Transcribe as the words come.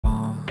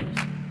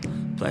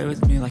Play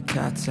with me like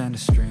cats and a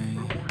string.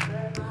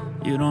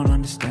 You don't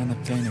understand the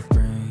pain it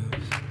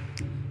brings.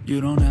 You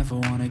don't ever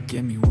wanna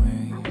give me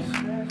wings.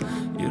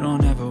 You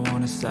don't ever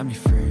wanna set me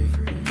free.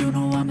 You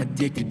know I'm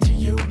addicted to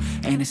you,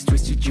 and it's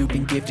twisted, you've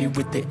been gifted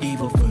with the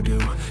evil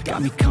voodoo.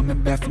 Got me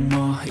coming back for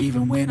more,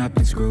 even when I've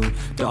been screwed.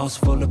 Dolls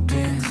full of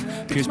pins,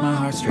 pierce my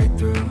heart straight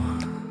through.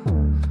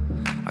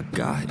 I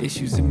got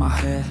issues in my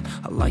head,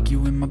 I like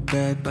you in my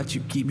bed, but you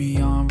keep me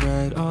on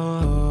red.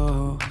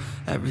 Oh,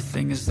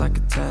 everything is like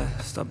a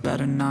test, I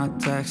better not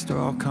text or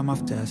I'll come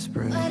off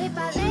desperate. But if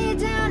I lay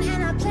down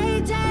and I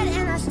play dead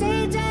and I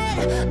stay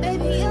dead,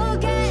 baby you'll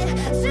get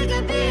sick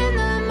of being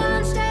the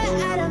monster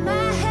out of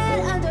my head,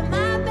 under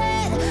my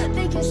bed,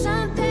 thinking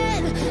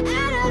something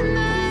out of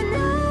my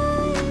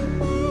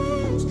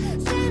nightmares,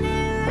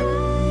 standing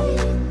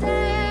right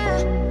there.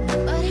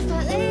 But if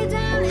I lay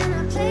down and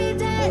I play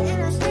dead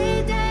and I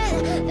stay dead,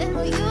 then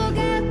will you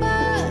get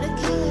bored of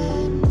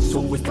killing me? So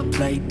if I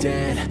play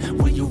dead,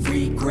 will you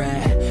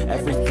regret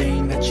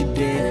everything that you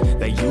did,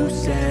 that you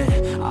said?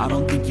 I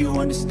don't think you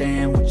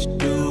understand what you're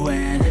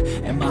doing,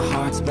 and my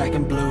heart's black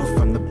and blue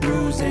from the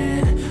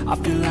bruising. I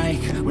feel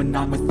like when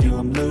I'm with you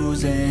I'm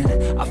losing.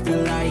 I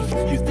feel like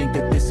you think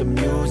that this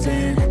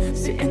amusing,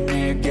 sitting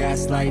there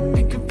gaslighting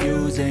and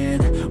confusing.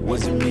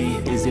 Was it me?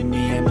 Is it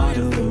me? Am I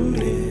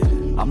deluded?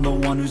 I'm the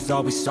one who's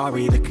always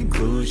sorry, the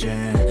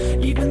conclusion,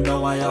 even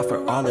though I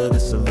offer all of the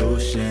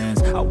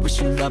solutions. I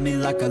wish you loved me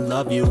like I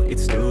love you,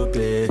 it's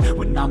stupid.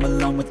 When I'm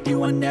alone with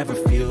you I never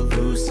feel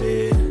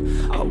lucid.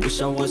 I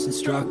wish I wasn't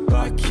struck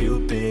by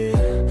Cupid.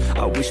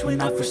 I wish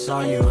when I first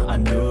saw you I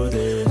knew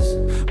this.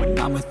 When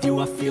I'm with you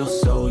I feel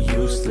so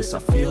useless, I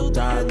feel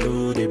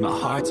diluted, my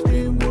heart's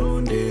been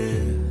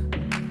wounded.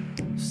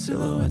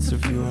 Silhouettes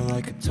of you are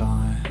like a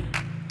taunt,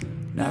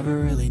 never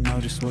really know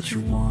just what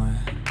you want.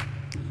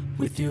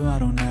 With you I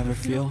don't ever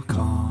feel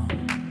calm,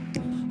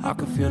 I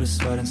can feel the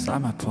sweat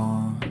inside my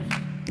palm.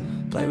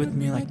 Play with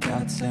me like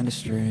cats and a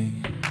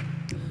string.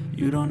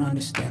 You don't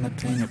understand the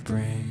pain it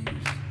brings.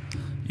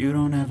 You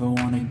don't ever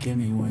wanna give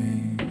me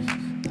wings.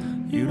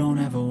 You don't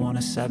ever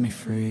wanna set me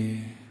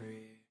free.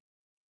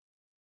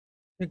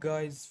 Hey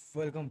guys,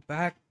 welcome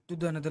back to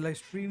the another live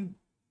stream.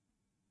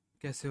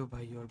 कैसे हो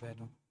भाई और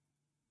बहनों?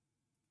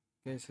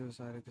 कैसे हो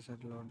सारे के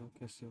सारे लॉर्डो?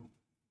 कैसे हो?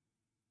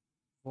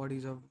 What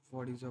is up?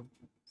 What is up?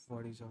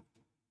 What is up?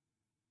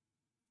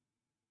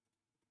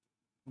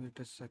 Wait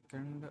a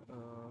second.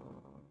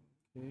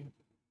 Okay.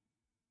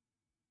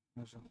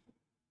 ऐसा.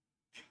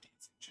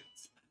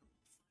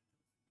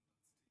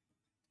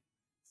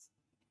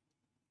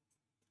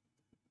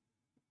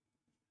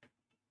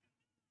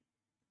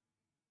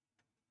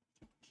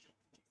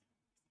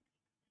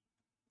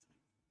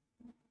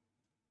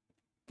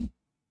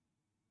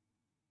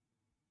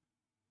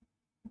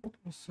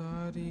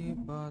 सारी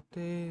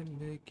बातें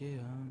लेके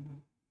आना,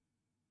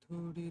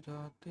 थोड़ी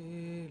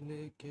रातें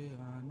लेके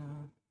आना,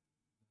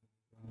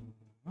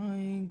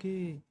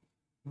 आएंगे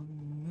हम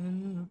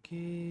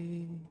मिलके।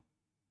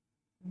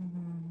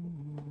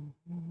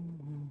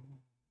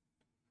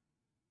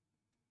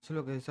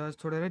 चलो गाइस, आज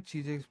थोड़ा ना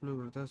चीज़ें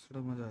एक्सप्लोर करता है,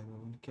 थोड़ा मज़ा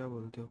आएगा। क्या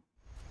बोलते हो?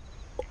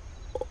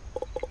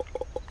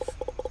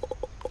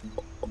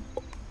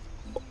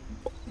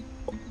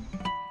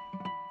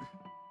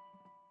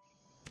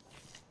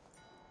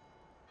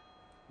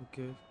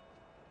 ओके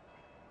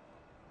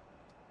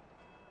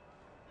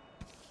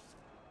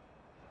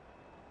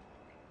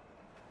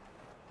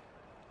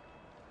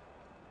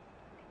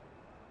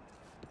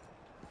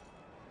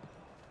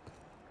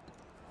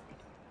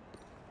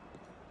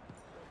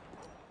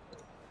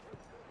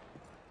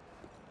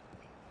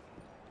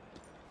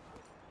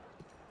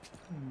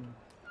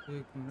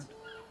एक मिनट,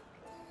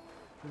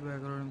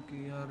 बैकग्राउंड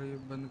की यार ये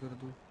बंद कर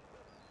दूँ।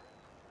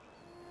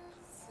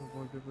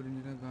 वॉलपेपर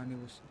इंजन गाने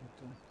बजते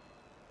रहते हैं।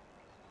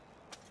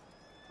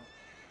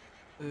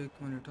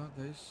 एक मिनट हाँ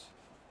गाइस।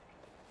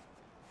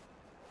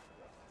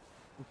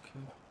 ओके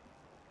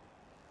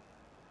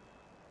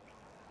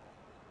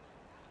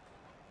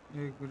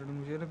एक मिनट,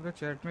 मुझे ना अपना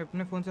चैट में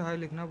अपने फ़ोन से हाई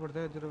लिखना पड़ता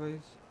है,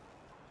 अदरवाइज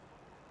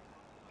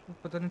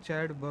पता नहीं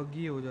चैट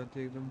बगी हो जाती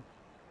है, एकदम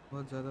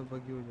बहुत ज़्यादा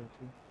बगी हो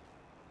जाती है।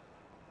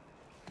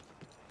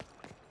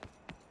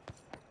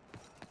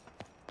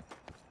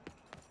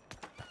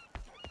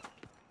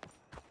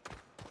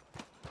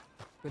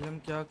 पहले हम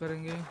क्या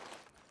करेंगे?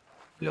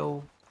 हेलो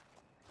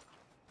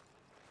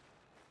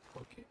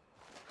ओके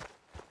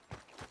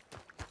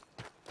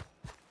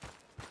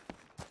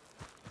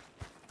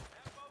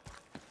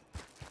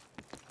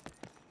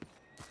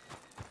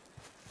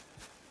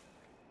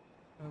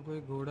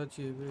कोई घोड़ा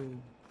चाहिए बे।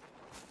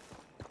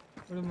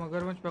 अरे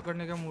मगरमच्छ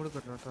पकड़ने का मूड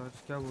कर रहा था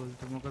आज, क्या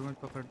बोलते मगरमच्छ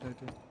पकड़ते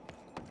थे।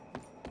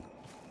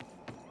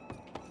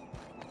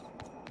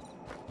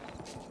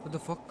 What the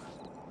fuck?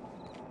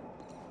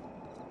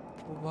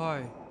 ओ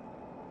भाई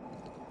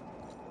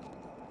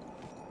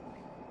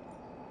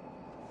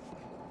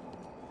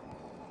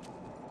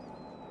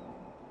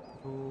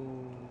ओ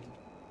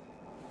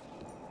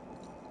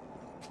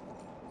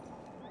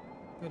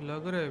ये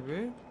लग रहा है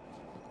बे।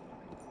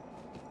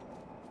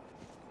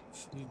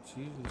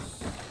 Jesus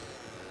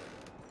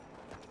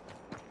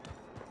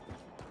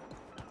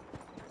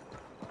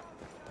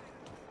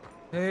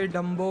Hey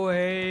Dumbo,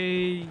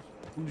 hey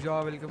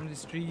Pooja, welcome to the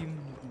stream.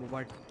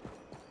 What?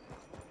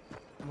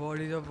 What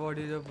is up? What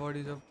is up? What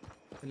is up?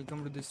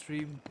 Welcome to the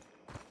stream.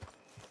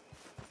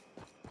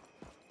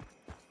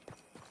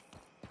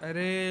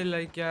 Array,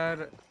 like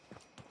yaar,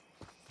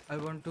 I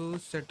want to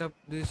set up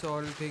this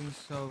all things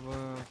of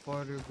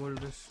for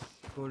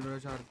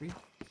Goldrush RP,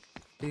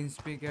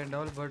 TeamSpeak and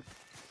all, but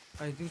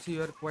I think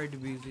you are quite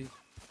busy.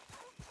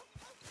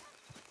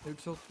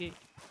 It's okay.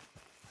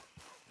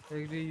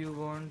 Actually, you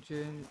won't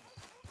change,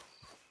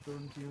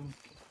 don't you?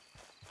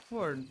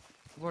 What?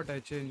 What I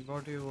change?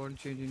 What you want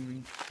change in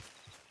me?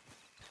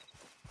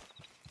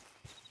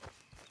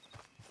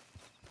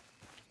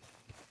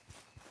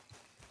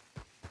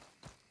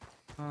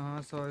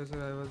 Sorry,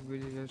 sir. I was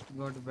busy. Just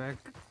got back.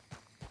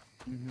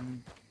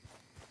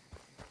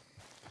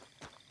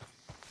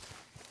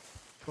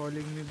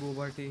 Calling me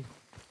boba tea.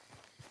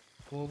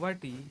 Boba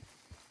tea.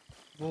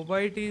 Boba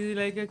tea is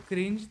like a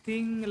cringe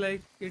thing.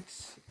 Like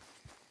it's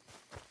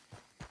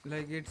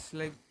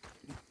like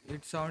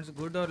it sounds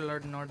good or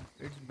not.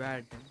 It's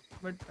bad.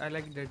 But I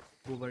like that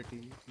boba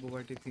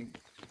tea thing.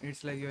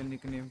 It's like your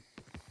nickname.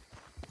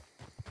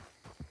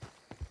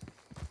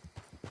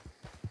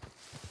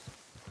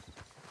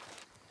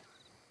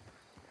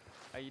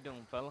 How you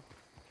doing, fella?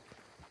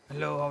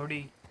 Hello,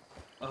 howdy.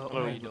 How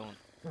are you doing?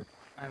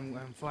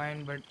 I'm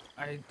fine, but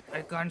I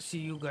can't see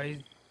you guys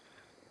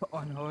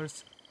on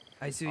horse.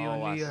 I see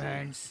only your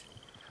hands.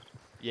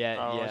 Yeah,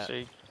 I yeah.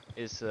 see.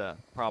 It's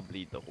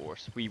probably the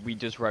horse. We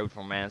just rode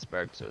from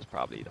Mansburg, so it's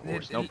probably the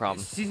horse. No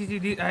problem.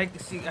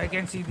 I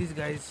can see these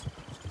guys.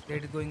 They're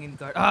going in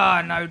car.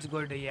 Ah, now it's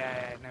good.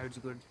 Yeah, now it's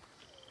good.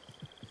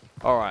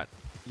 All right.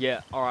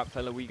 Yeah. All right,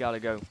 fella. We gotta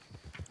go.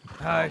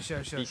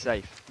 Sure. Be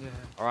safe. Yeah.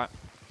 All right.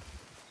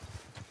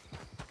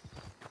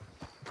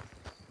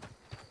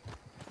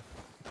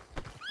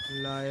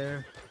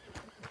 Liar.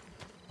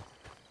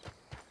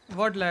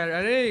 What liar?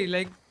 Arey,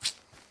 like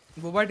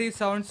boba tea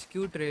sounds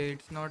cute, right?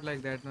 It's not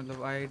like that.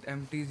 Matlab,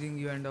 I'm teasing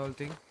you and all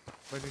thing,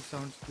 but it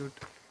sounds cute.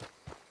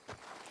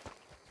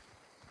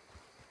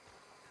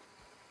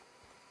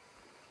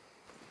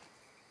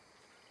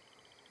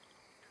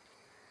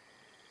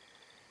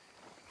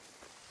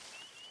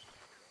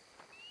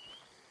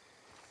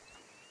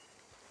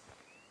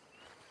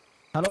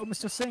 Hello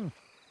mister Singh.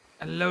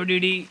 Hello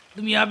DD,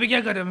 तुम यहाँ पे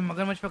क्या कर रहे हो? मैं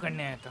मगरमच्छ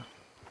पकड़ने आया था।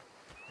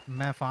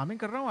 मैं फार्मिंग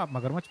कर रहा हूँ, आप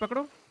मगरमच्छ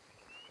पकड़ो।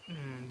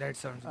 That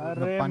sounds good.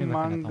 अरे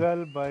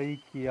मंगल भाई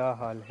क्या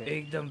हाल है?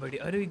 एकदम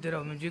बढ़िया। अरे इधर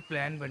आओ, मुझे एक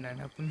प्लान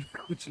बनाना है, अपन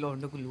कुछ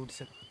लौंडों को लूट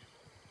सकते।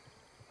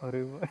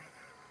 अरे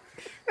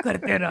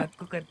करते हैं रात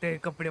को, करते हैं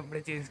कपड़े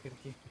वपड़े चेंज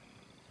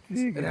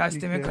करके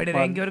रास्ते में खड़े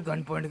रहेंगे और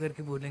गन पॉइंट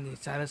करके बोलेंगे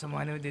सारा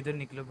सामान में दे दो,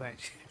 निकलो बाहर।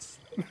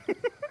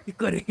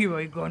 करेंगे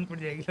भाई, कौन पड़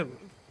जाएगी लोग।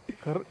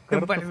 कर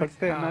तो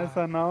सकते हैं ना,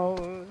 ऐसा ना हो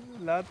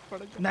लात पड़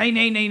जाए।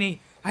 नहीं।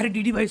 अरे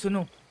डीडी भाई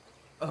सुनो,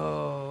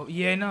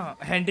 ये है ना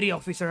Henry,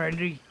 officer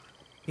Henry,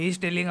 he is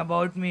telling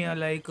about me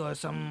like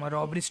some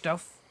robbery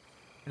stuff,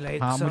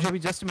 like हाँ, मुझे भी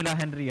जस्ट मिला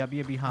हेनरी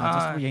अभी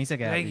जस्ट यहीं से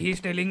गया। like he is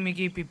telling me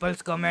कि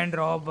peoples come and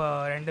rob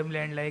randomly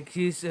and like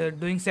he is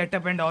doing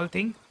setup and all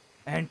thing,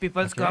 and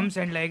peoples comes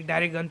and like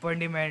direct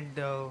gunpoint him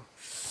and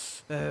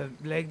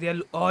like they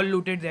all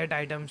looted that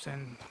items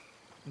and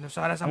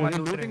सारा सामान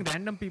लूट रहे हैं।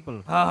 random people।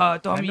 हाँ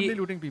तो हम ये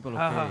looting people।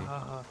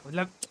 हाँ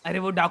मतलब अरे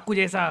वो डाकू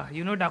जैसा,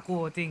 you know डाकू,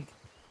 I think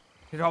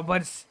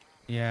robbers।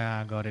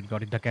 Yeah, got it,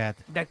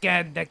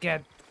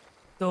 डकैत।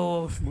 तो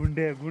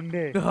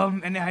गुंडे तो हम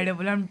मैंने आइडिया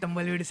बोला, हम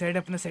टम्बलवेड साइड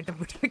अपना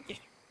सेटअप उठा के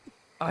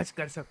आज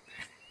कर सकते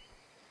हैं।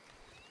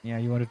 Yeah,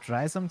 you want to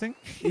try something?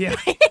 Yeah।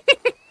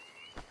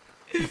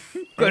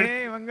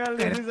 Hey Mangal,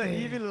 this is a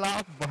evil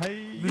laugh,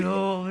 भाई।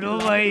 Bro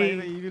भाई। Like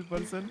the evil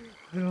person।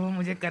 Bro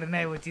मुझे करना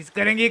है वो चीज,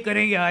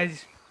 करेंगे आज।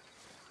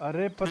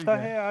 अरे पता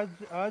है आज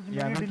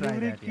मेरी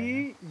डिलीवरी की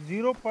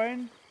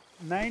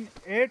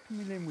 0.98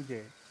 मिले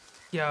मुझे।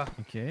 क्या?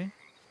 Okay।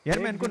 यार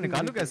मैं इनको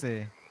निकालूं कैसे?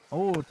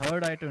 Oh,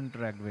 third eye to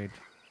interact, wait।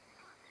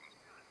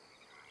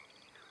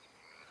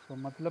 तो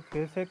मतलब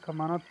पैसे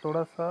कमाना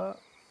थोड़ा सा,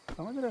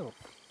 समझ रहे हो?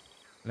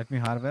 Let me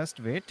harvest,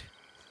 wait।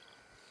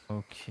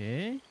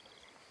 Okay।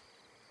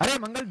 अरे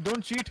मंगल,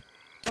 don't cheat।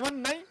 चमन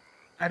नहीं।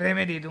 अरे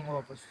मैं दे दूंगा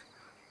वापस।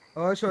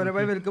 और शौर्य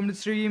भाई वेलकम टू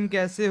स्ट्रीम,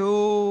 कैसे हो?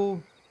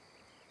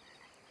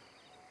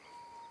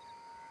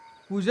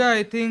 पूजा,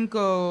 I think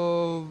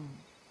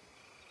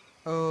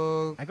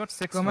I got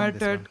 6 come from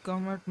this one।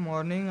 come at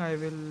morning, I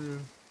will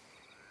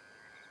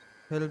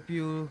help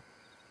you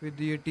with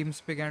the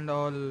TeamSpeak and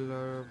all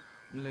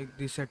like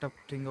the setup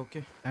thing,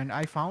 okay? And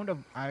I found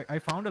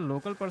a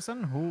local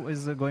person who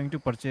is going to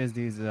purchase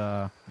these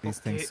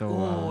things, so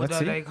let's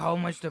see। like how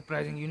much the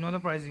pricing, you know the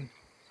pricing?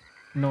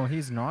 No,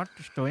 he's not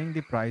showing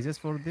the prices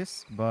for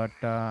this, but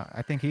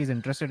I think he's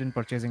interested in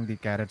purchasing the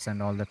carrots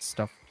and all that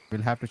stuff.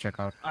 We'll have to check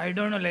out। I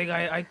don't know, like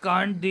I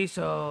can't this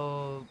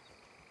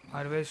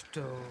harvest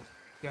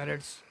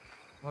carrots.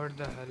 What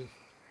the hell?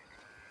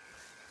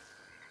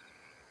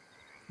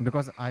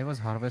 Because I was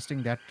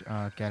harvesting that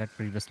carrot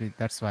previously,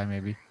 that's why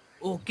maybe।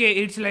 Okay,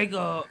 it's like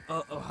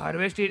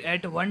harvested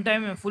at one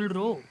time a full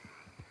row.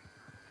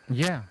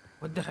 Yeah।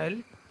 What the hell?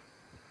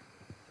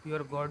 You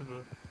are God, bro.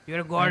 You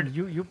are God. And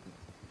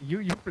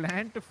you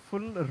plant a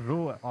full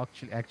row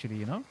actually,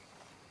 you know.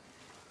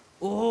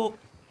 Oh,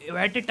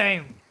 at a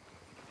time.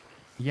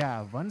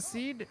 Yeah, one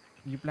seed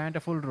you plant a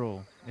full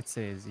row. It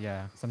says,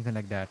 yeah, something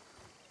like that.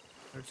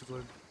 That's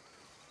good.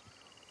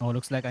 Oh,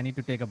 looks like I need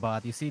to take a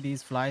bath. You see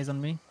these flies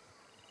on me?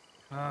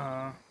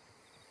 हाँ,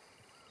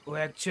 वो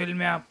actual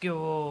में आपके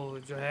वो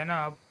जो है ना,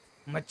 आप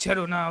मच्छर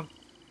हो ना आप,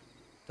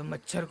 तो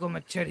मच्छर को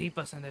मच्छर ही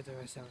पसंद है, तो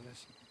वैसा वाला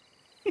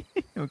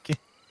सीन। Okay.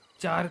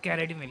 4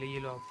 कैरेट ही मिले, ये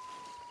लो आप।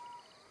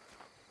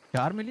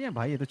 4 मिली है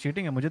भाई, ये तो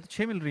चीटिंग है। मुझे तो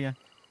 6 मिल रही है।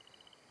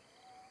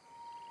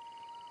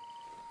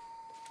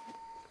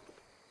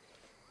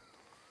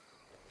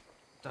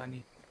 पता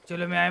नहीं।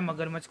 चलो मैं आया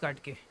मगरमच्छ काट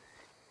के।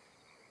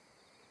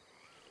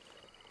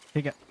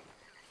 ठीक है।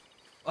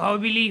 आओ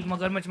बिली,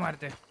 मगरमच्छ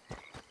मारते हैं।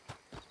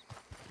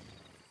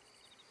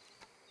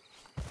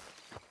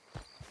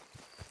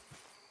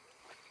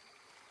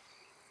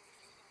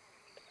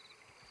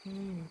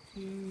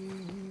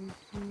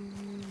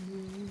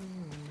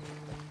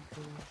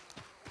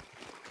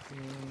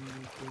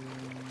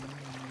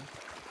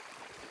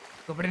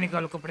 कपड़े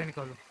निकालो, कपड़े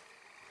निकालो,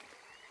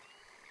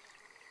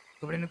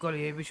 कपड़े निकालो।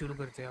 ये भी शुरू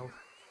करते हैं, आओ।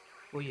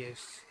 ओ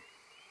यस।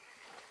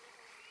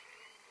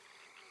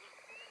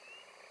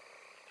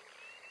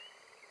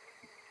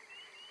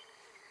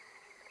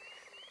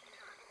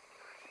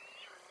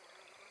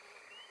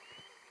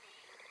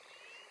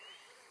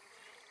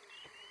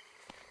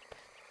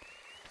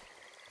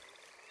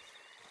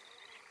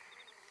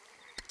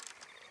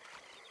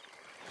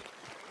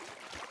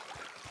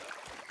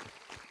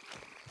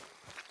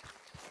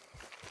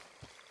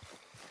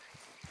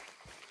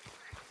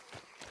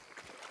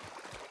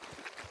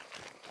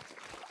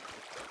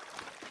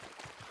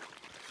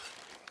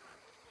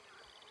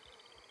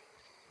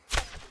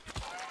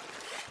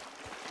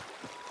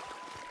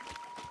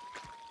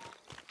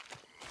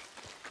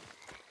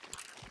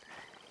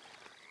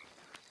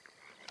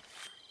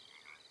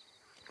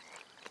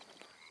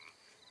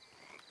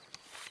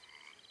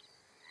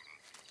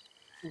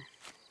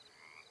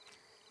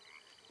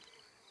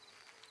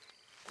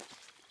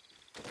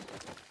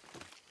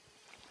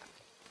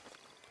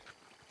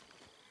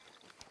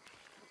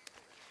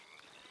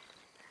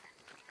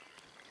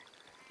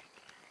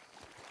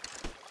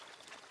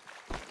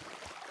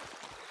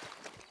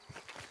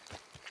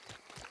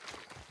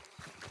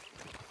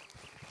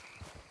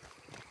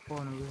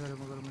 कौन हो गए सारे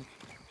मगरमच्छ?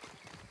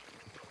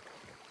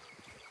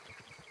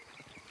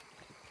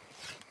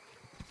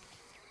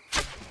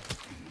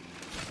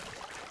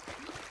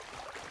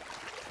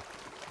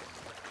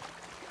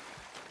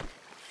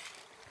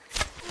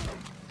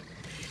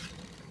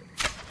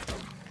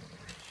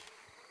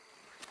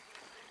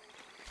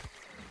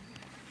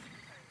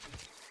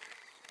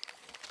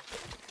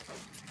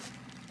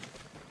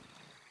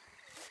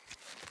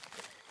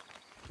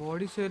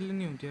 बॉडी सेल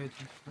नहीं होती है,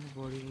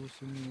 बॉडी वो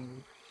सेल नहीं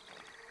होगी।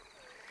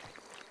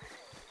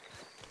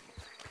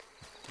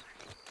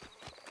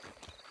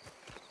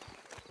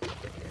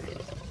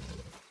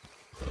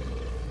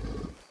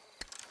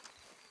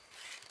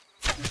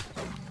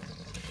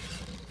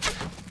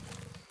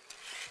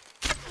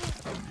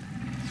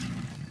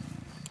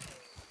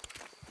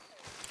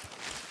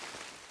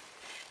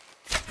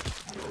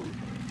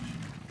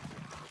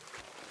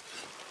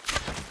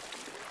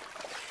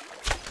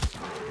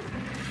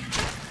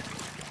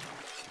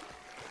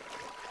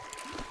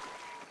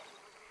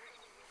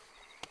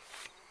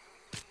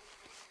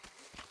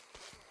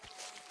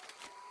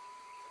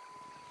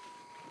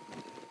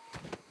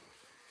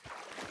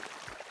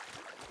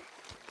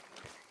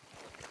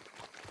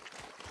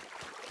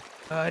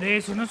 अरे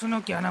सुनो सुनो,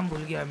 क्या नाम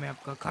भूल गया मैं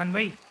आपका, खान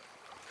भाई।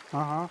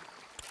 हाँ हाँ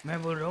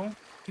मैं बोल रहा हूँ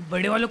कि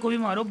बड़े वालों को भी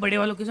मारो, बड़े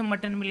वालों के से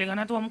मटन मिलेगा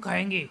ना तो हम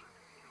खाएंगे,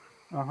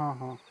 हाँ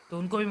हाँ। तो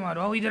उनको भी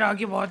मारो। आओ इधर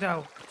आके, बहुत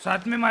आओ,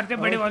 साथ में मारते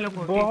बड़े वालों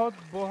को। बहुत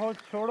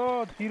बहुत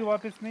छोड़ो, तीर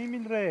वापस नहीं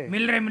मिल रहे।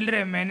 मिल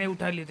रहे, मैंने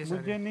उठा लिए थे सारे।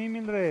 मुझे नहीं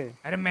मिल रहे।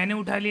 अरे मैंने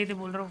उठा लिए थे,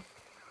 बोल रहा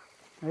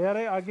हूँ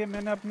यार आगे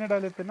मैंने अपने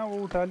डाले थे ना,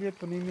 वो उठा लिए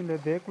तो नहीं मिले,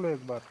 देख लो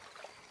एक बार।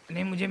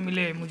 नहीं मुझे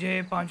मिले,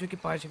 मुझे 5 के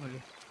 5 मिले।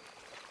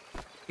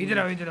 इधर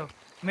आओ, इधर आओ,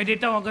 मैं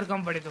देता हूँ अगर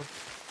कम पड़े तो।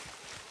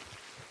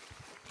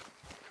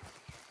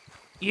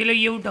 ये लो,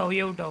 ये उठाओ,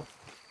 ये उठाओ।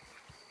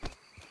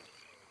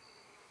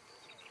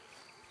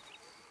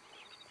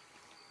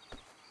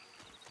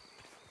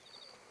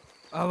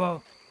 आओ आओ,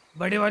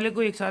 बड़े वाले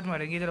को एक साथ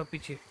मारेंगे। इधर आओ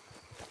पीछे।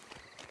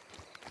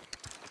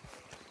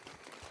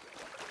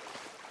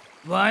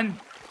 1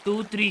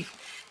 2 3।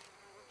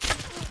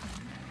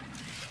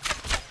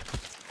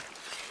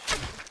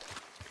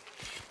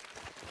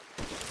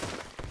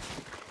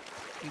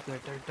 ठीक है,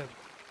 टर्टल।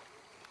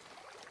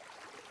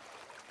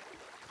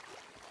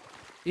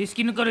 ये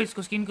स्किन करो,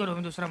 इसको स्किन करो,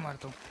 मैं दूसरा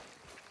मारता हूँ।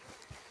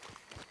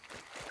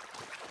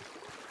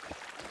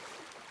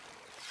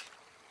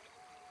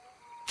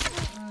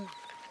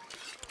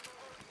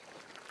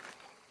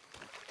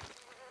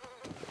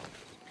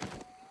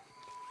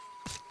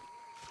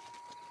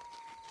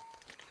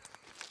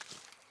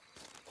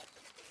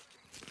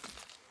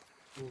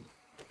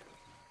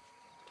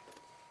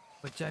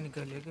 बच्चा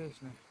निकलेगा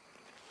इसमें।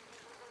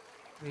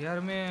 यार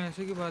मैं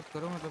ऐसे की बात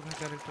करो, मतलब अपने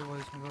कैरेक्टर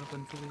वॉइस में बड़ा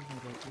कंफ्यूजन हो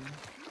जाती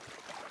है।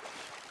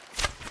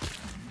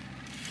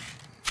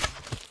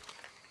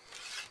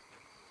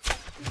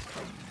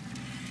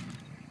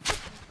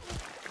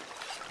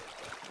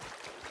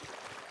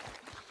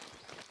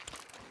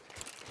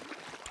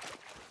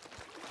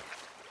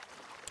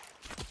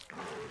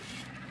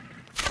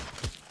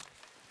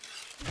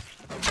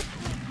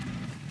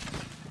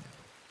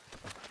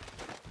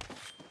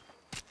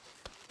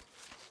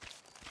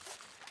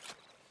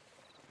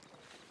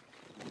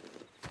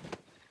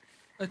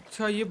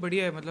 अच्छा ये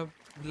बढ़िया है, मतलब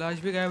लाश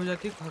भी गायब हो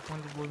जाती है,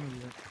 मतलब वो मिल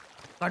जाता है।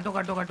 काटो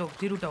काटो काटो,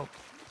 फिर उठाओ।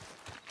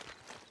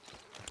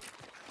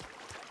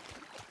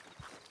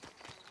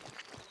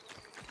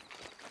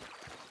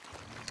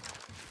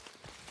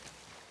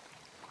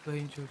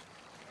 कहीं चोर,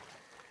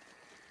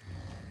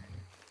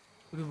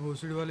 पूरे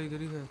भोसड़ी वाले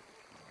इधर ही है।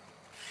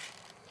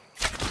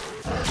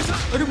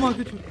 अरे माँ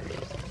के चोर।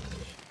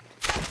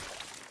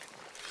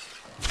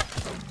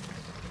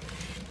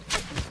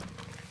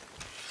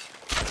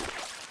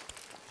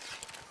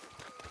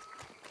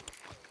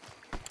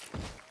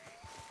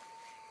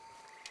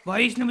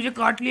 भाई इसने मुझे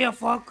काट लिया,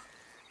 फक।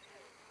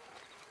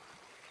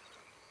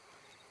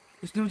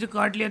 इसने मुझे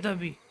काट लिया था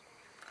अभी।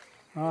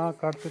 हाँ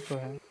काटते तो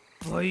है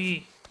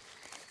भाई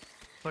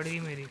पड़ी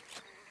मेरी।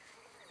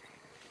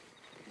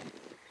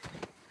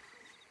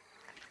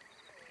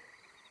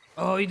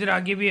 ओ इधर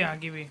आगे भी है,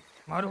 आगे भी।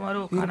 मारो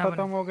मारो, तीर खाना खत्म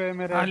बना। हो गए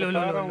मेरे, हाँ लो लो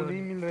बता लो रहा लो हूँ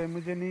नहीं लो। मिल रहे,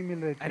 मुझे नहीं मिल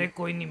रहे अरे तीर।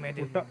 कोई नहीं, मैं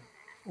दे उठा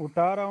दूंगा।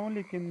 उठा रहा हूँ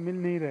लेकिन मिल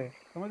नहीं रहे,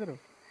 समझ रहे हो?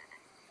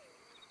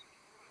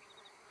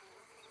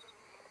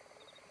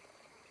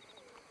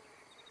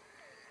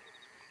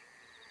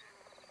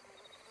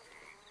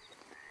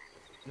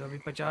 जो अभी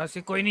 50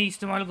 है, कोई नहीं,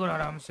 इस्तेमाल करो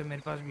आराम से,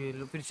 मेरे पास भी है,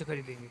 लो फिर से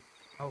खरीदेंगे।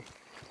 आओ।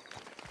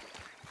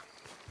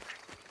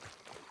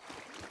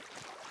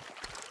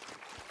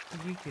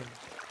 ये क्या है?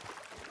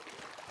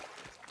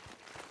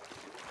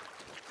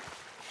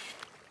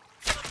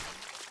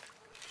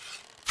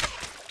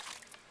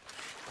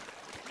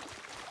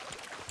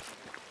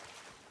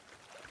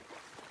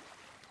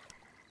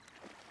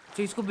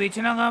 तो इसको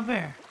बेचना कहाँ पे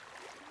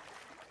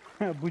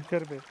है?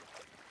 बुचर पे।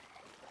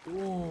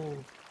 ओ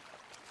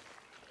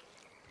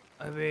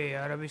अबे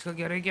यार, अब इसका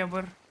क्या रहे, क्या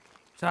पर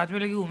साथ में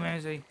लगी हूँ मैं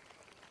ऐसे ही। ये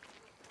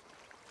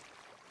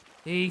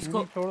नहीं इसको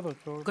नहीं छोड़ दो,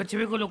 छोड़ दो।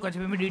 कछुए को लो,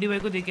 कछुए में डीडी भाई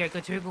को देखे आए,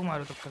 कछुए को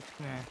मारो तब तक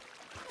मैं।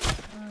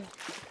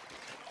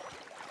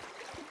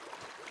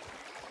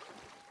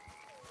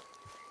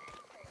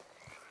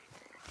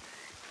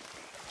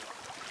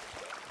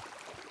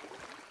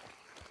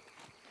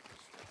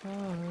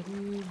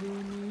 सारी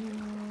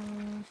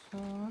दुनिया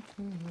साथ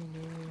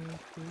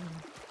लेके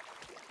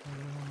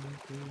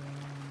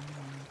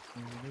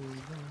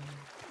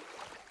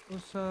तो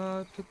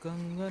साथ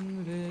कंगन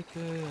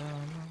लेके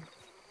आना,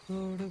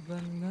 तोड़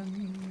बंधन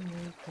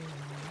लेके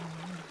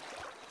आना,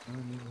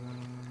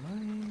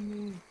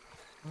 निभाएंगे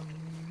हम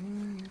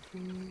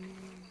मिलके,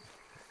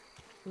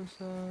 तो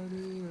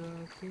सारी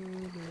रातें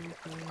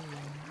लेके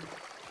आना,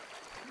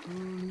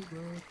 थोड़ी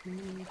बातें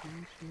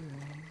लेके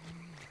आना।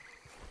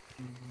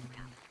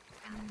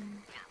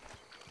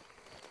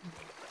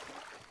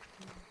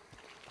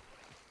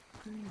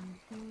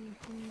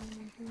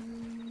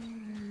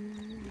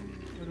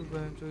 अरे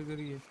बहन चोरी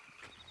करिए।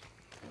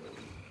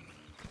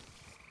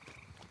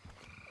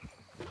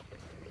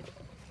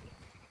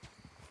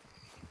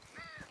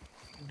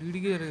 डीडी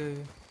किधर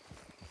गए?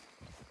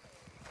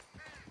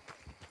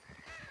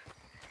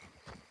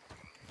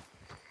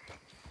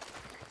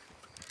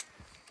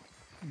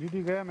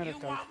 दीदी गया मेरे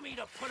ख्याल।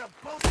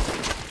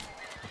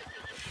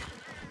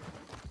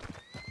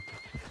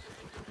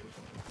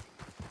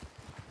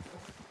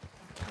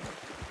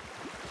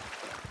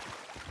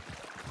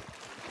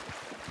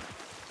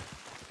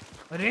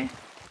 अरे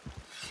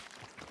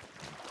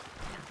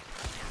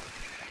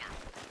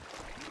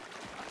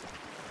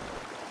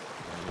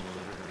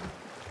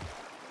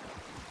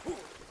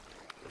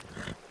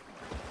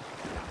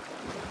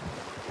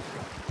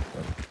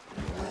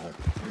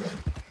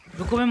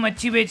रुको, मैं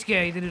मच्छी बेच के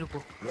आया, इधर ही रुको।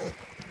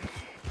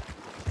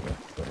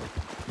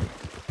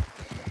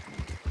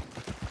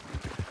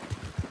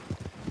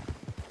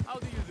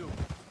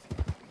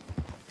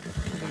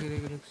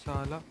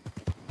 साला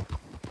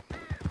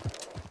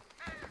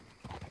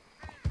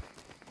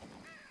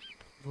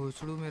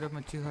भोसड़ू मेरा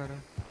मच्छी खा रहा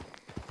है।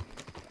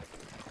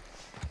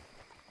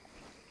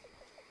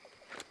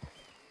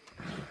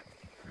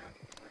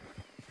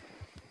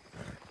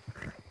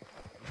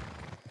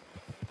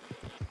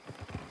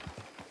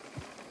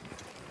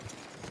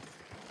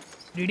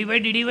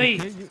 डीडी भाई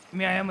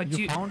मैं आया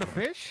मच्छी। Found a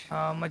fish?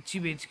 हाँ मच्छी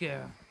बेच के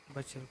आया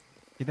बचर।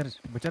 किधर?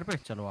 बचर पे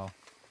चलो आओ।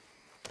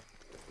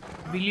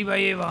 बिल्ली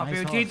भाई है वहाँ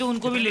पे, चाहिए तो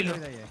उनको भी ले लो।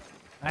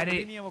 अरे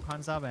नहीं है, वो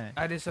खान साहब हैं।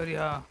 अरे सॉरी,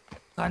 हाँ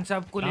खान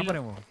साहब को ले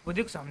लो। वो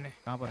देखो सामने।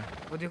 कहाँ पर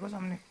है? वो देखो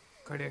सामने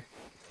खड़े।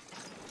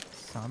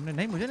 सामने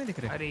नहीं, मुझे नहीं दिख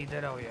रहे। अरे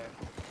इधर आओ यार।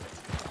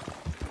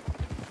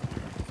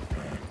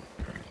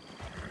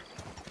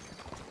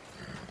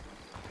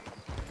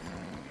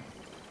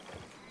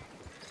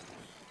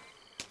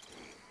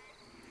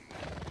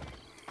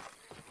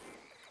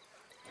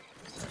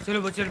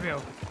 चलो बचर पे आओ।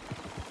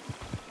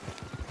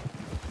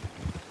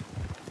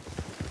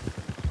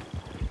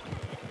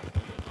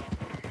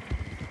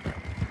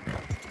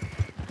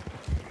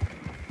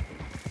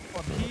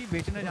 अभी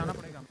बेचने जाना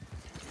पड़ेगा।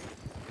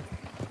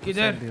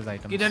 किधर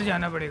किधर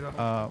जाना पड़ेगा?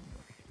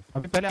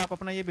 अभी पहले आप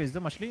अपना ये बेच दो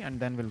मछली and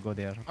then will go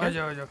there. आ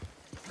जाओ आ जाओ।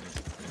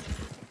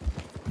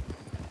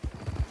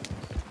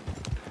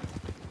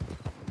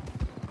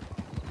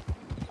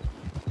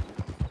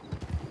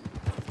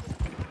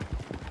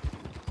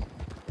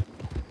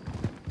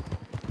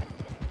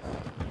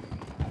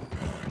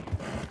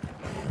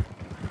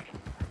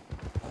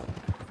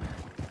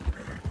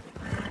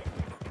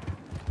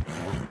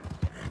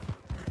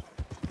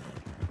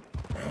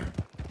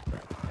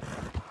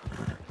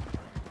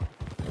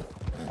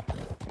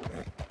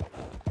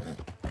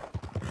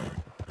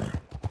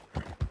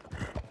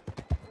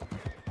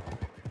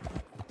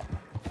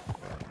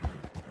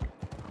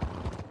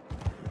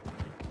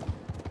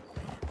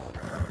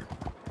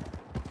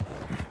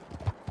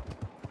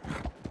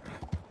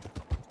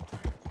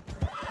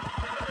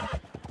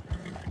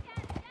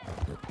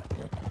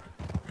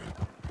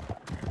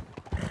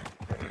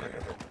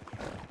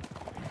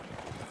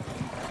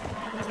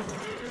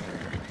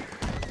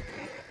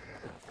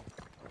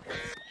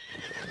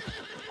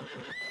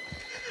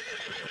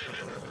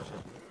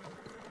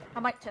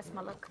 I might test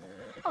my luck.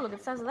 Oh, look at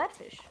the size of that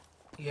fish.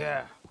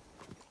 Yeah.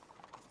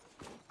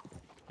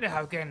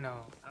 How can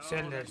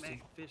sell that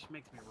thing? Fish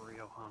makes me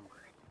real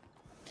hungry.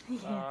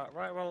 Yeah.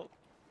 Right, well,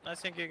 I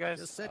think you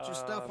guys Just set your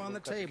stuff on the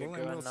table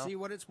and we'll see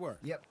what it's worth.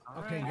 Yep.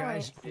 Okay,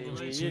 guys. We'll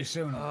see you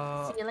soon.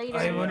 See you later.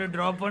 I want to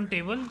drop one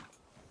table.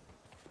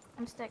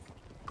 I'm stuck.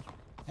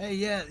 Hey,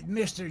 yeah,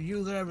 mister,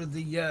 you there with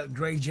the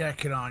gray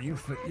jacket on.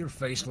 Your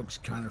face looks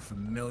kind of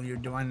familiar.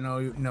 Do I know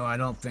you? No, I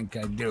don't think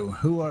I do.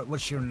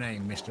 What's your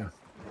name, mister?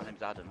 My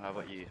name's Adam, how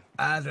about you?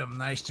 Adam,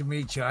 nice to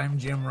meet you. I'm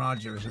Jim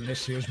Rogers, and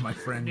this here's my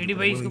friend, Didi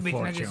bhai, Willie isko बेचना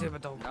Fortune. कैसे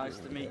बताओ? Nice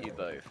to meet you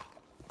both.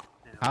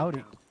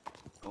 Howdy.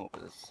 Oh,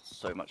 there's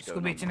so much इसको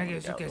going बेचना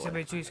on. कैसे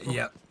बेचूं इसको?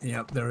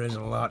 Yep, there is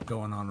a lot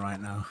going on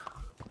right now.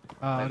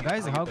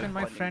 Guys, how can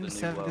my friend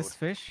sell this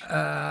fish?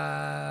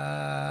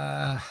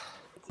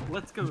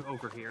 Let's go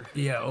over here.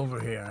 Yeah, over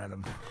here,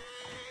 Adam.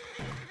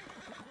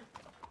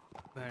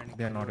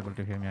 They are not able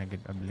to hear me, I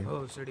believe.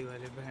 Oh, study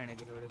वाले बहने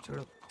के लोड़े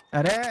छोड़ो।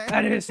 अरे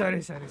अरे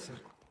sorry sir.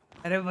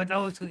 अरे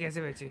बताओ उसको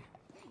कैसे बेचे?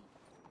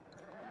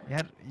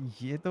 यार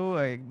ये तो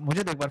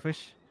मुझे दे एक बार फिश।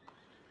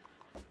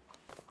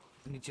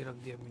 नीचे रख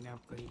दिया मैंने, आप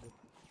खरीदो।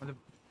 मतलब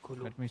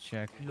खोलो। Let me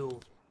check. लो।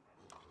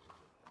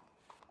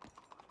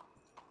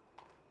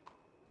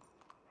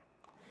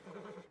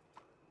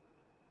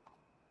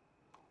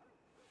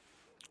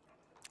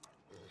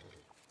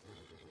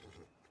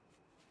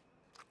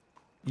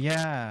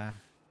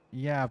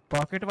 या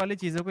पॉकेट वाली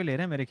चीजों को ले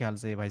रहे हैं मेरे ख्याल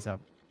से ये भाई साहब।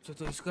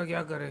 तो इसका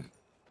क्या करें?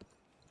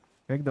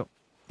 फेंक दो,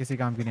 किसी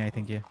काम की नहीं आई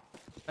थिंक ये।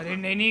 अरे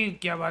नहीं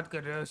क्या बात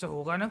कर रहे हो? ऐसा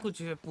होगा ना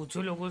कुछ?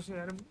 पूछो लोगों से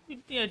यार,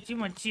 इतनी अच्छी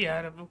मच्छी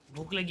यार,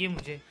 भूख लगी है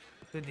मुझे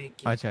तो देख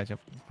के। अच्छा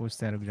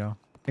पूछते हैं, रुक जाओ।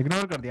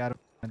 इग्नोर कर दिया यार,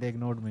 they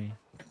ignored me.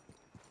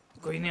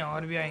 कोई नहीं,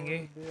 और भी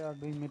आएंगे। They are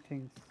doing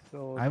meetings,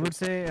 so I would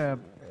say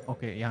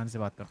okay, यहाँ से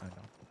बात करना है।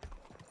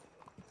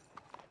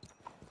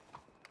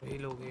 वही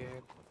लोग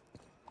हैं।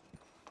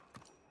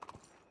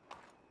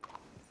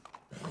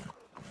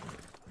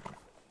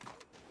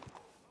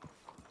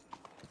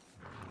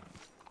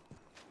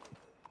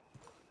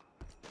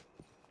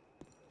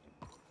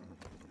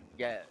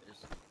 Yeah,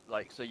 it's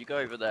like, so you go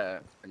over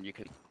there and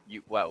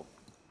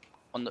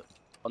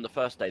on the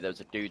first day there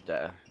was a dude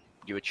there.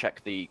 You would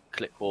check the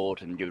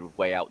clipboard and you would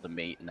weigh out the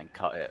meat and then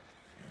cut it.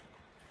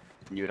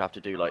 And you would have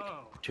to do like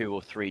 2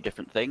 or 3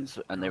 different things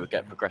and they would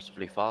get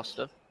progressively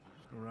faster.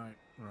 Right,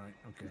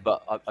 okay. But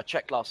I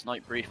checked last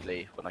night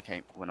briefly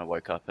when I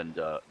woke up and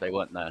they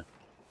weren't there.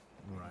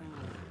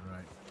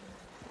 Right.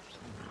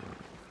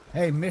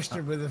 Hey,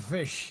 mister with the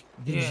fish.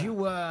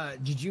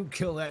 Did you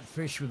kill that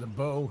fish with a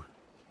bow?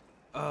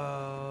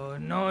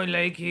 No,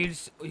 like he's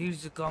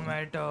come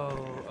out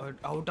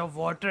of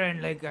water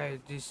and like I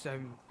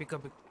pick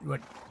up it. What?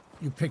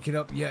 You pick it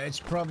up? Yeah, it's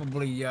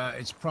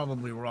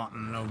probably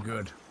rotten, no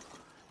good.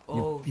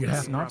 Oh, you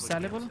it's not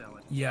sellable?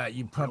 Yeah,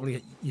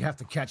 you have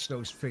to catch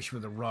those fish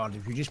with a rod.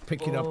 If you just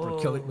pick it up or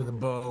kill it with a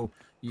bow,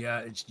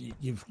 yeah,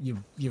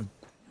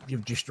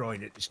 you've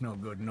destroyed it. It's no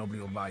good. Nobody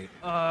will buy it.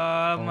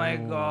 Oh my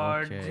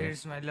God,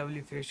 there's my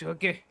lovely fish.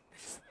 Okay.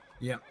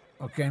 Yeah.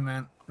 Okay,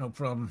 man. No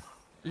problem.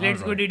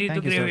 Let's go Didi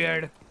to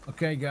graveyard.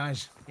 Okay,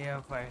 guys. Yeah,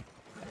 fine.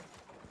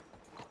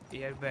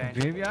 Yeah, ban.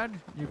 Graveyard?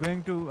 You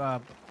going to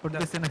put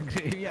this in a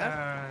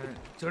graveyard?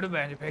 छोड़ो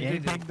ban, फेंक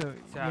दो।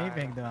 यही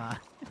फेंक दो।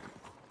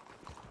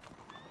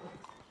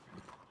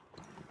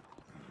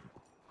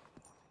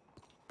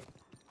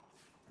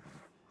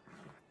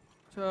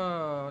 अच्छा,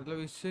 मतलब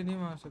इससे नहीं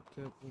मार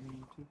सकते अपन।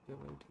 ठीक है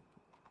भाई, ठीक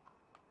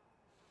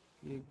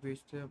है। एक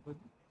बेचते हैं अपन,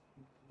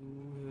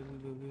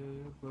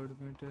 बर्ड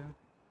मीट है,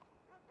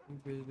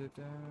 बेच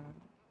देते हैं।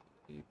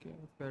 ठीक है,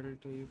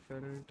 पैरेट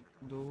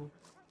 2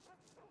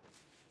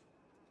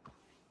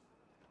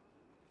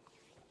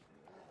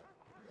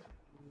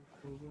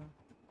 हो गया।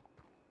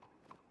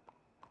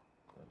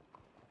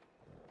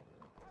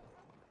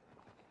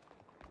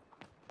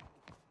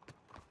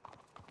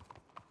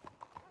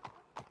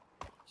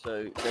 So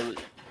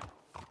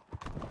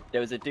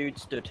there was a dude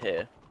stood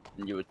here,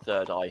 and you would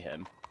third eye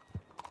him,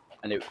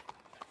 and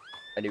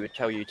he would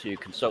tell you to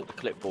consult the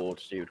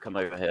clipboard. So you would come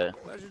over here,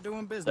 Pleasure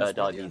doing business third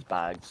eye with you. these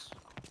bags,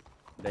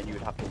 then you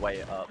would have to weigh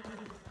it up,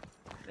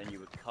 then you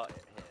would cut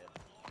it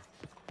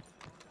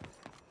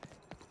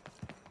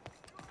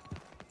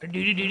here.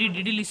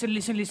 Didi,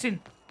 listen.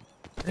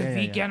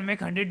 We can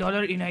make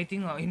 $100 in, I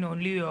think, in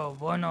only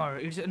 1 hour.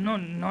 It's no,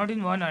 not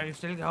in 1 hour.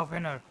 It's like half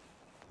an hour.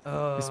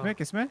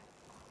 किसमें?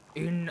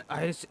 In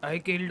I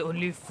killed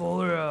only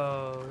 4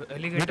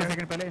 alligators. Wait a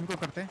second, पहले इनको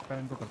करते हैं.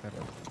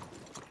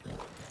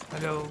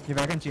 Hello. ये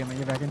wagon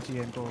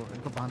चाहिए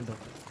इनको बांध दो.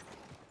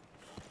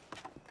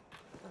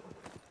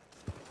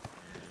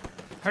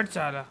 हट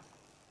साला.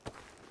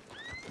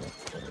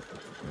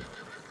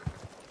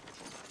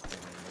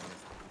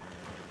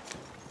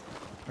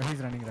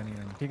 He's running.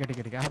 ठीक है.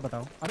 हाँ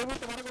बताओ. अरे वो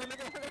तुम्हारे को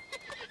लेके.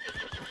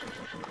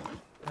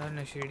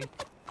 नशेड़ी.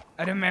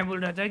 अरे मैं बोल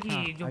रहा था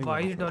कि जो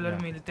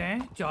 $22 मिलते हैं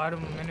 4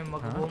 मैंने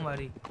वो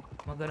मारी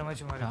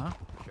मगरमच्छ मारी.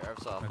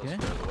 Sheriff's office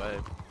further away.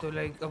 तो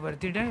लाइक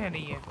वर्थ इट है या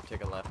नहीं है?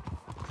 Take a left.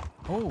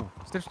 Oh,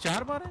 सिर्फ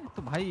 4 बार है?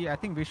 तो भाई I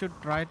think we should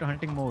try to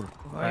hunting more.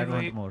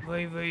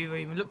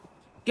 वही मतलब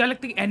क्या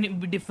लगता है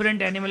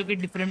डिफरेंट एनिमल के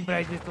डिफरेंट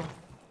प्राइसेस तो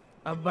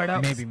अब बड़ा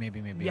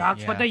maybe याक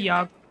पता है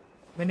याक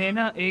मैंने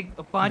ना एक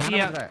 5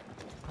 याक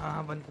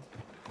हाँ बंद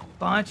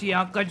 5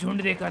 याक का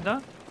झुंड देखा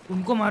था.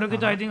 उनको मारोगे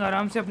तो आई थिंक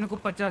आराम से अपने को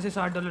 $50 से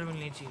 $60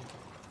 मिलने चाहिए.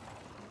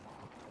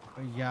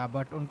 Yeah,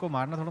 but उनको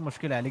मारना थोड़ा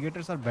मुश्किल है.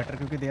 Alligators are better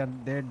क्योंकि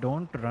they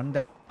don't run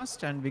that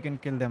fast and we can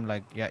kill them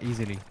like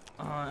easily.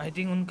 I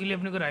think उनके लिए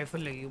अपने को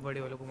राइफल लगेगी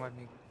बड़े वालों को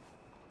मारने की.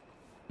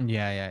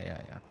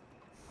 Yeah.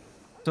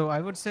 So I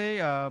would say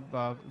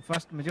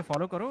first मुझे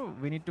follow करो.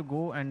 We need to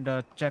go and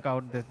check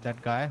out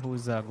that guy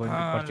who's going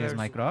to purchase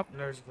my crop.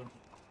 Let's go.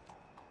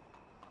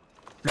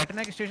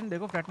 Flatneck station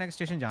देखो. Flatneck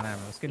station जाना है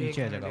हमें. उसके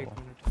नीचे है जगह वो.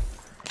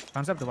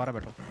 खान साहब दोबारा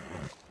बैठो.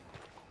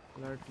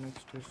 Flatneck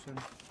station.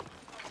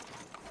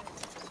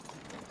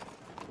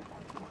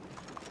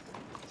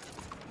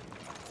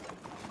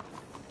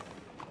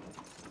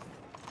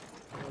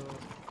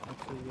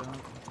 अच्छा यहाँ.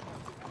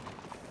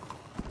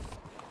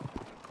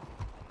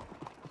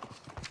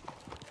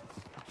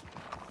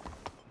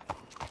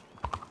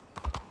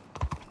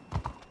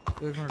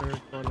 एक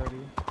मिनट कॉल आ रही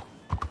है.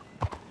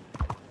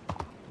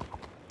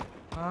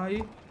 हाँ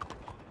ये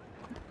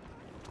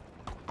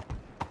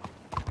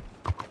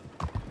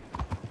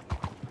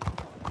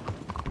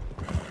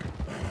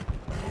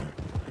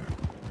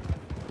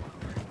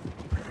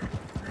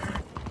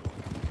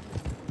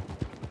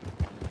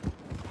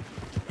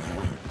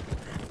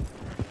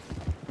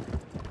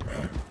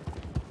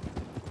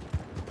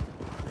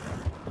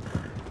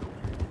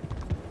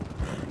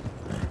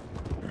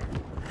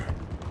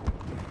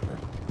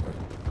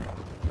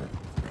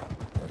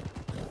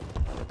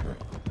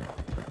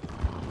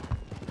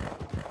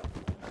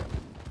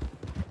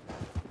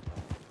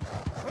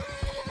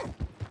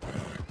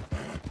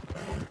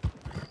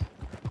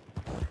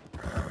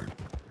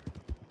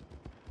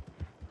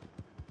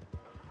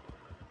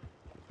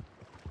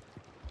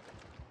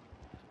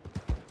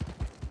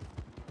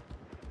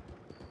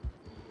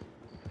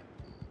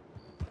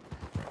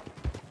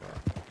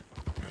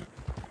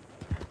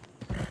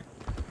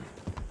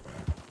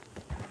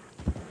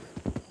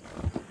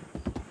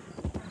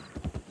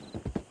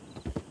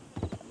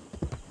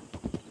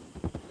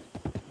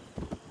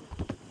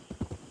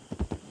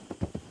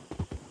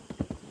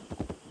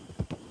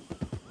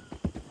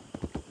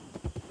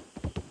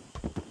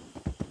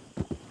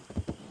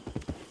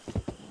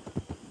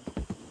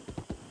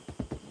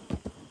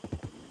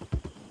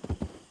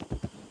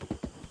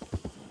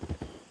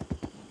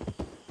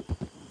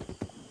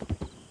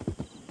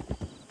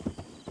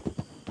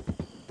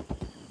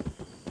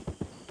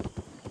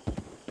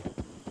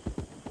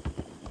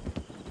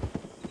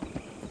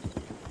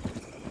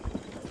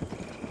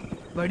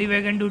बड़ी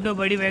वैगन ढूंढो.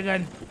 बड़ी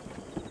wagon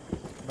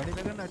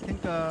I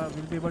think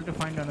we'll be able to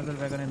find another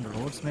wagon in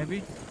roads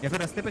maybe. या फिर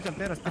रास्ते पे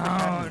चलते हैं. रास्ते पे.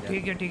 हाँ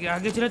ठीक है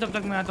आगे चलो तब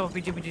तक मैं आता हूँ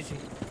पीछे से.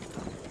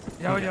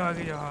 जाओ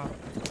आगे जाओ. हाँ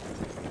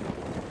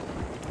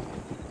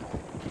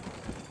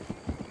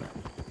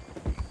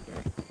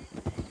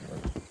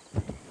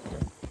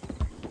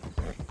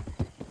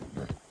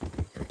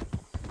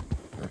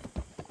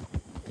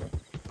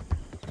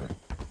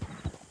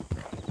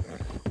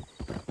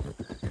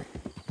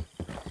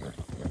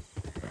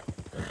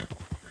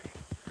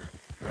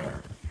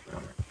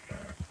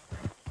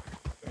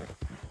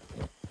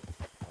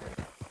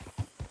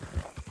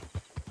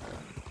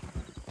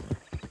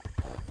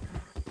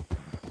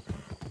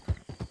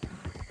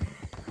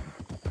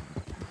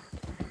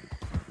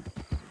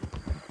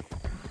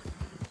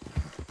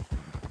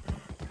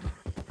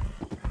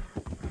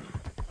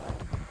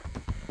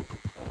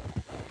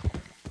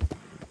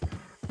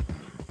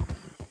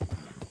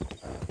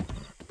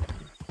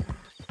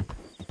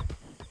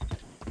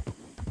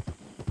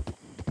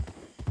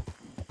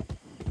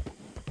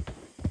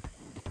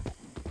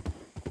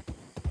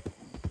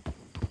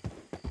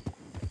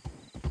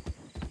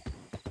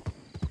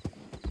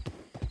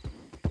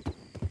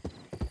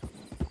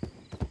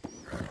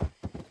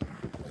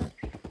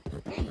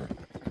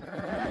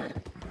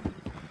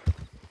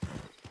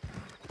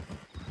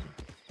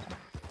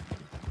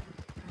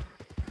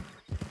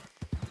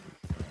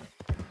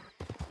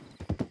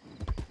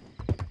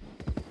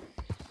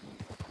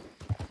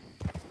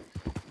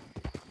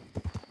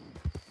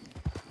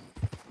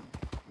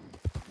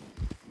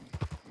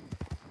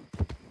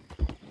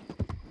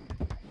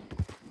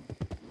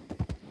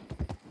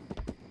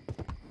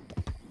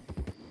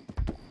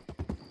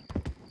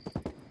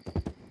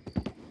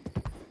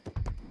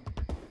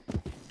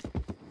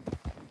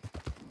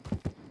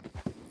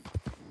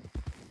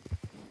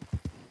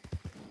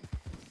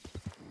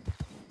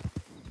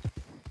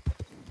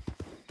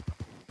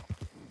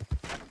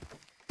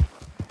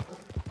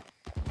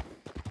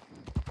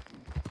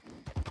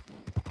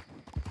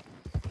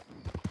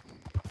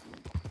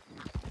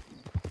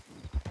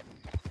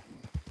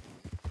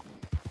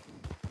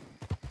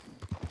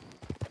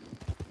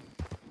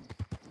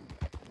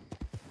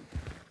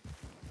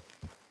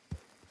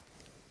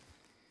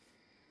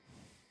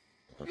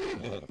आ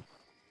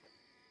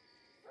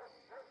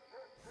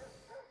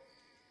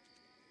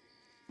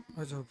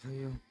जाओ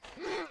भैया।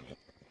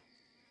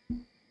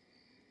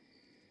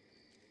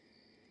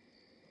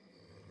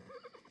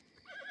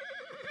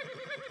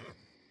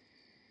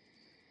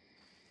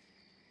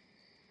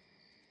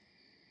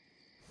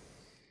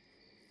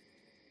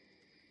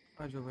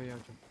 आ जाओ भैया, आ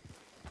जाओ।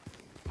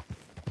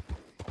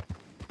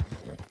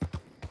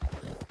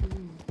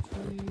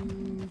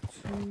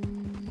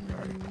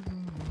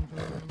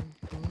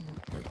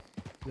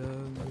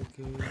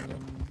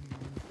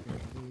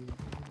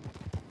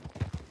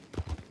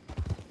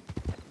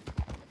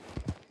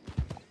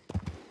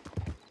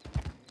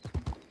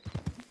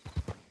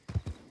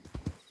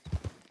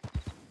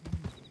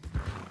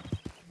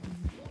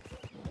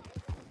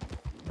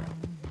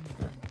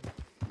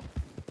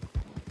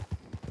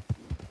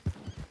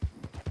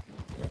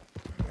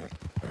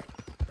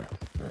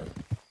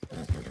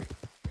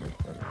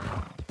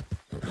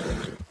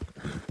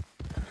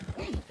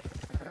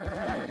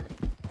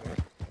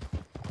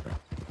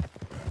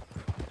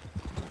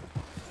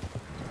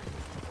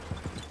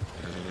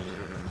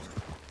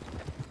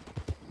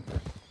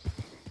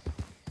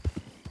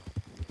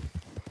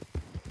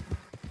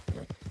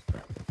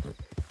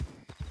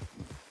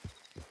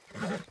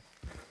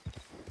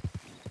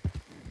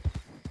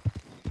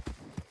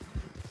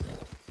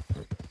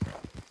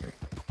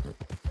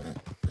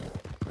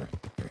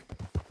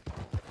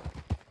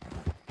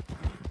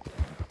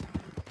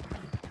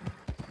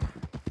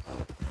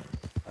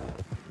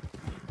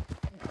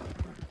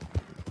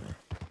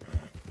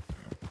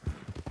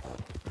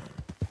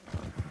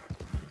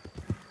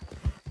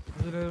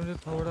 मुझे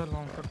थोड़ा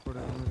लॉन्ग कट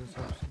पड़ेगा मेरे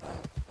हिसाब से।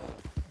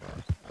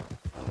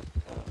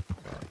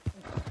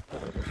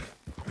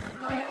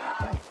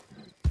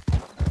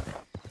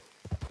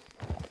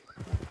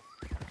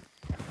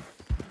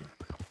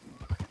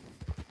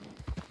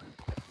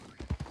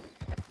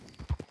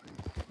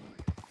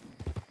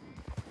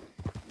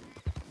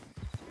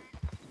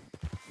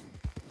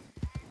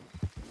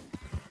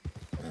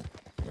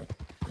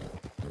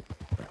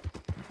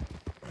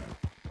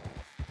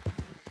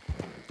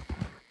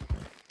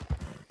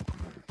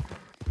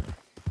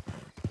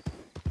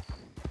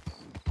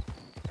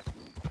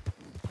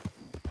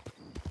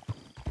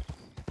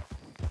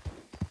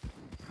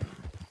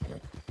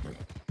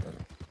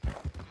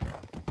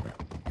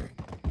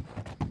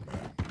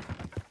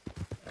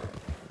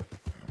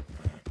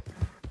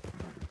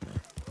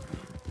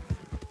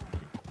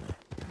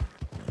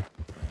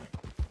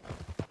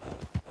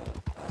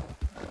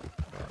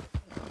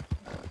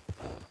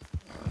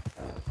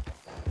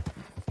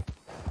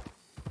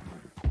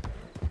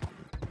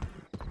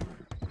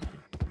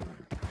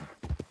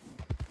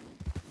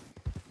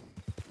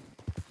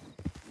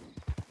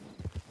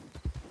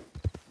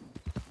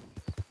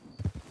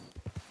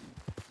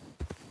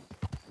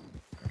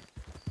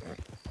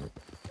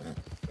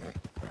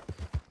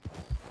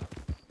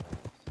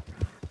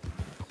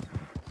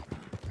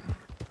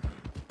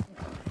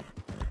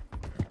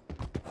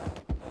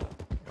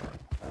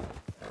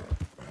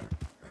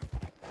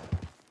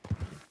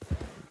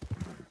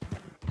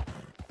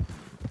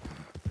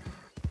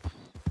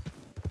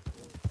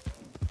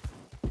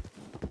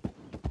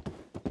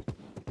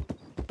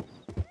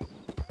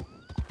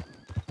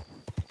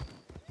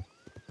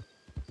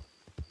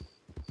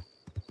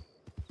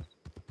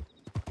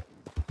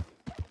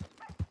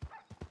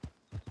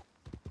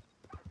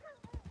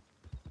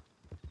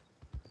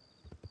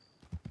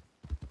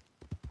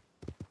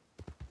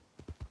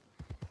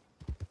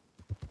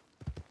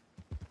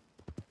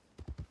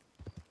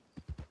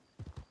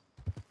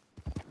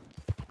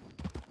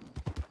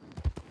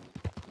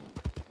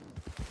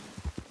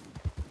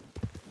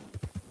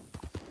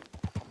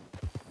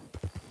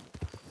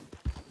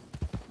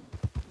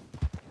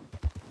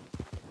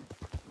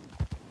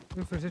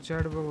 फिर से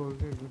चैट बग हो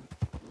गया।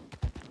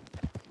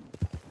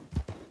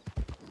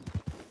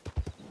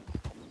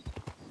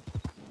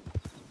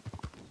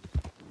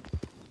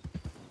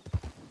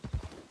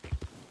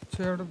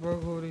 चैट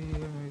बग हो रही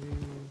है मेरी।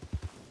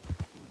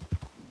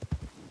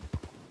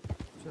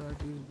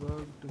 Chat is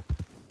bugged.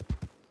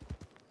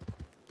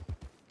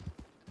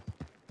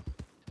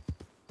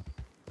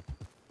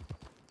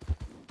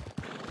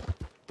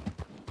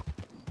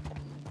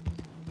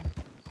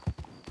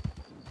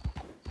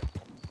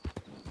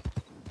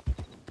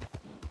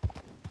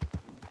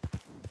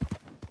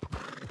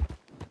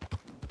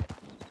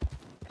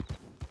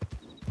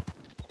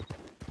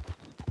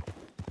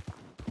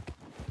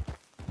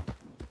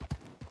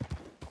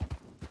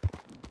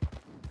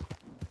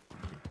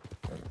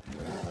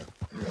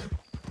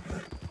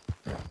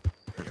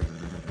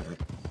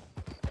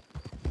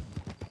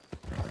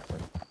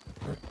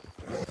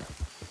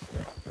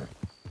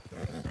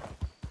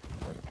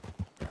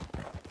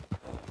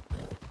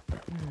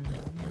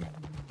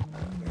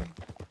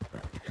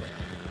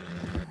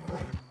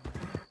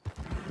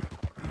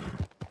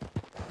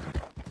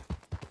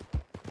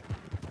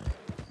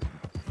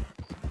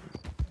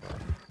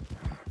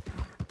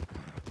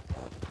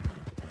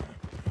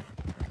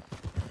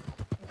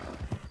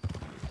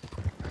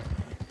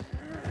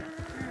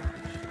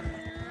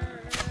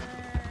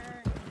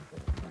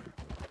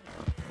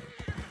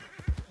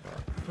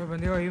 तो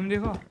बंदे का एम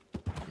देखा,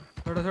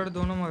 थोड़ा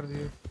दोनों मार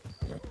दिए।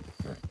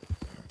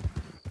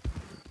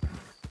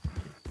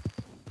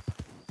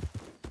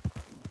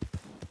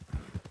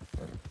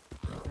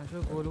 ऐसा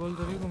गोल गोल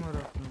तो नहीं घुमा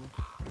रहा अपने को,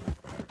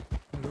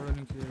 थोड़ा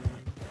नीचे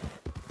जाएगा।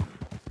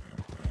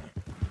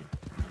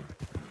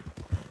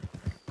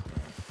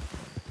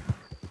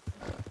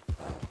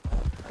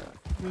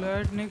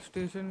 फ्लैट नेक्स्ट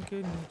स्टेशन के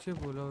नीचे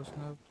बोला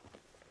उसने। अब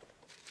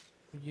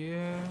ये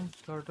है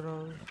स्टार्टर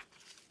हाउस,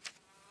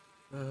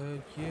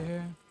 ये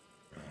है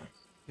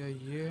या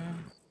ये है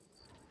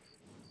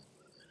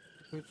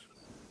कुछ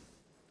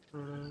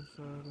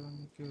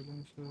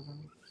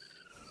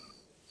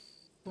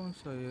कौन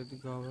सा ये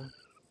दिखा हुआ है?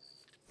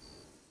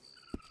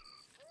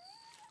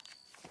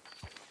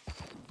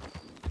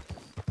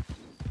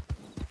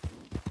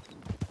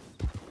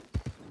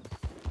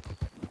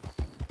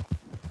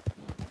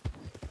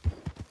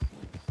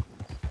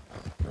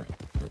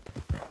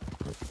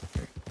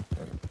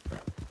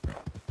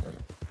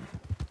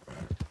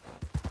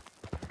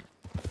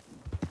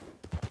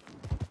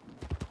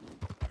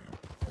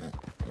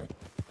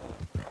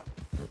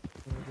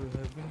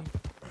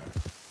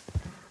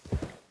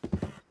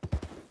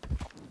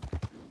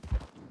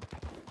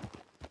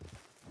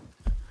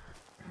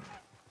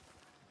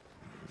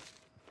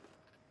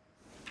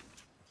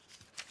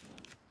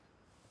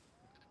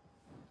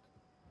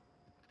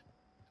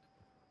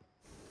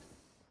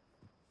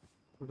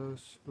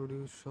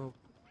 प्रोड्यूस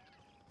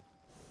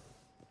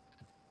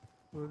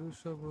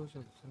शॉप हो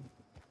सकता है।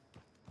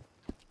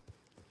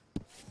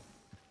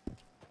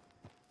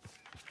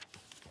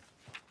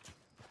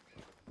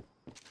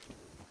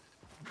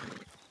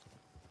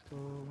 तो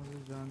मुझे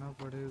जाना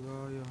पड़ेगा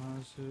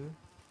यहाँ से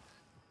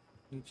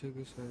नीचे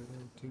की side,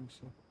 I think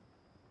so.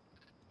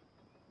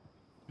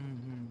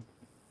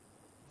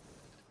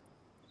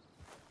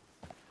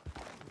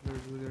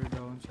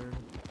 Down side.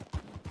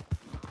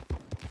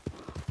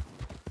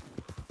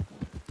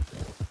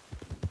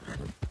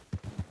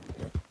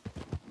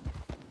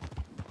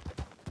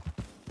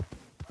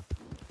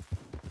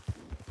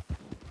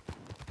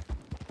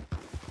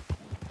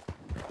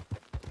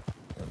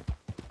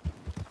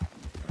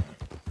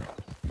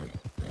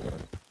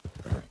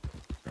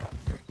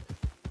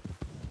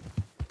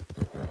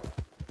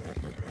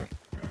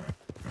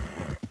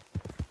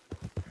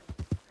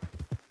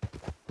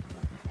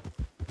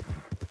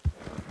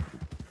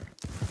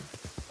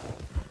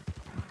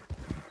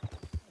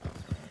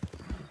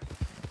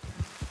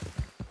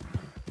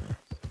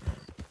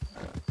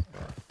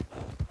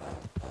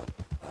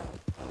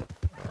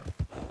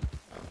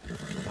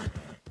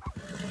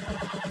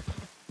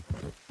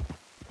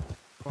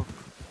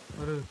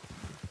 अरे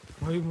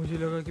भाई मुझे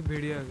लगा कि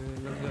भेड़िया आ गए,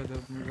 लग जाता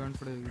गांड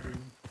पड़ेगी तो।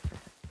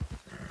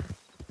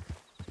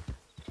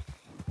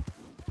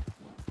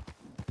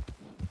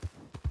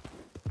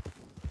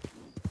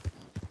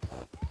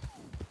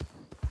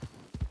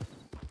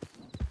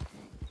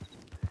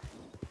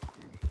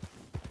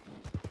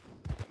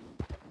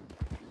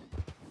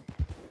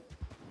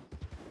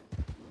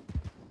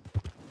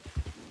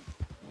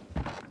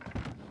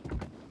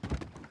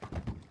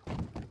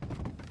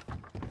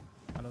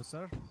 Hello,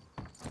 sir.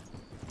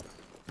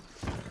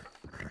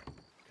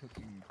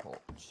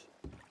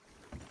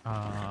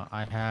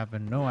 I have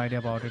no idea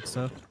about it,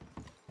 sir.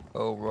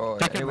 Oh, right.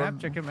 Check your map,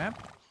 check your map.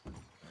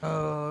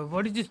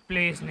 What is this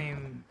place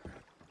name?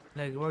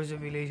 Like, what is the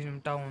village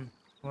name, town,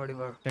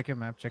 whatever? Check your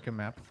map, check your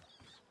map.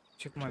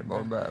 Check my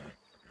map.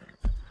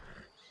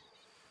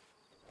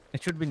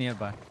 It should be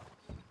nearby.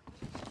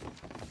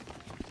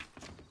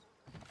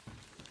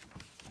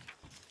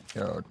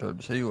 Yeah,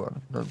 don't see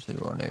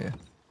one here.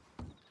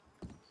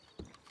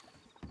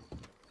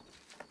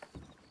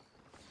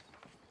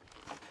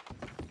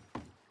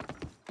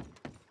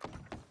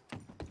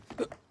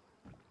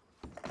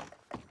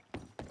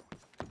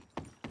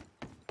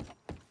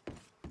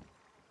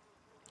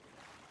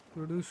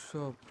 Produce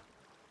shop.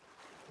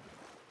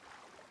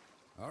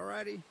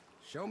 Alrighty,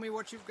 show me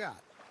what you've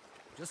got.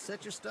 Just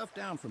set your stuff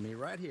down for me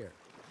right here.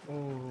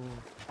 Oh.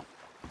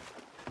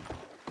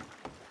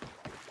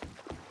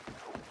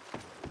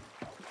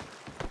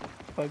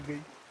 भाग गई।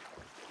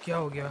 क्या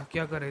हो गया?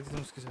 क्या कर रहे थे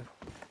तुम उसके साथ?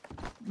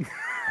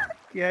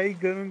 क्या ही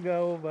करूँगा,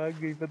 वो भाग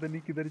गई, पता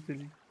नहीं किधर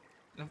चली।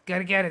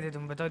 कर क्या रहे थे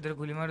तुम? बताओ, इधर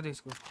गोली मार दो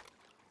इसको।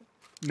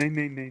 नहीं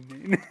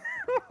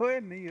ओए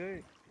नहीं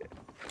ओए।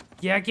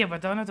 क्या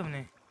बताओ ना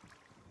तुमने।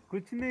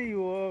 कुछ नहीं,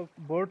 वो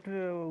बोट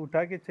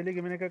उठा के चली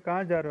गई। मैंने कहा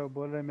कहाँ जा रहे हो?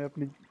 बोल रहे मैं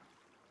अपने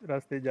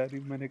रास्ते जा रही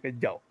हूँ। मैंने कहा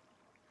जाओ।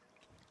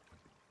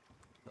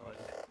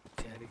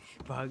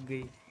 भाग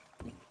गई।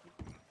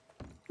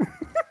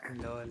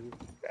 लॉल।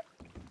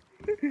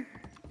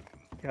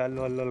 क्या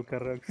लॉल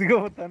कर रहा है? किसी को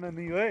बताना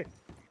नहीं ओए।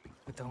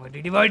 बताऊंगा।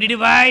 डीडी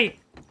भाई।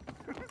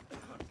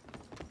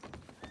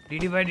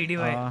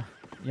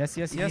 यस।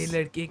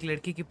 ये एक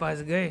लड़की के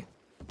पास गए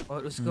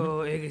और उसको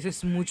एक ऐसे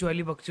स्मूच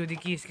वाली बकचोदी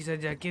की इसके साथ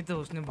जाके, तो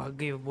उसने भाग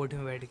गई बोट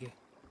में बैठ के।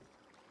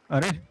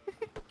 अरे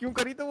क्यों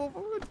करी? तो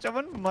वो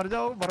चवन मर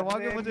जाओ, भरवा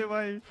के मुझे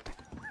भाई।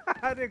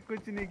 अरे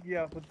कुछ नहीं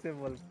किया, खुद से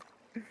बोल।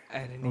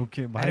 अरे नहीं।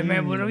 ओके अरे भाई,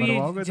 मैं बोल रहा हूँ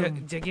मरवाओगे ये तुम।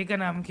 जगह का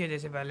नाम क्या है,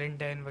 जैसे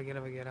वैलेंटाइन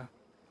वगैरह वगैरह।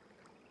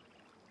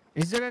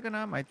 इस जगह का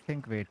नाम आई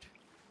थिंक वेट,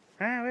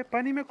 हैं वे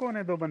पानी में कौन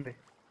है 2 बंदे?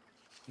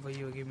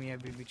 वही होगी मियाँ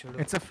बीबी, छोड़ो।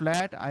 It's a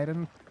flat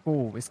iron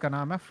CoV, इसका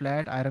नाम है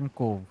फ्लैट आयरन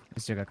कोव,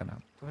 इस जगह का नाम।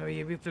 तो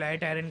ये भी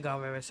फ्लैट आयरन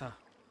गाँव है वैसा।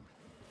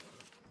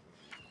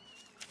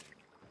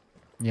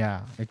 या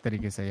एक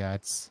तरीके से, या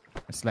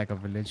इट्स लाइक अ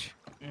विलेज।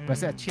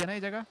 वैसे अच्छी है ना ये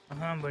जगह?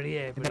 हाँ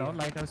बढ़िया है। इधर और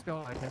लाइट हाउस पे,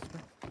 और लाइट हाउस पे।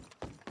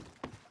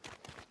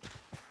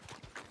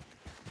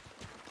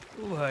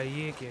 ओ भाई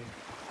ये क्या है?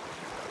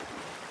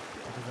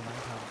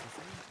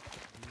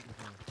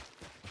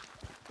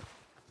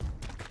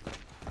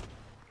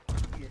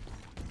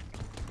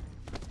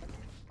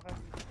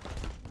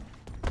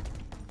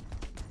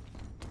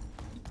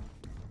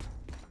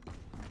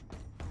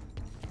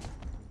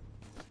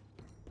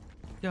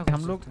 क्या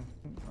हम लोग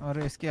और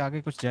इसके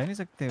आगे कुछ जा नहीं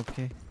सकते?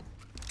 ओके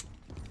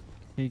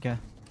ठीक है,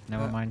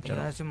 नेवर माइंड, चलो।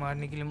 यहाँ से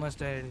मारने के लिए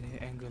मस्त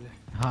एंगल है।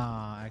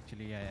 हाँ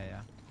एक्चुअली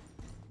या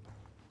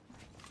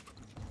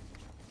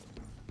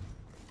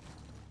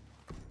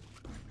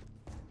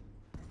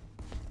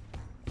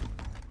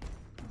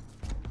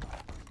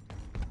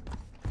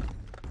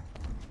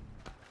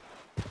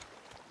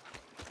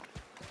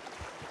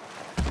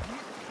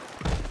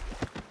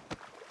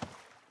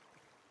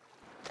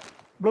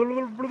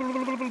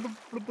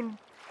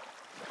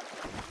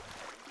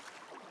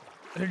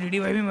अरे डीडी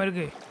भाई भी मर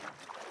गए।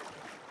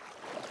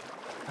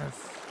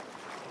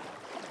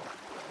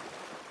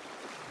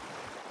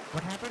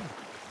 What happened?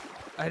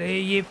 अरे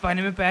ये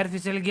पानी में पैर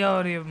फिसल गया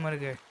और ये मर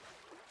गए।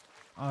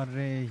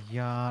 अरे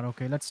यार,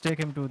 okay let's take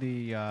him to the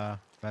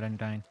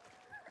Valentine.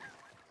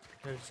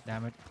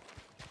 Damn it,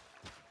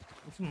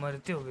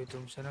 मरते हो गए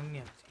तुम, शर्म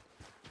नहीं आती?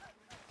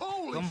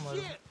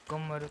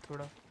 कम मरो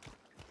थोड़ा,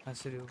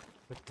 हंस रहे हो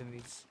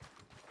बदतमीज।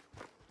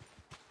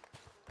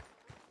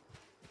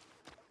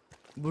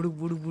 बुड़ुक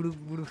बुड़ुक बुड़ुक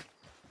बुड़ुक।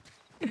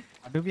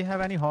 Do we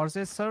have any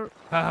horses, sir?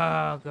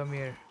 हाँ, come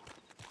here.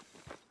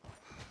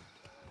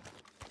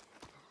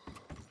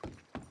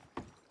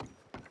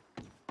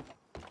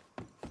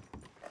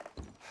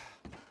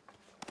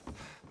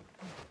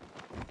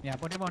 Yeah,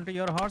 put him onto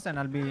your horse and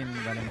I'll be in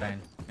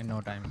Valentine in no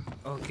time.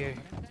 Okay.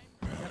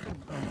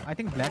 I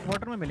think black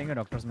water में मिलेंगे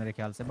डॉक्टर्स मेरे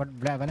ख्याल से, बट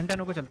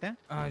वैलेंटाइन को चलते हैं।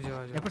 आ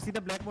जाओ या फिर सीधा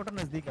ब्लैक वाटर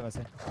नजदीक है वैसे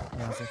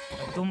यहाँ से।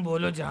 तुम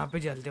बोलो जहाँ पे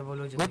चलते,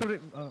 बोलो वो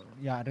तो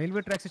या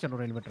रेलवे ट्रैक से चलो,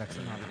 रेलवे ट्रैक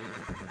से।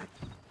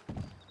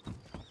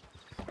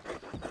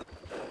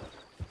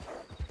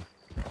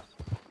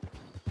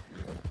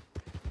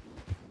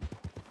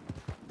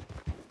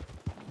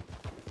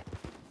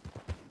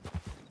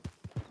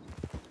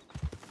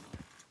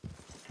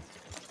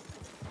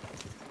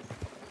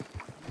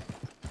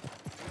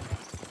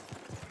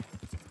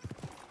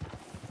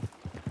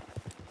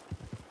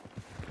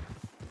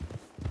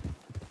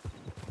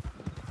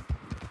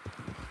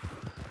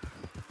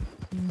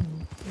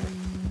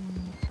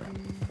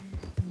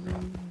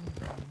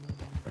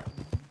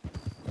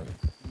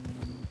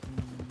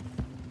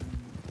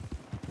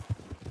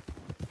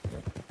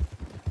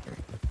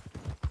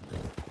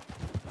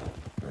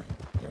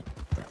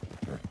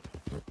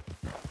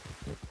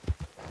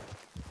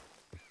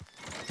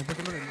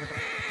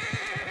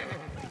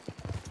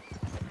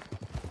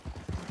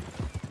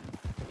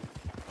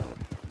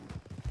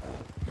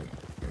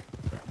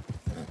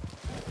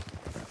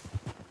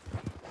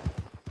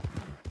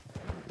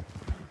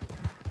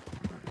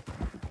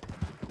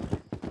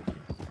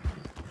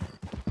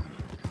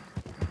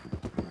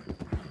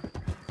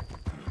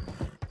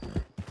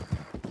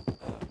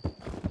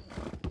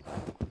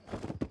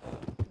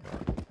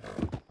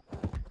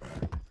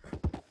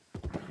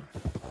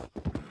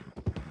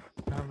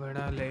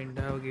 बड़ा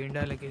लेंडा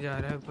गेंडा लेके जा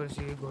रहा है, ऊपर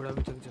से ये घोड़ा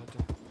भी थक जाता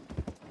है।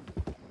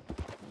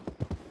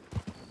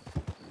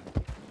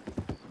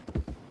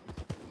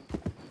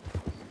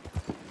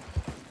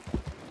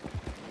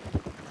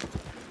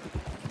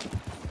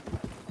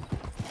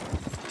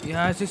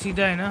 यहाँ से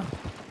सीधा है ना?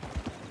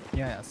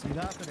 या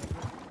सीधा तो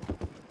देखो।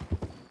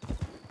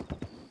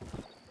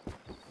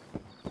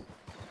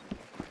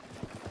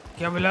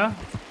 क्या बोला?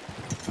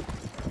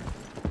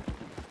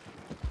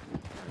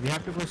 We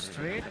have to go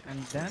straight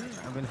and then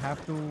we'll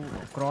have to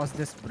cross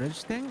this bridge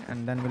thing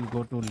and then we'll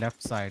go to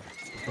left side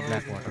to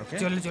Blackwater, okay?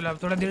 चलो चलो,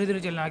 अब थोड़ा धीरे धीरे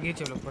चलना, आगे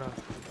चलो पूरा।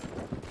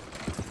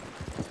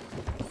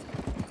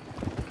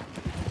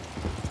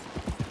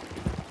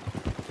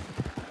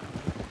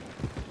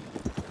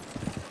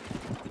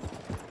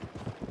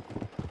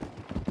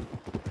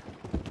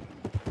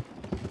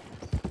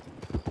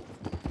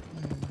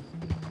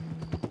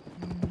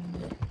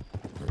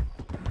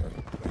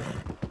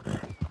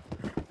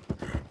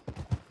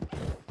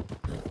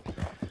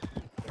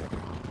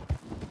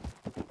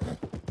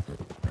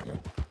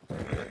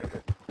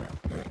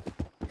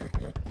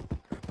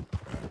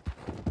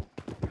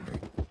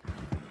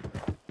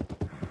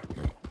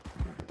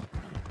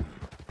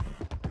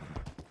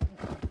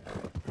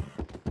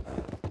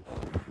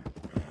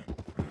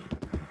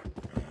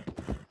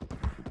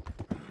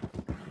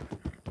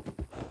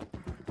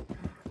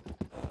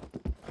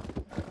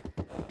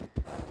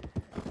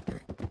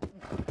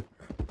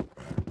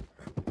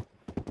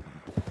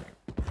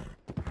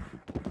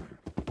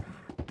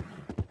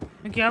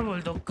 मैं क्या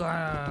बोलता हूँ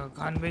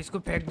खान भाई, इसको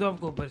फेंक दो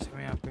आपको ऊपर से,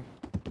 मैं यहाँ पे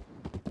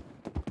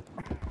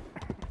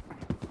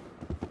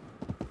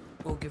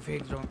ओके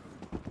फेंक रहा हूँ।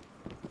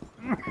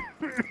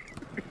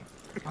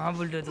 हाँ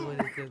बोल रहे तो कोई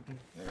दिक्कत नहीं।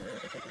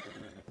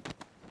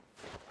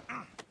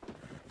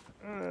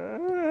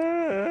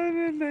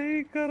 अरे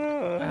नहीं करो।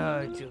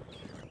 अच्छा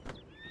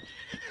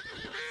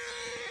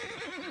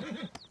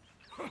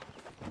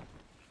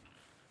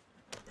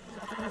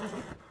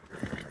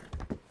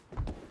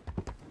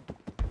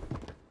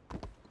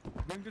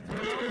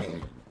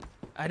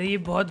अरे ये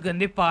बहुत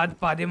गंदे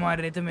पादे मार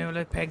रहे थे, मैं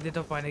बोला फेंक देता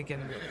हूँ पानी के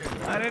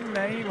अंदर। अरे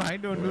नहीं भाई,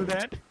 डोंट डू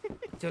दैट।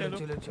 चलो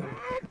चलो चलो।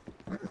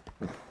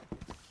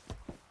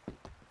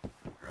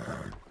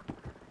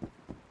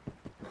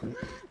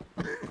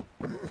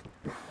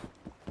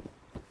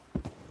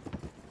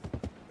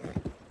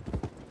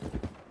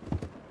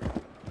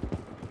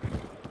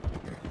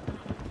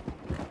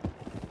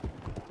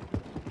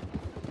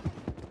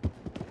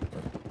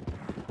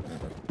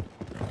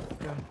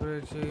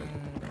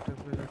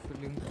 Temperature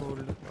feeling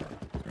cold.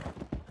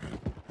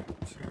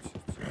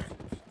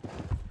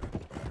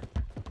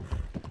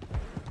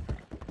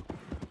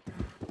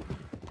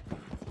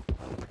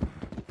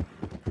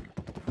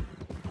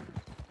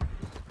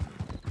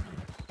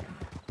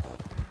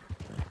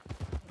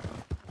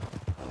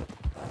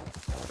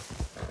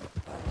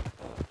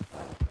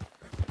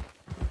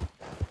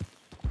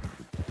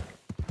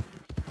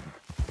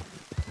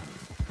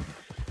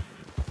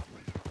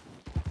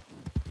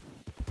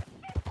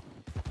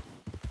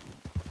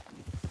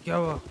 क्या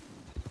हुआ?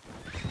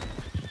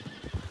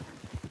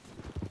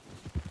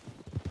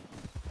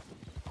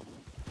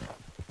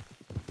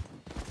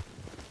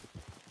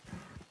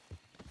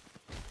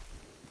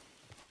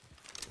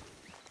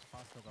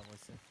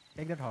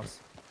 Take that horse.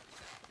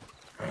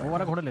 वो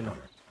वाला घोड़ा ले लो।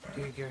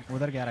 ठीक है।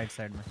 उधर गया राइट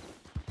साइड में।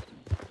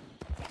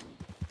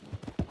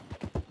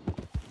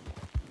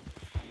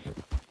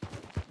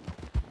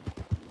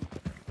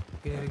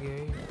 किधर गया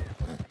ये?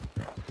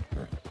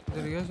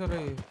 किधर गया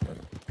सारा ये?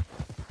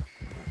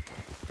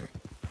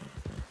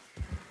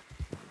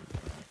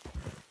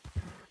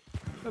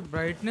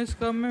 ब्राइटनेस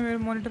कम है मेरे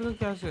मॉनिटर का,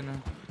 क्या सीन है?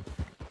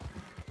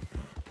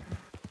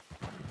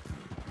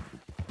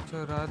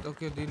 अच्छा रात,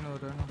 ओके दिन हो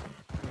रहा है ना।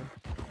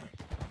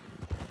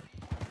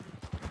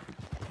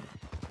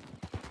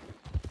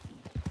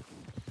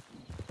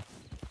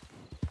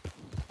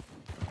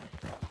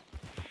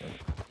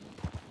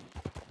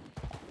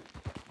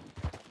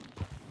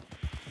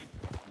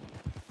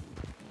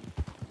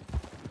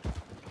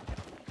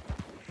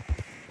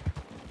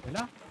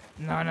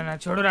 ना ना ना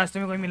छोड़ो, रास्ते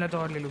में कोई मिला तो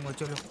और ले लूंगा।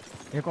 चलो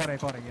एक और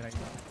है ये राइट।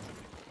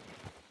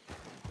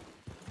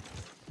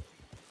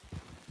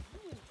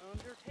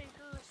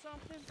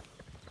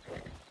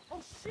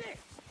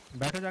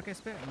 बैठो जाके इस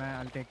पे, मैं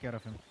I take care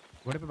of him.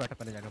 घोड़े पे बैठो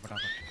पहले जाकर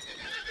फटाफट।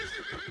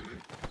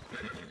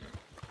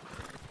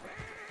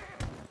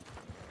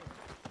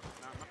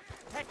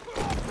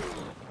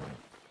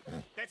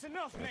 That's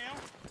enough now.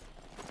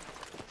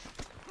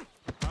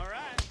 All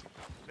right.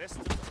 Let's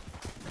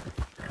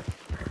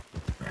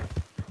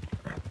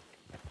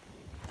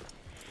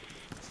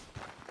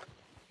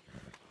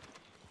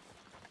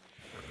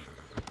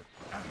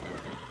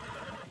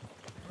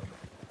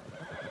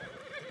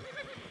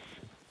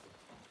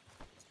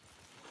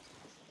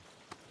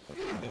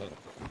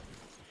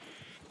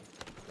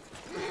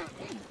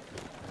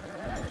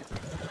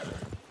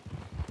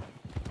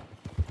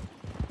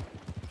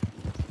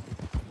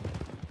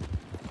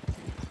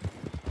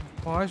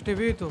fast है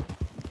भी तो।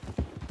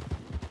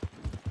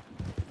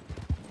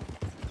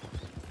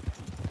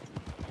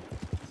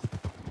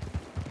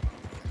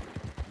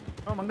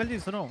 मंगल जी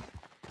सुनो,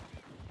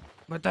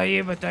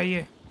 बताइए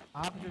बताइए।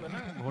 आप जो है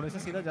ना घोड़े से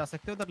सीधा जा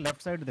सकते हो, उधर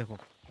लेफ्ट साइड देखो,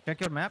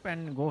 check your map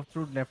and go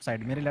through left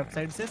side. मेरे लेफ्ट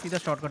साइड से सीधा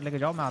शॉर्टकट लेके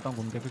जाओ, मैं आता हूँ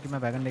घूम के, क्योंकि मैं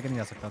वैगन लेके नहीं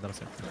जा सकता उधर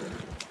से।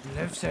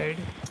 Left side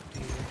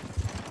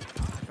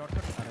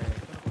shortcut. अरे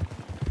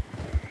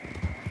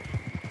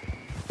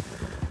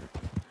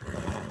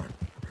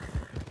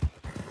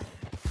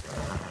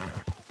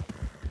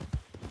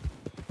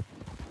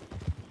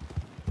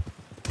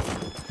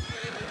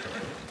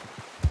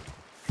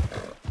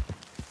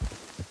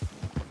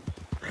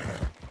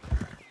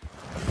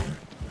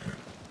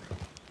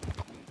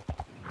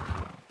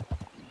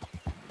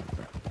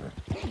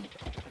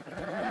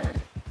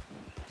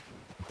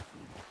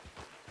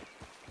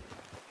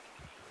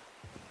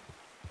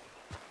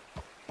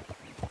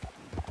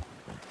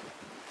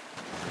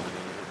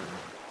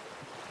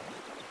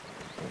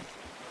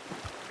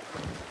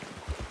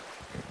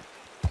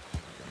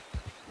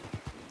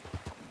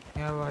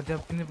क्या बात है,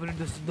 अपनी पूरी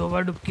 2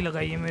 बार डुबकी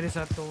लगाई है मेरे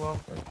साथ तो। वाह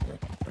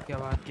क्या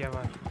बात क्या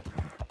बात।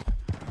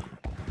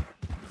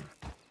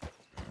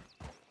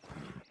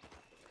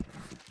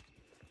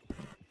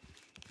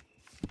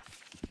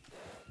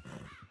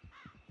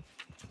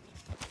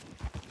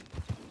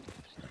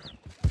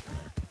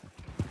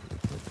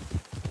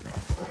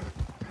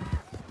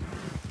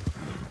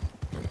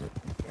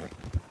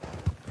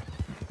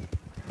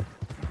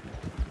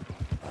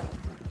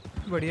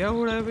 बढ़िया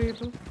घोड़ा है भाई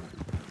तो।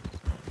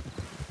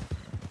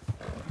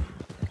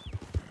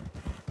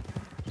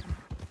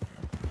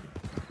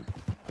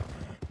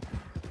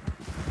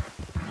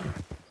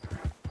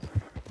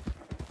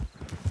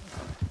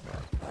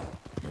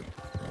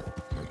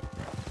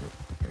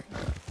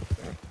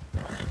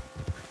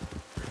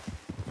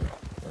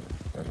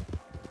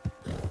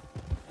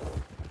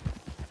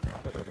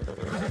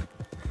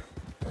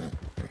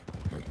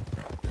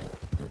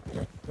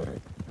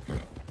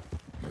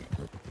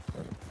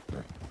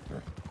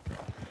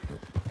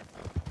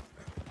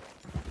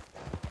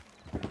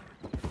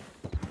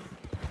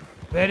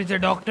 Where is the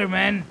doctor,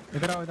 man?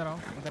 इधर आओ इधर आओ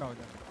इधर आओ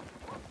इधर.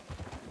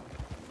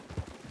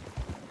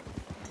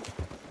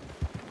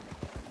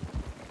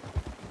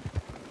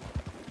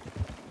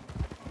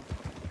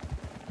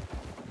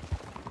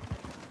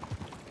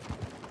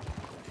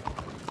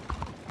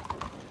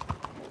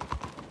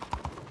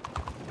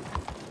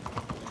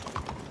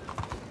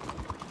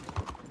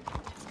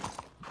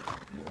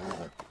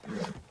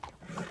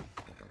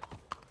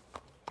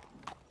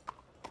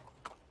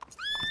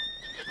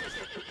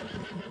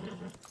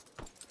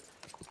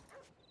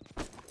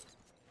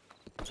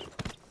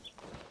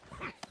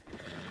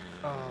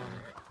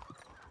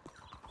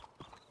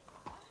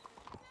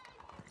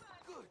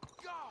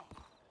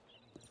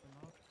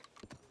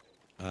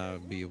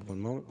 Be one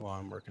moment while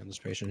I'm working on this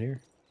patient here.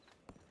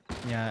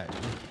 Yeah,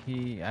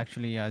 he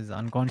actually is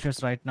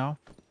unconscious right now.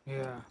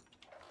 Yeah.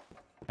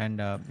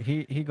 And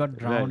he got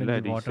drowned in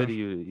the water.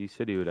 He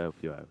said he would help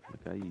you out.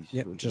 Okay.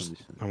 Yep,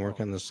 I'm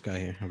working on this guy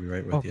here. I'll be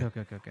right with you.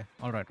 Okay.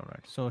 All right.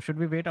 So should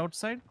we wait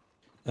outside?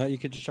 You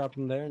could just chop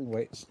him there and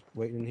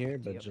wait in here,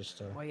 but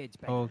just.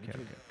 Okay.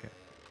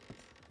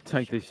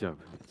 Take this up.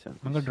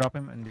 I'm gonna drop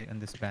him in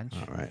this bench.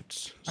 All right.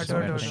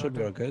 So should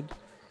go good.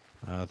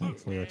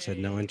 Thankfully, it said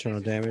no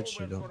internal damage.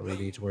 You don't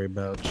really need to worry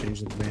about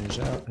changing the bandage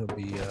out. He'll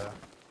be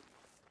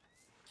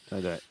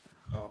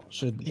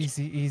should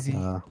easy.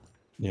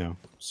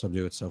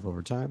 Subdue itself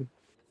over time.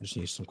 I just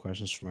need some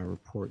questions for my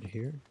report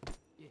here.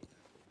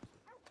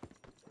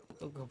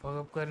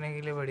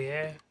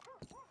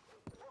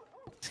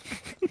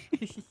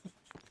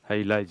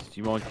 Hey lads, do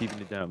you mind keeping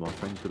it down? My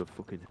friend's got a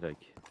fucking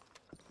headache.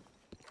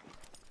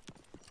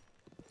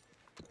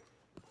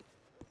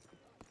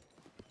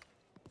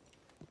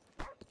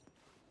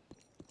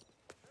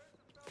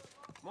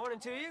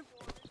 Morning to you.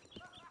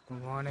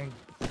 Good morning.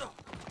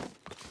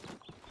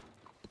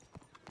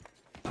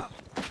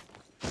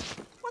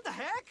 What the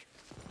heck?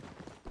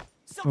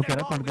 वो कह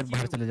रहा है पंडित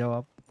बाहर चले जाओ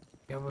आप.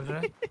 क्या बोल रहा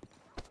है?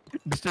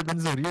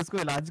 डिस्टर्बेंस हो रही है उसको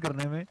इलाज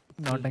करने में.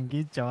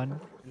 नौटंकी चवन.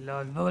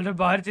 लॉल बोल रहा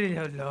बाहर चले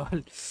जाओ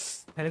लॉल.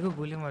 पहले को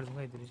गोली मार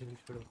दूंगा इधर से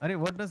छोड़ो. अरे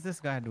what does this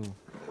guy do?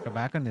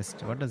 Tobacconist.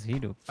 What does he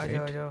do? आ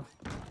जाओ.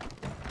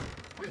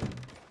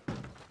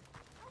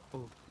 ओ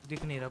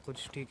दिख नहीं रहा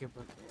कुछ ठीक है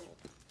पर.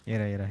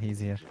 ये रहा he's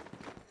here.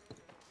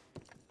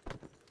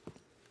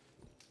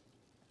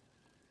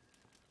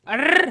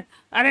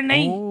 अरे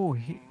नहीं. Oh,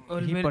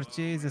 he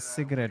purchased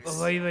cigarettes.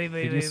 वही.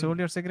 Did you sold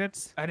your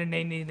cigarettes? अरे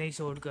नहीं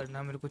सोल्ड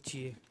करना मेरे को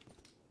चाहिए.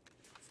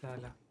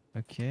 साला.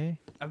 Okay.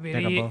 अब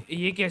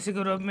ये कैसे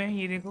करूँ अब मैं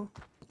ये देखो.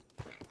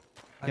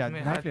 क्या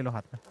नाइफ ले लो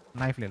हाथ में.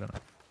 नाइफ ले लो ना.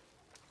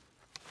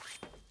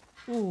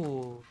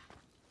 ओह.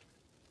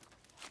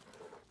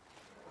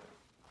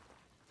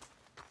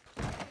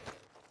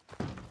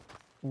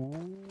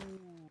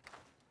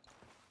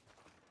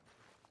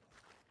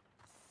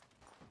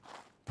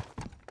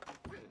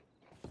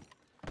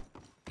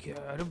 क्या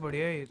अरे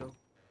बढ़िया है ये तो.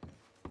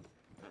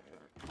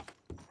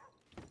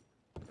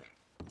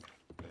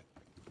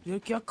 ये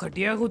क्या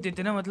खटिया को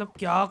देते ना मतलब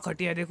क्या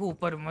खटिया देखो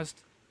ऊपर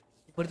मस्त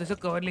ऊपर तो से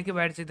कवर लेके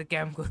बैठ सकते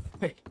कैंप को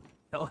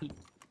भाई.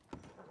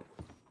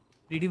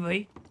 डीडी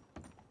भाई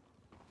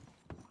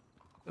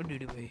ओ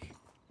डीडी भाई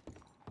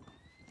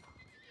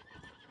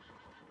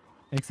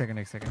एक सेकंड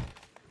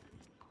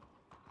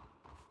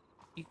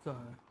ये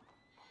कहाँ है.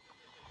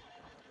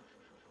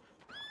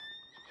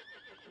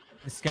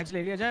 स्केच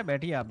ले लिया जाए.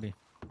 बैठिए आप भी.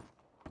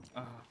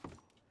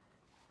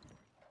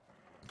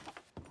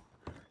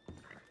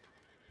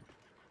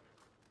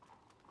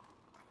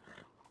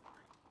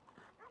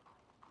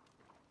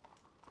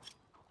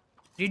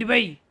 डीडी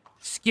भाई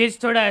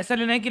स्केच थोड़ा ऐसा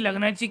लेना है कि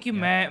लगना चाहिए कि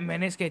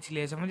मैंने स्केच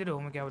लिया. समझ रहे हो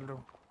मैं क्या बोल रहा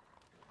हूँ.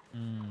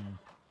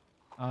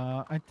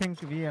 I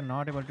think we are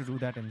not able to do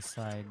that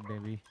inside,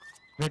 baby.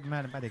 Wait,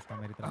 मैं देखता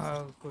हूँ मेरी तरफ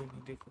से. कोई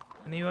नहीं देखो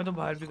नहीं हुआ तो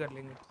बाहर भी कर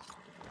लेंगे.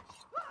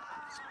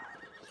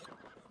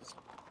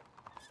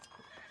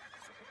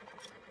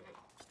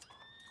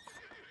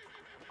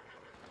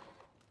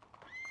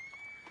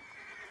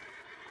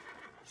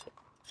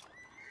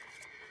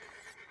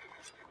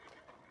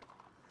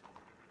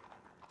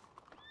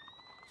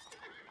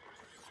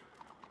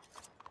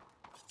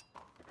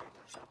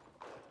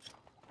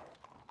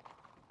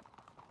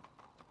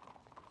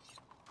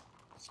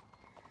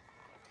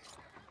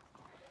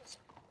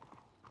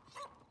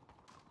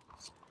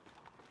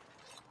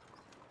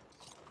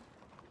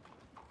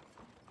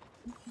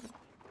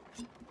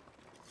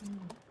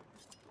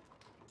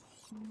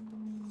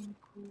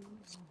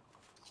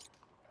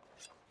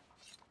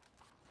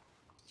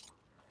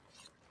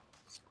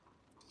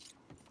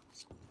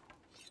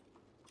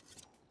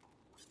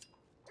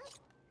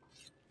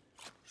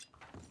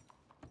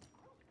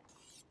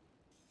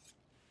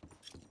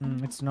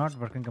 It's not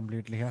working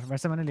completely here.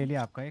 वैसे मैंने ले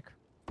लिया आपका एक.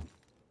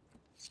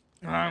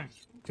 हाँ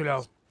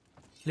चलाओ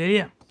ले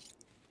लिया.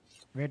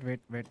 Wait.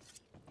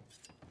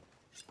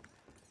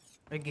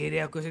 घेरे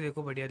आंखों से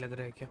देखो बढ़िया लग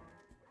रहा है क्या.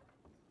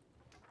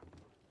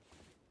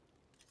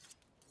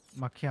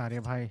 मक्खी आ रही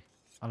है भाई.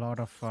 A lot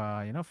of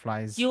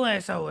flies. क्यों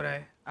ऐसा हो रहा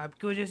है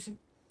आपकी वजह से.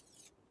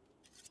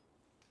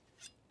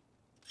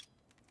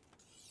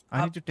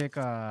 I need to take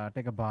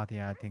a bath.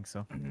 Yeah, I think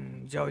so.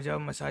 जाओ जाओ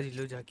मसाज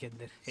लो जाके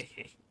अंदर.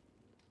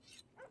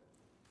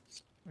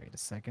 Wait a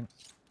second.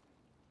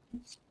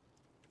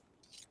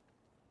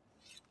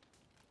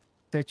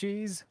 Say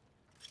cheese.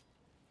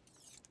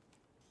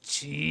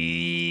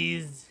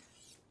 Cheese.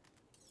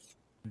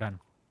 Done.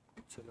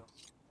 चलो.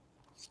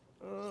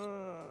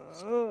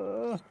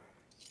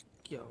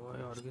 क्या हुआ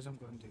है ऑर्गेज़म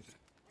कौन देख रहा है?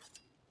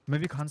 मैं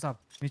भी खान साहब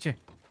नीचे.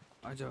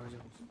 आ जाओ आ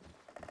जाओ.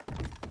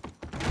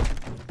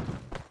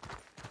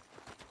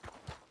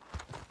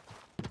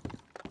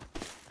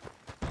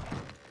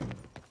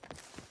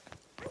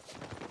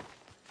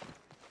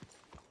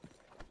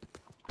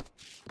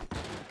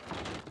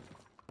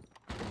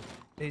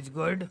 He's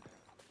good.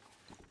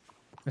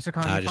 Mr.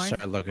 Khan, I you just fine?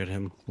 started looking at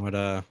him. What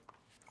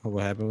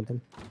happened with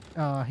him?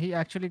 He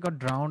actually got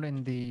drowned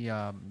in the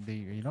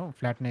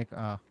flat neck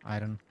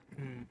iron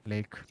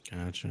lake.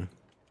 Gotcha.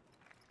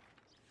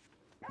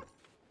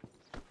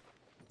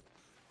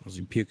 Was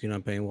he puking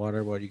up any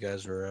water while you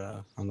guys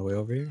were on the way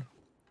over here?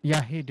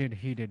 Yeah, he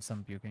did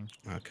some puking.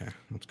 Okay,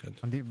 that's good.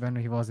 When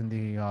he was in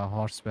the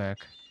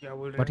horseback. क्या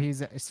बोल रहे But हैं?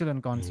 he's still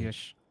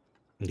unconscious.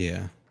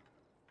 Yeah.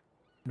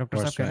 Doctor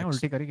साहब कह रहे हैं Horsebacks.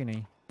 उल्टी करी कि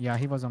नहीं? Yeah,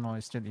 he was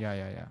on still.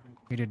 Yeah.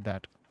 He did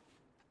that.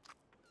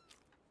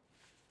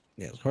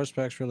 Yeah,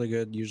 horseback's really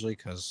good usually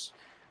because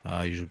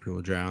usually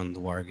people drown, the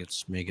water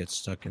may get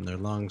stuck in their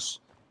lungs.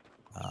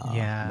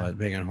 Yeah. But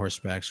being on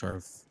horseback sort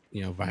of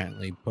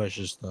violently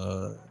pushes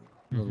the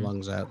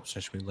lungs out,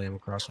 especially when you lay them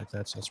across like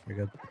that. So that's pretty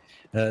good.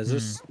 Is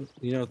this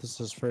this is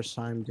his first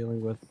time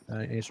dealing with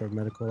any sort of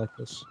medical like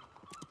this?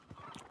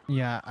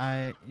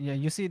 Yeah,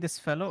 you see this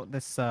fellow,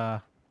 this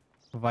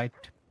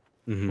white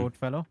coat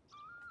fellow.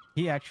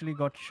 He actually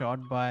got shot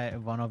by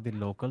one of the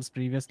locals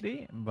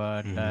previously,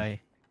 but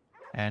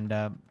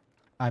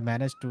I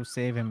managed to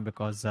save him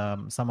because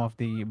some of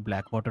the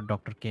Blackwater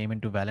doctor came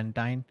into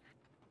Valentine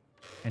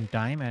in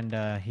time,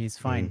 and he's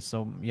fine.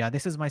 So yeah,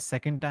 this is my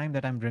second time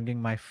that I'm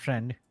bringing my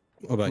friend.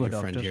 What about to a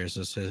your friend doctor. here? Is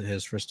this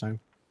his first time?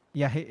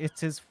 Yeah,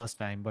 it's his first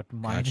time, but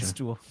mine is Gotcha.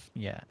 too.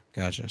 Yeah.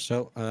 Gotcha.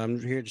 So I'm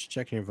here just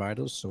checking your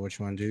vitals. So what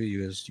you want to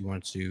do is you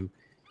want to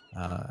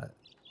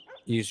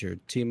use your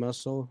T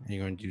muscle, and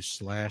you're going to do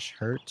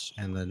 /hurt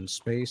and then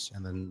space,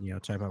 and then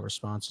type out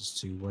responses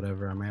to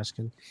whatever I'm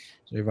asking.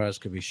 So your vitals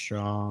could be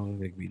strong,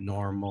 they could be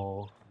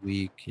normal,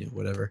 weak,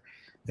 whatever.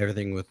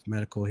 Everything with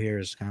medical here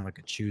is kind of like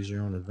a choose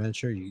your own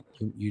adventure.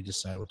 You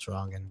decide what's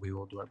wrong, and we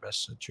will do our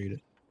best to treat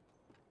it.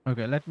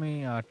 Okay, let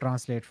me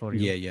translate for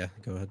you. Yeah.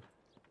 Go ahead.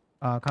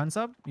 Khan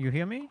Sahab, you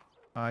hear me?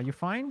 You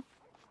fine?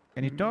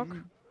 Can you talk?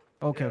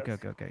 Okay.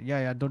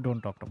 Yeah.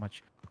 Don't talk too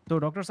much. तो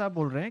doctor साहब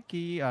बोल रहे हैं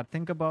कि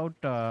think about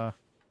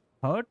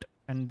hurt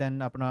and then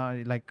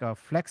अपना like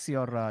flex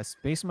your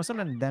space muscle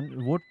and then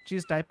वो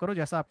चीज़ type करो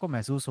जैसा आपको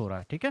महसूस हो रहा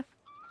है, ठीक है?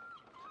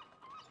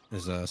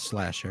 Is a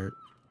 /hurt.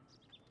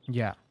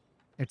 Yeah,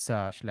 it's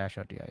a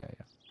 /hurt. Yeah.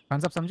 Khan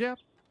साहब समझे आप?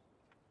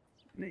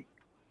 नहीं.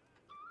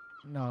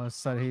 No,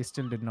 sir, he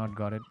still did not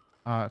got it.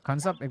 Khan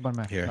साहब एक बार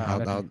मैं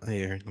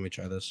Here, let me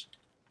try this.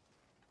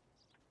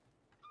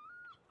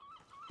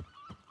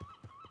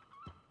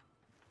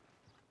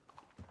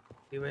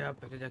 ये भाई आप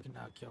पहले जाके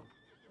नहा के आओ.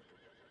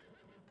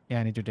 Yeah,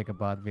 I need to take a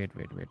bath.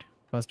 Wait.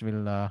 First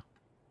we'll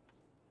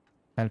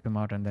help him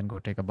out and then go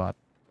take a bath.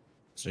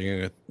 So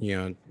you're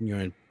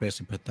gonna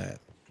basically put that.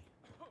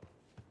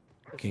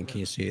 Can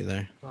you see it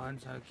there? Khan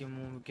साहब के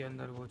मुंह के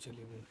अंदर वो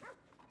चली गई.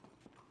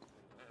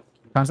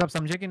 खान साहब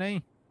समझे कि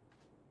नहीं?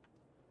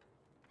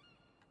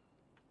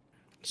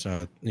 So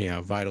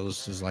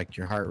vitals is like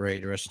your heart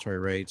rate, your respiratory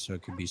rate. So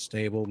it could be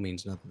stable,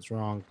 means nothing's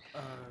wrong.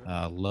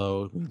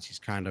 Low means he's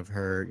kind of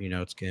hurt.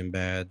 It's getting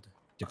bad.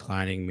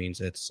 Declining means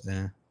it's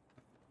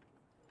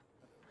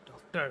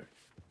Doctor,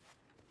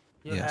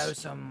 you Yes. have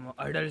some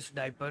adult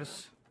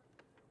diapers.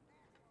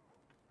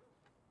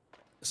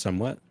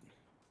 Somewhat.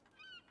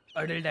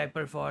 Adult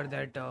diaper for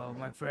that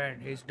my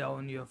friend. He's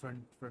down your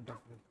front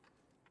of me.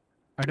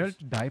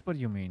 Adult diaper,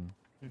 you mean?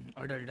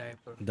 Adult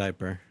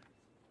diaper.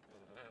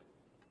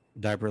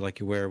 Diaper like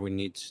you wear when you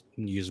need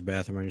to use the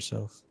bathroom on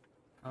yourself.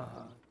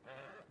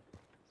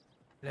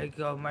 Like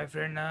my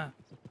friend,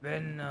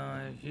 when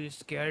he's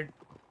scared,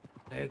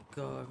 like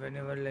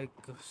whenever like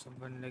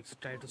someone like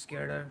try to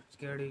scared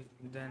him,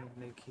 then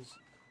like he's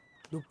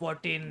do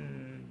potty in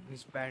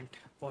his pant,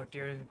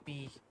 potty or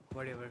pee,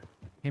 whatever.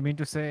 He mean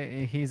to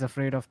say he's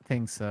afraid of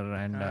things, sir,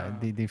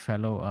 and the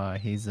fellow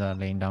he's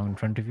laying down in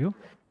front of you.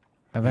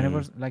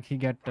 Whenever like he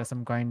get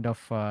some kind of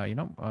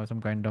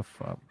some kind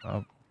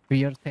of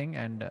fear thing,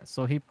 and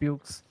so he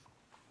pukes,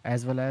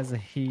 as well as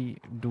he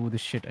do the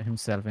shit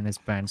himself in his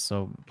pants.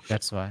 So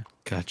that's why.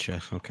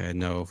 Gotcha. Okay.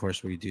 No, of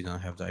course we do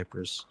not have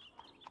diapers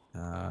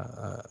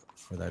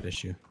for that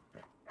issue.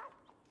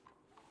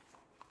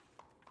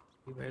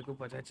 ये भाई को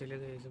पता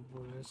चलेगा ये सब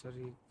बोल रहे sir,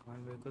 ये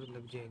खान भाई को तो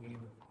लग जाएगी.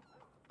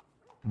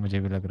 मुझे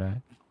भी लग रहा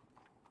है.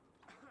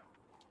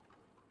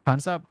 Khan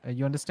Saab,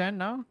 you understand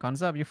now? Khan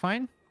Saab, you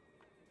fine?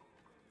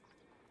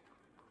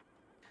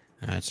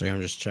 Alright, so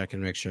I'm just checking,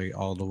 make sure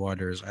all the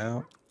water is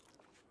out.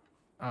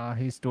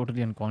 He's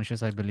totally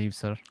unconscious, I believe,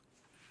 sir.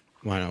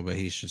 Well, I know, but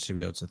he should seem to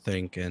be able to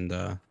think and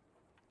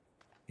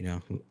you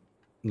know,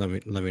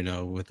 let me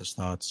know with his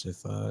thoughts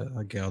if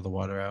I get all the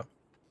water out.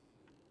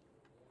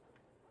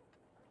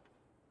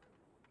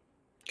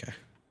 Okay.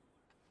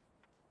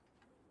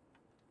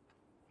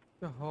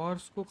 क्या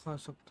horse को खा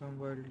सकता हूँ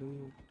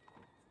wildly?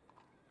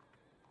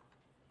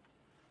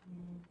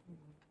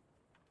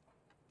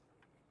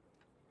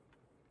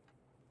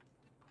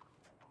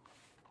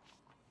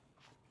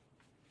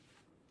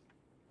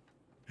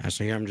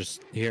 So here I'm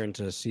just hearing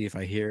to see if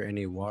I hear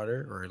any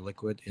water or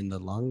liquid in the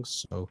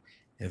lungs. So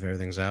if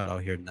everything's out, I'll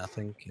hear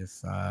nothing.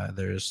 If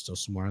there is still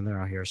some more in there,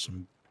 I'll hear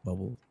some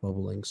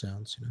bubbling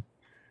sounds. You know.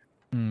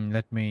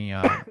 Let me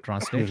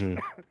translate.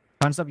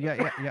 Thumbs up.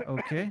 Yeah.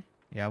 Okay.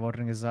 Yeah,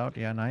 watering is out.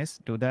 Yeah, nice.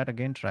 Do that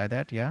again. Try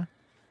that. Yeah.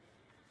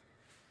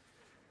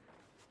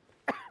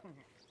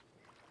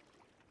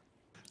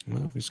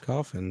 Well, if he's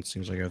coughing, it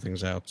seems like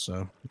everything's out.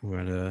 So we're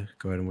gonna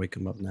go ahead and wake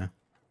him up now.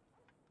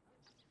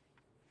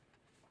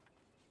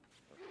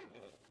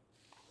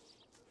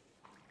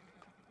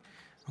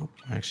 Oh,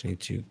 I actually need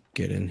to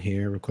get in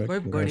here real quick. कोई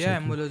बढ़िया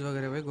ambulance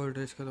वगैरह भाई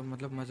गोल्डरश का तो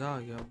मतलब मजा आ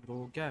गया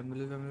bro क्या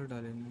एम्बुलेंस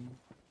डालेंगे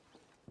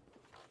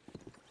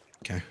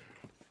Okay.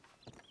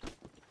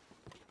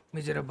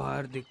 मैं जरा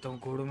बाहर देखता हूँ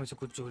घोड़ों में से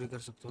कुछ चोरी कर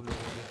सकता हूँ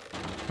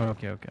लोगों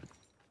के Okay.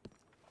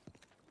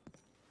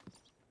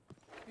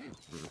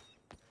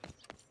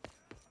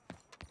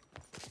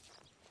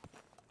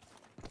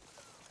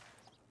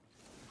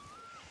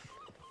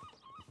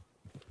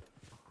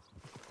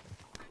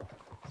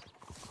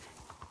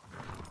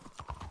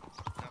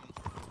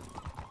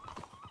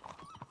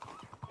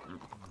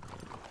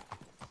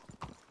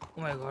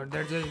 Oh my god,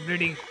 that is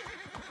bleeding.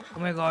 Oh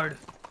my god.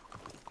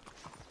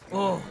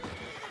 Oh.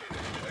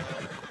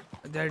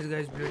 That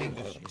guy's bleeding.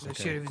 The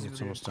sheriff is It's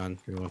bleeding. almost done.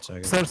 Give me 1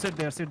 second. Sir, sit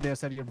there,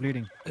 sir. You're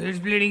bleeding. He's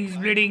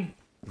bleeding.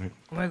 Right.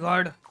 Oh my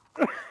god.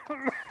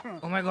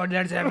 Oh my god,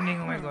 that's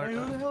happening. Oh my god. Hey,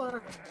 who the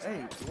hell hey,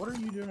 what are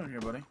you doing on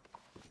here, buddy?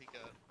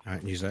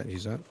 Alright, use that.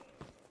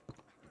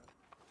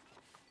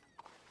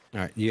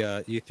 Alright,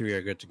 you three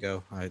are good to go.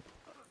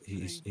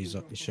 He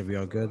should be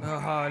all good.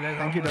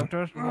 Thank you,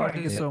 doctor.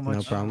 Thank you so much.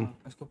 No problem.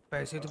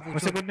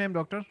 What's your good name,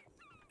 doctor?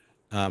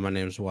 My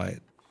name's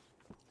Wyatt.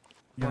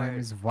 Your name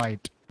is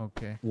White.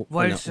 Okay.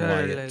 White, sir,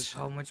 like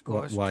how much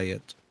cost?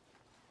 Wyatt.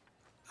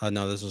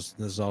 No, this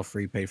is all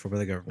free, paid for by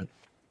the government.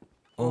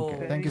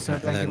 Okay. Thank you, sir.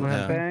 And Thank you then, for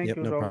having me. yep,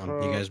 no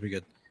problem. You guys be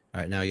good.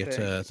 All right, now you have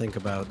to think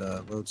about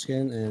load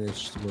skin, and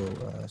it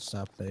will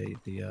stop the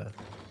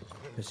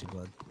pissy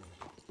blood.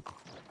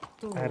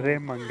 अरे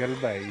मंगल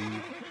भाई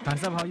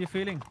Hands up, how you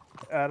feeling?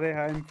 अरे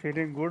I'm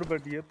feeling good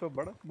but ये तो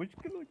बड़ा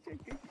मुश्किल हो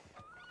जाएगा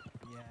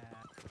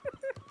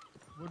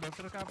वो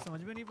डॉक्टर का आप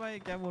समझ में नहीं पाए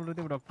क्या बोल रहे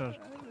थे वो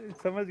डॉक्टर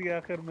समझ गया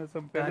आखिर में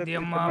सब पहले दादी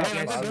अम्मा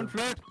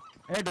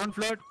डोंट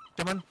फ्लर्ट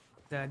चमन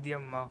दादी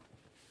अम्मा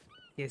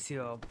कैसी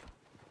हो आप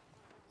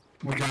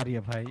वो जा रही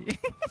है भाई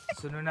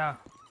सुनो ना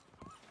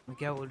मैं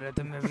क्या बोल रहा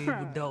था मैं अभी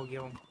बुढ़ा हो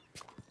गया हूँ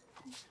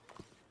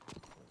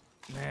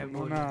मैं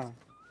बोल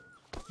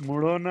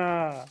मुड़ो ना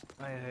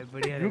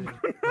बढ़िया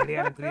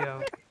लग रही हो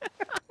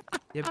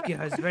जबकि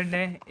हस्बैंड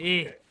है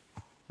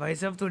भाई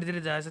साहब थोड़ी देर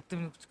जा सकते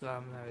हैं कुछ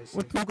काम ना वैसे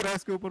वो थूक रहा है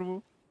इसके ऊपर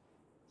वो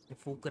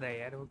फूक रहा है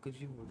यार वो कुछ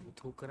भी बोल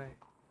थूक रहा है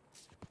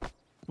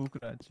फूक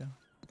रहा है अच्छा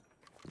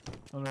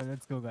ऑलराइट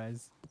लेट्स गो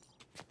गाइस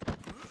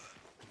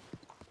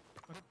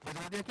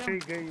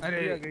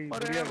अरे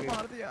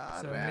मार दिया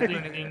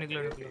निकलो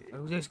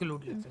रुक जा इसको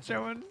लूट लेते हैं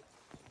चमन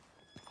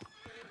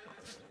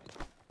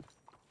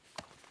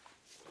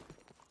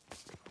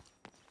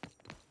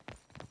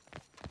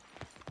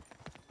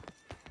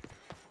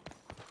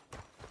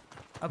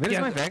अब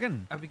क्या वैगन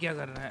अभी क्या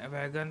करना है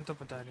वैगन तो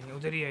पता नहीं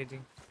उधर ही आई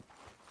थिंक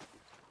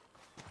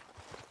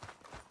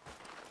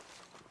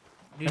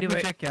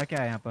चेक क्या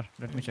है यहाँ पर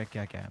लेट मी चेक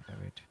क्या है यहाँ पे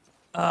वेट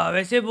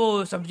वैसे वो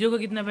सब्जियों को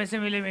कितना पैसे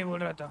मिले मैं बोल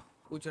रहा था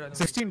पूछ रहा था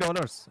 $16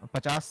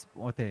 50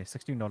 होते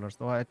 $16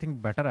 तो आई थिंक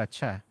बेटर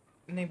अच्छा है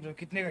नहीं ब्रो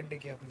कितने घंटे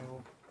किया आपने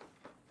वो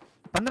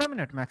 15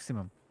 मिनट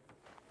मैक्सिमम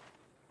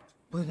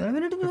 15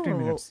 मिनट में 15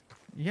 मिनट्स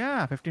या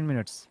 15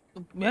 मिनट्स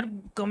यार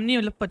कम नहीं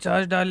मतलब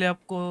 50 डाले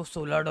आपको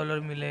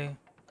 $16 मिले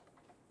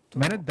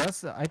मैंने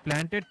 10 I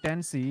planted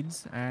 10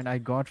 seeds and I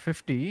got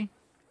 50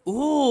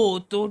 ओह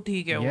तो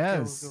ठीक है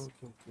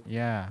ओके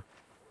या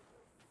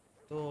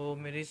तो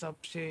मेरे हिसाब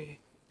से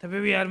तभी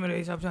भी यार मेरे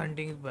हिसाब से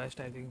hunting is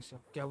best I think so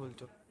क्या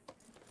बोलते हो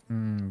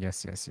yes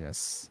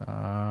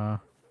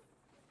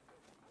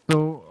so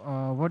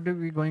what do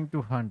we going to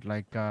hunt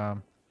like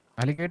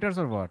alligators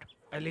or what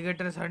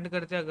alligators Hunt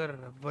करते अगर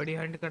बड़ी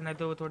हंट करना है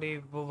तो वो थोड़ी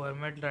वो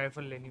वर्मेट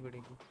राइफल लेनी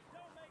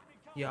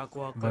पड़ेगी या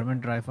aqua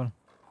वर्मेट राइफल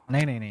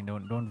नहीं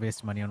don't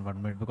waste money on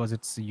vermint because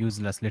it's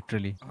useless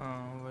literally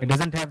it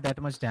doesn't have that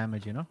much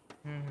damage you know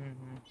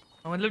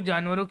मतलब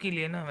जानवरों के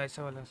लिए ना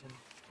वैसा वाला सर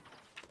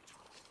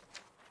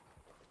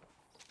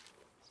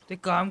तो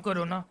काम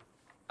करो ना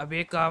अब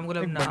एक काम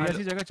करो बढ़िया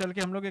सी जगह चल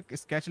के हम लोग एक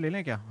स्केच ले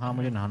लें क्या हाँ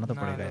मुझे नहाना तो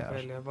पड़ेगा यार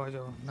पहले आ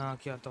जाओ नहा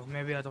के आता हूँ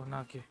मैं भी आता हूँ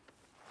नहा के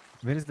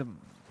where is the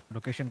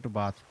location to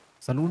bath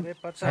salon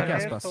पता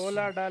है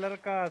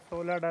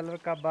 $16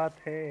 का बात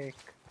है एक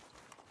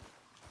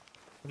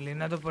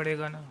लेना तो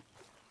पड़ेगा ना।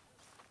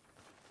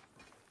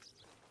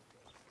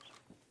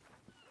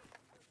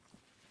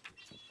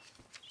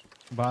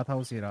 बात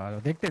हाउस ही रहा,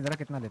 देखते हैं जरा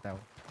कितना लेता है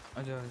वो।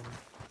 अच्छा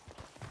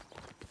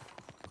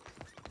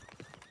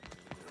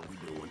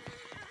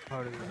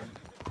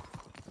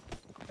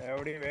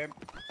Howdy, babe.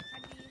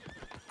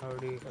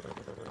 Howdy.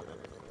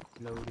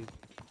 Lovely.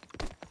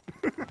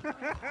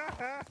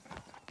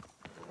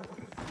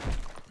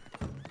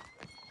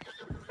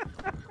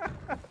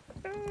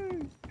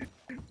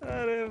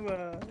 अरे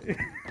भाई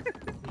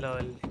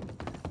लॉल।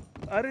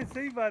 अरे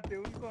सही बात है,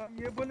 उनको हम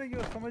ये बोलेंगे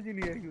और समझ ही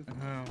नहीं आएगी उसको।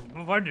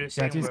 हाँ व्हाट इज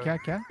क्या चीज, क्या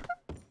क्या?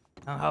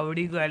 हाँ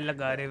हाउडी को एल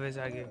लगा रहे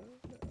वैसे आगे।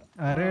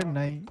 अरे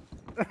नहीं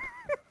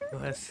तो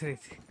हंस रही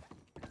थी।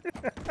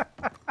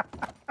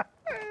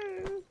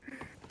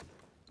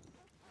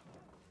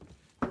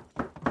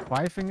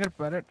 फाइव फिंगर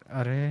पैरेट,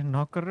 अरे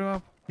नॉक कर रहे हो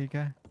आप? ठीक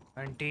है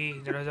आंटी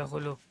दरवाजा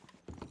खोलो।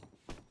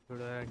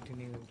 थोड़ा आंटी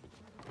नहीं कर।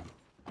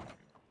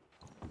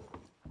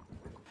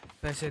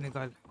 पैसे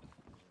निकाल,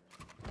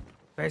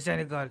 पैसे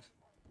निकाल।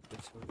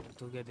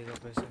 तू क्या देगा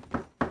पैसे?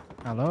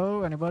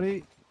 Hello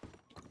anybody,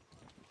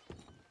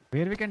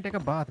 where we can take a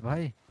bath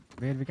भाई,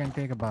 where we can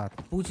take a bath?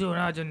 पूछो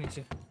ना, आजो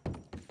नीचे।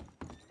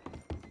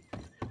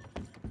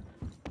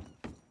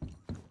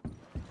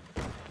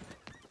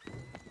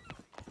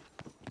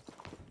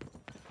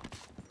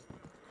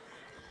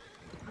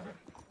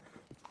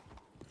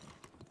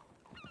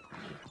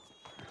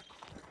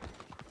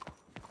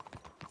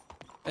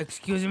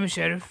 Excuse me,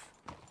 Sheriff.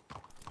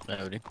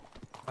 Howdy.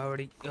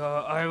 Howdy.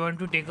 I want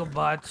to take a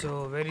bath. So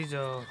where is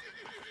a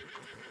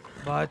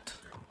bath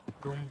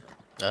room?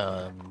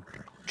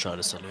 Try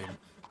the saloon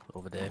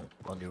over there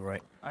on your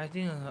right. I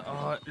think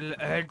at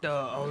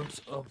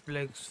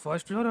like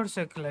first floor or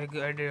second, like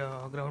at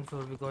ground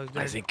floor, because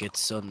I think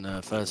it's on the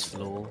first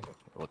floor.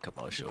 Or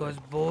come on, sure.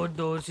 because both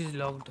doors is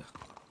locked.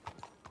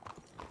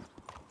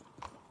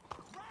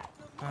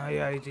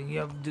 Yeah, I think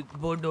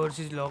both doors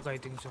is locked. I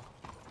think so.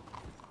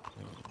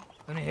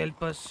 Can you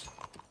help us?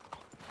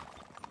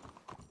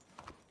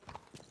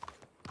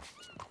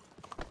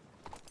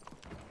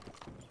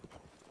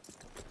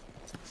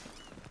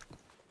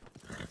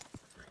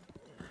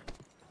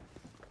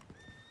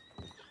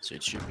 So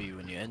it should be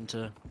when you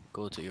enter,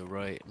 go to your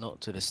right, not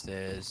to the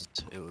stairs,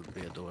 it would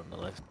be a door on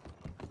the left.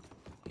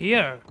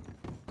 Here?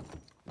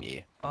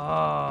 Yeah.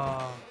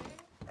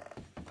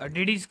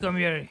 Diddy's come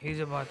here.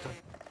 He's a bathroom.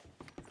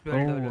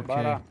 $12.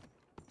 Okay.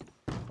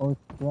 Oh,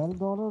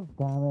 $12?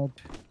 Damn it.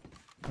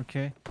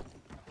 Okay.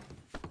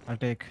 I'll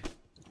take.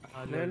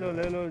 ले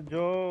लो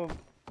जो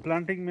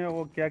planting में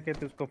वो क्या कहते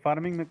हैं उसको,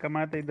 farming में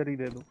कमाते इधर ही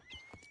दे दो।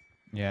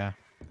 Yeah.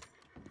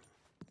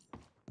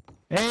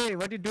 Hey,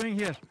 what are you doing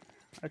here?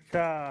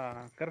 अच्छा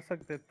कर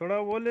सकते, थोड़ा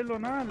वो ले लो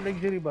ना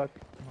लग्जरी बात।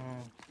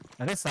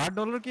 अरे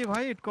 $60 की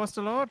भाई, it cost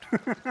a lot.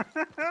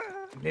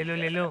 ले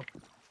लो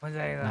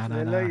मजा आएगा।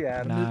 ले लो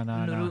यार,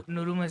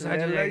 नूरू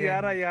मसाज हो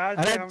जाएगा यार।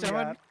 अरे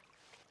चमन,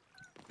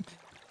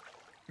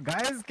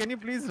 guys, can you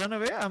please run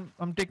away?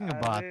 I'm taking a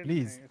bath,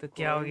 please. तो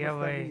क्या हो गया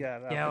भाई?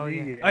 क्या हो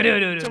गया? अरे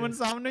चमन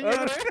सामने ही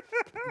आ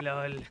रहे।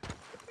 लॉल।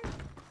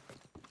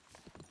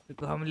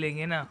 तो हम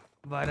लेंगे ना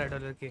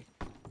 $12 के।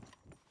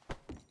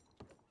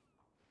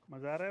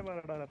 मजा आ रहा है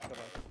 $12 का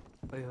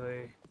बात। ओए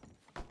होए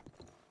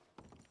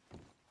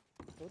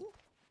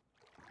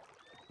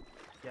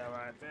क्या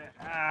बात है?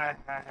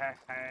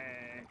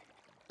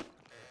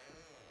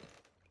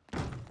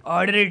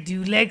 ऑर्डर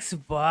ड्यूलेक्स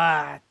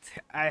बात।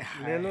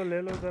 ले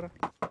लो जरा।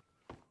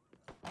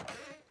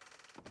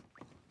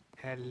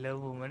 Hello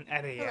woman.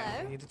 अरे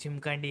यार ये तो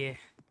चिमकांडी है।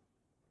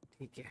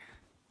 ठीक है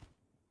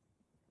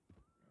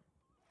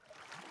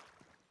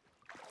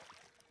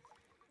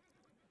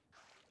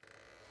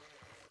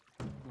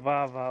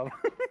वाह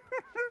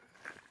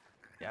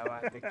क्या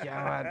बात है, क्या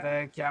बात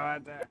है, क्या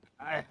बात है।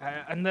 आय हाय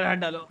अंदर हाथ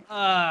डालो।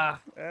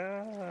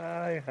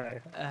 आय हाय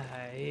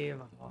हाय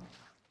बाबा।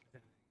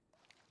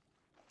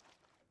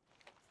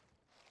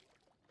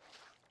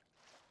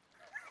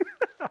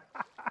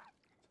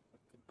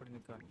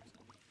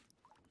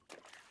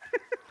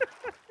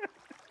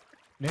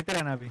 लेते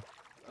रहना अभी।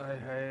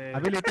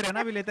 अभी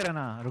लेते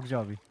रहना, रुक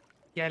जाओ अभी।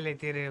 क्या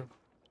लेते रहे हो?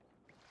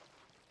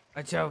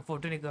 अच्छा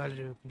फोटो निकाल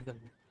रहे हो?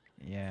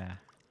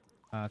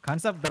 खान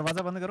साहब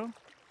दरवाजा बंद करो,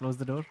 क्लोज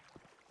द डोर।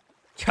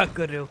 क्या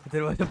कर रहे हो?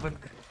 दरवाजा बंद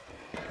कर।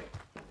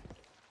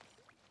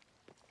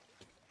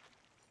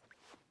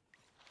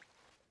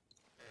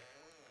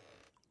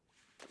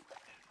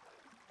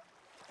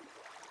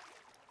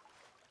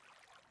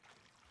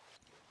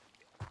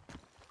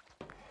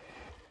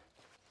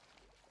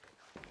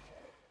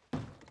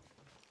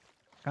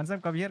 खान साहब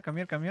कम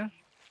हियर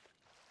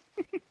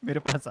मेरे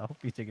पास आओ,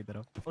 पीछे की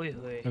तरफ। ओए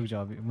होए रुक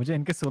जाओ अभी, मुझे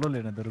इनके सोलो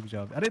लेने दो, रुक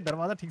जाओ। अरे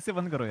दरवाजा ठीक से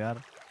बंद करो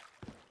यार।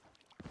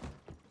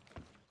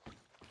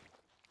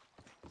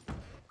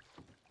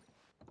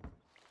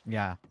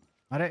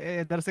 अरे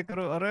इधर से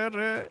करो। अरे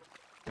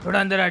थोड़ा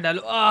अंदर आ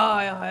डालो।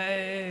 आय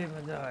हाय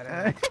मजा आ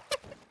रहा है।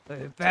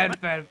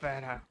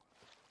 पैर हाँ।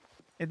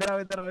 इधर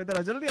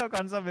आओ जल्दी आओ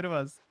खान साहब मेरे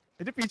पास।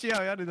 इधर पीछे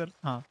आओ यार, इधर।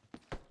 हाँ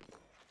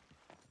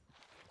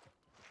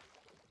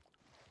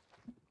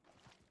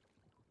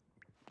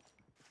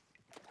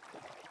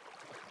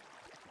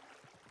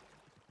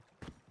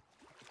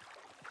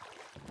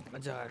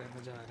मजा आ रहा है,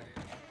 मजा आ रहा है।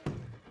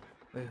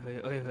 ओए होए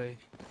ओए होए।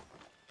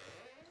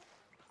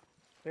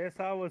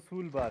 पैसा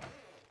वसूल बात।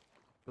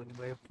 तो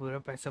भाई पूरा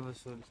पैसा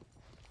वसूल।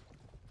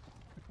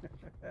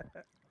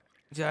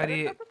 जा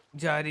रही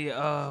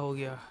हो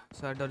गया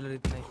 $60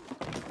 इतना ही।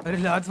 अरे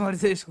लात मार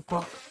दे इसको।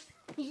 फक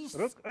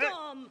रुक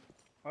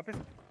वापस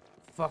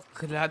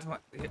फक लात मार।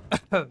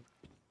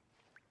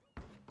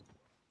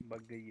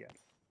 बग गई यार।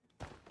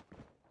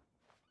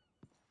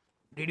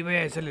 डीडी भाई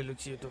ऐसा ले लो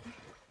चाहिए तो।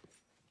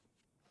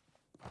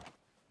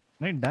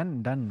 नहीं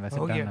डन वैसे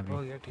हो डन गया, अभी। हो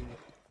गया ठीक है।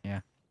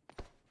 या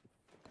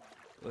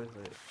ओए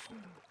होए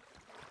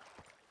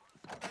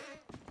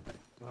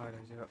बाहर आ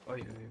जा।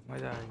 ओए होए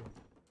मजा आ गया।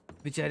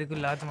 बेचारे को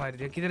लात मार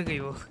दिया। किधर गई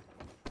वो?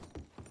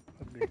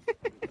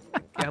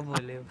 क्या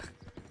बोले वो?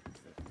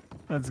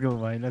 लेट्स गो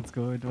भाई, let's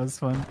go, it was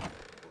fun.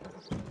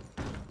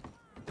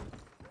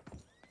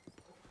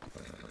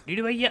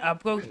 DD भाई ये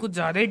आपका कुछ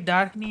ज्यादा ही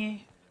डार्क नहीं है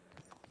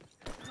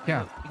क्या?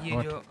 ये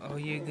What? जो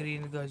ये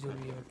ग्रीन का जो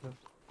भी है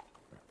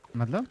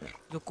मतलब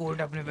जो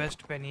कोट आपने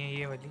वेस्ट पहनी है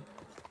ये वाली।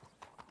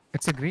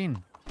 It's a green.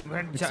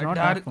 But It's not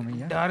dark for me,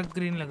 yeah. Dark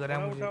green लग रहा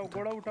है मुझे।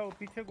 घोड़ा उठाओ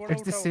पीछे घोड़ा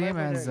It's the उठाओ। same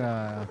गायब हो as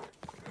जाएगा।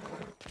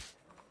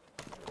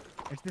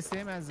 it's the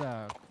same as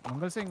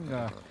Mangal Singh.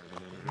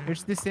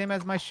 It's the same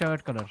as my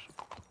shirt color.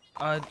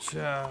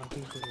 अच्छा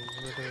ठीक है।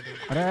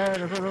 अरे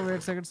रुको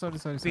एक सेकंड,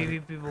 सॉरी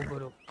पीवीपी वो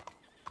करो।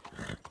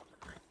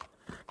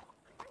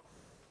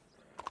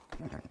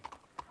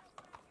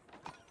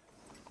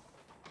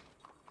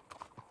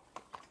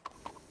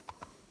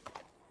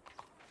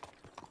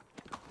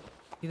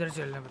 किधर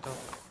चलना है बताओ?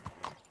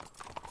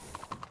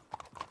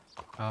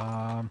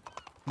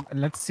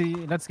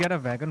 Let's get a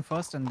wagon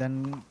first and then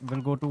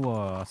we'll go to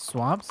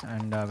swamps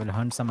and we'll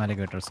hunt some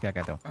alligators. क्या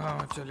कहते हो?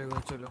 हाँ चलेगा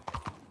चलो।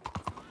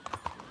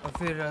 और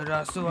फिर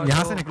रास्तों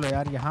यहाँ से निकलो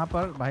यार, यहाँ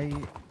पर भाई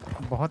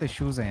बहुत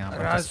इश्यूज हैं यहाँ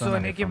पर। रास्तों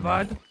आने के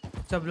बाद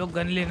सब लोग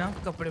गन लेना,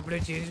 कपड़े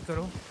चेंज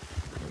करो।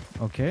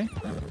 ओके।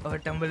 और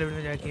टम्बल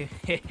में जाके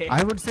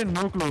I would say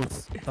no clothes.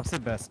 सबसे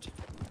बेस्ट।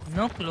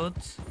 No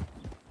clothes.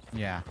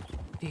 Yeah.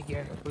 ठीक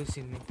है कोई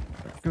सीन नहीं।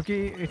 क्योंकि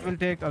it will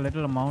take a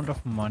little amount of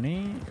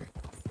money,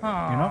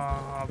 you know,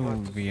 to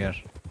wear.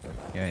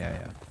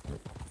 Yeah.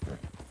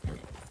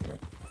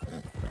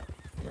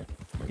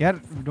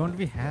 यार don't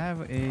we have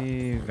a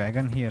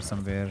wagon here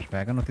somewhere?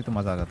 Wagon होती तो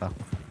मजा आ जाता।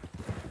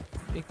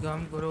 एक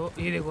काम करो,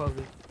 ये देखो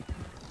आगे।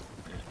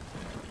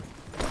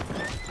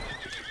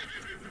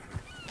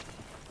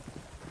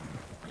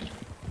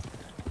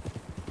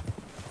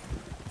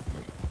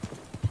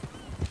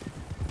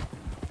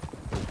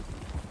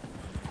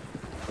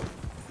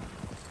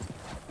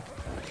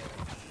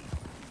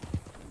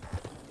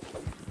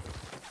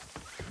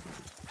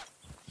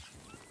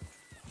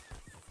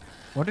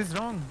 What is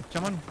wrong,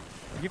 चमन?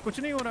 ये कुछ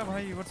नहीं हो रहा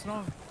भाई। What's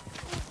wrong?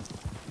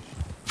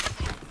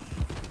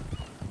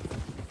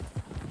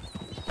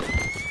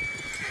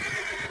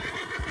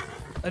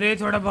 अरे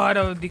थोड़ा बाहर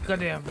आओ, दिक्कत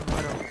है यहाँ पे,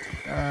 बाहर आओ।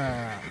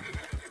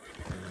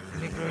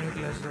 निकलो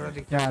थोड़ा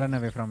दिक्कत। Yeah, run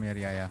away from here.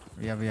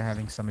 Yeah, we are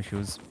having some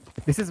issues.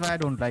 This is why I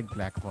don't like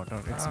black water.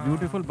 It's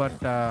beautiful, but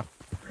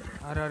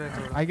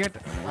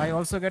I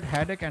also get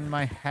headache and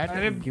my head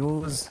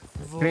goes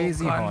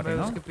crazy hot, you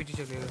know? उसके पीछे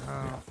चलेगा।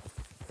 हाँ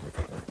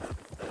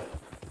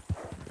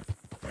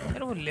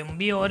यार वो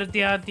लंबी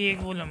औरतें आती है,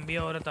 वो लंबी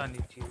औरत आनी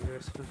चाहिए।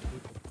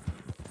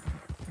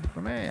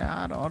 तुम्हें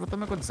यार औरतों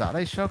में कुछ ज्यादा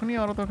ही शौक नहीं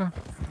औरतों का?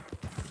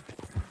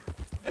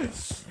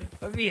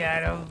 अभी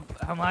यार अब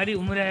हमारी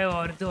उम्र है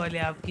औरतों वाले,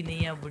 आपकी नहीं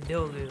है, आप बुढ़े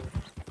हो गए हो।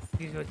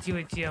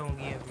 बच्चियाँ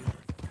होंगी अभी,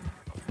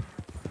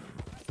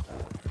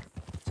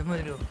 समझ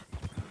रहे हो?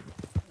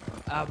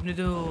 आपने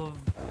तो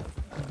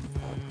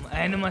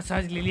एन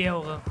मसाज ले लिया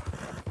होगा।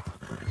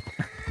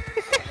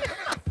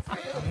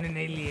 हमने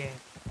नहीं लिया है।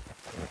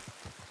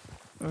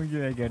 Okay,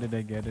 I get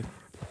it.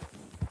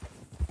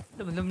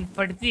 तो मतलब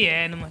पड़ती है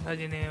एन मसाज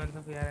ने,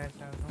 मतलब यार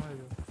ऐसा समझ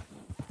लो।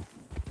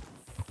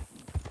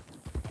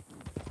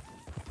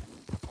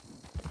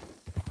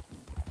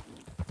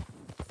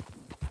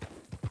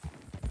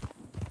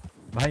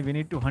 भाई we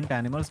need to hunt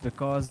animals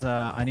because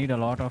I need a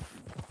lot of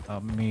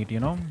meat,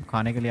 you know.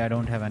 खाने के लिए I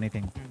don't have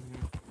anything.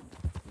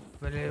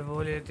 पहले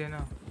वो लेते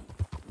ना।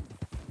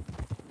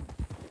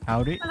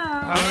 Howdy.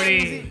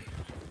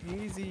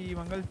 Easy.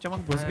 मंगल चमक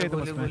घुस गए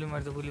तुम उसमें। गोली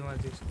मार दो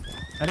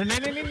अरे नहीं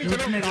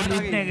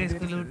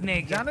लूटने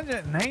के जाना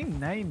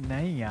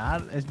नहीं यार,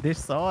 they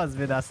saw us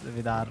with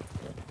our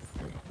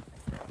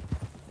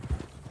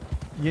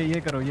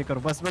ये करो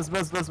बस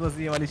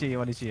ये वाली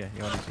चाहिए।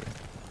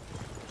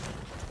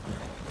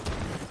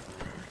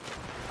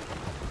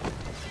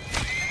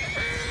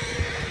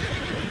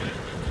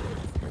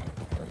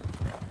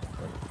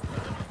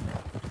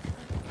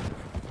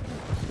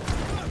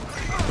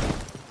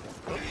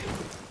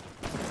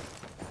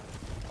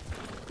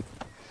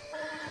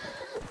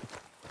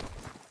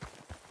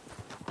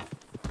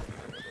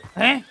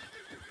 हैं?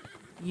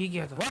 ये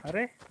क्या था?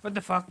 अरे What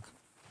the fuck?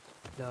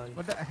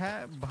 What the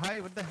hell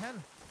भाई? What the hell?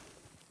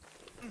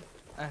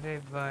 अरे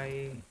भाई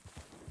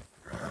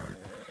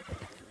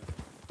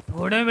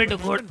घोड़े में बैठो,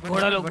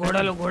 घोड़ा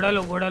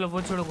लो,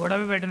 वो छोड़ो, घोड़ा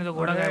पे बैठने तो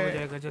घोड़ा गायब हो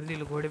जाएगा। जल्दी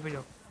लो, घोड़े पे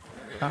जाओ।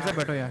 कहाँ से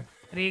बैठो यार?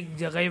 अरे एक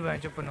जगह ही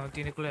बैठो,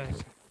 पनौती निकलो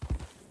ऐसे।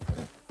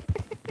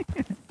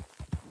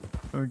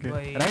 ओके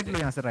राइट लो,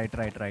 यहाँ से राइट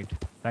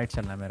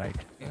चलना है। मैं right.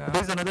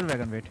 There is another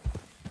wagon, wait.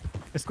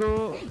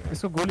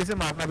 इसको गोली से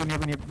मारना भी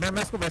नहीं।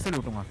 मैं इसको वैसे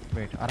लूटूंगा।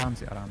 वेट, आराम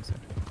से।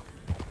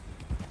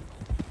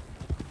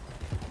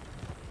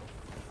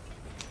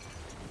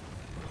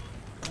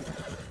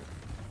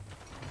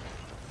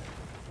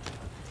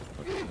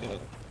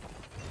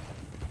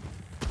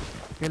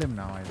 Kill him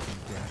now, I think.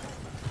 Yeah.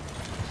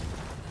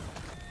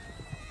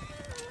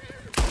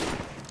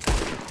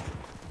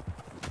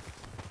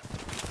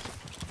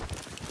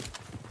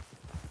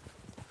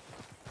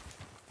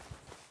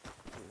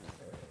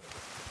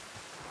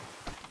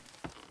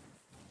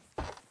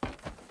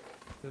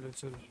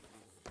 चलो।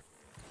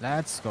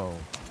 Let's go.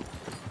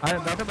 अरे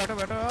बैठो।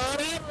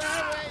 अरे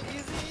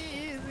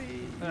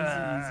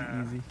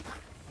easy.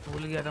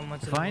 भूल गया था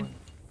muscle. Fine.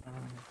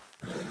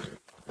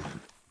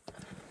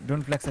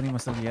 Don't flex any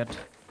muscle yet.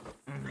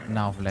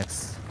 Now flex.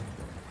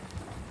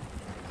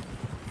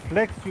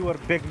 Flex your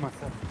big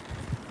muscle.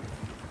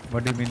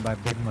 What do you mean by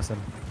big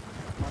muscle?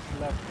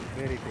 मतलब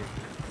very big.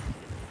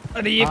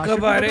 अरे ये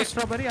कब आ रहे?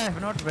 Strawberry? I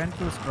have not went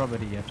to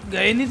strawberry yet.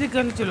 गए नहीं थे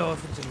कल, चलो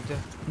ऑफिस चलते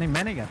हैं। नहीं,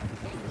 मैं नहीं गया था।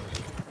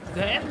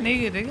 नहीं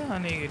गए थे क्या? हाँ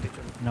नहीं गए थे,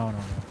 चलो। No.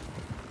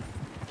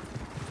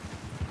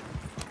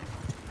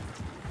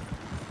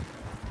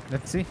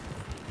 Let's see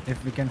if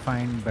we can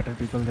find better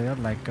people there.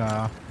 Like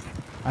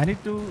I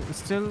need to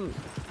still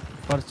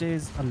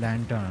purchase a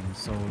lantern,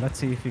 so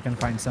let's see if we can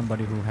find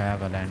somebody who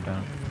have a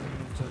lantern.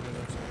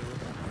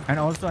 And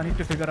also I need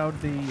to figure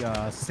out the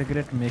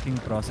cigarette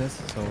making process.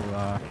 So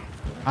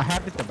I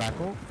have the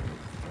tobacco.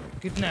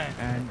 कितना है?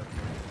 And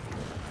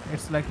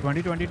it's like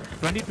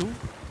 22.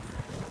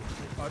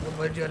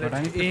 But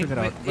I need to figure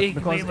out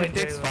because it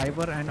takes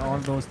fiber and all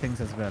those things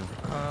as well.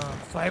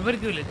 Fibre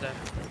क्यों लेता है?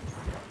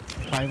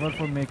 Fiber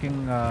for making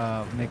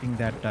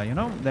that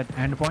that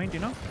end point,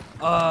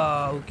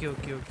 okay.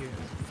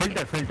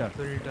 Filter.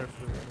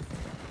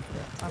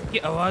 आपकी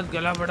आवाज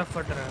गला बड़ा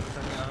फट रहा है।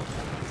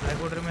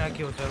 रिकॉर्डर में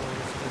आके होता है वो।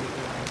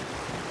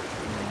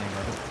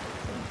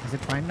 Is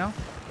it fine now?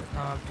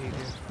 हाँ ठीक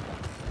है।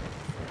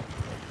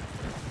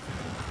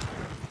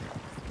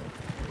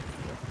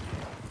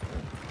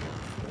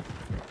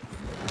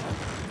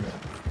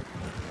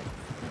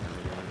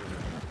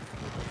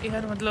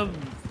 यार मतलब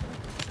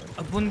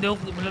अपन देखो,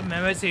 मतलब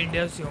मैं वैसे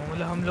इंडिया से हूँ,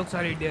 मतलब हम लोग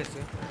सारे इंडिया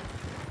से।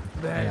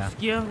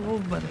 किया वो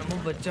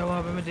बच्चा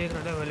वहाँ पे मैं देख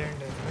रहा था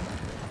वैलेंटाइन में,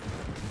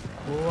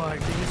 वो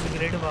आंटी की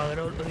सिगरेट भाग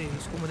रहा है और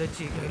इसको मदद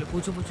चाहिए।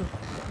 पूछो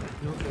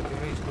लूट लेते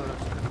हैं इसको।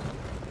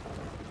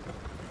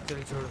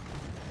 चल छोड़ो।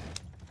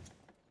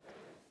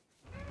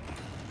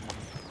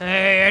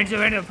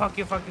 Hey, fuck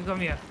you, come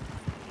here.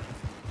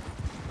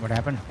 What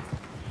happened?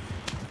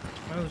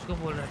 मैं उसको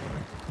बोल रहा था।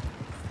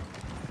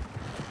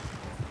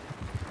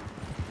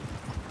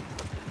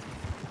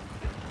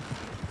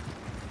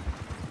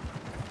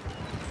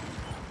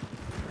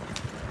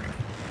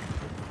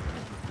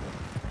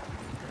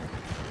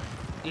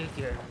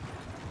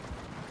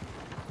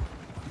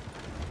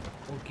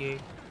 Okay.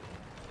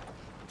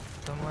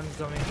 Someone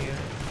coming here.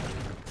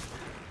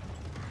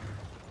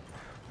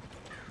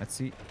 Let's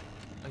see.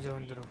 अच्छा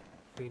अंदर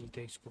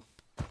पेलते इसको।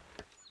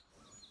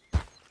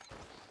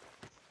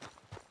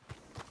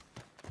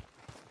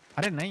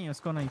 अरे नहीं,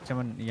 उसको नहीं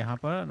चमन। यहाँ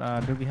पर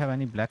do we have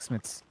any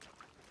blacksmiths?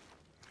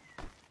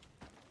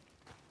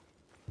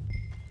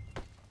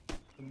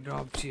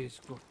 Drop चाहिए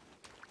इसको।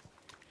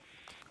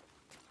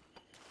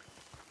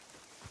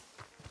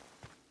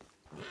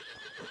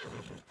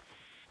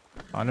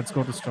 Let's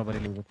go to strawberry,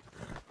 leave it.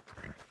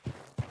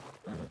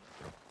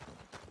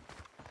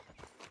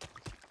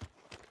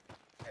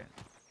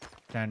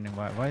 Standing.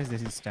 Why is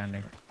this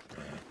standing?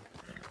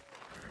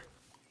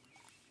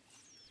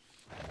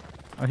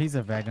 Oh, he's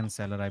a wagon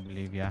seller, I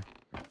believe. Yeah.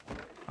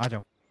 आ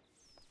जाओ.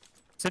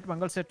 Sit,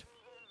 Mangal, sit.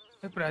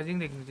 प्राइसिंग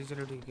देखनी थी,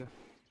 चलो ठीक है।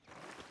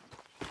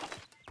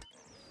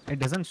 It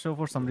doesn't show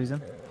for some reason.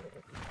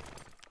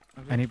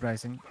 Okay. Any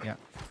pricing? Yeah.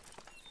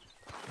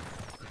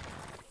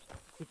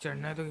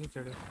 चढ़ना है तो कैसे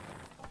चढ़े?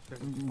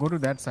 Go to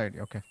that side.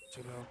 Okay.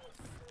 चलो।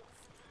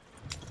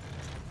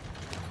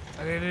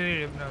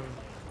 अरे अपना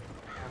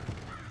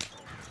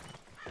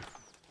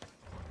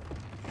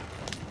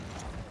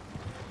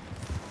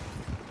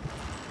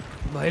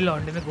भाई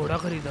लॉन्डे ने घोड़ा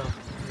खरीदा।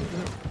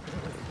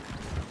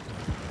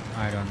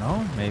 I don't know.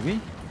 Maybe.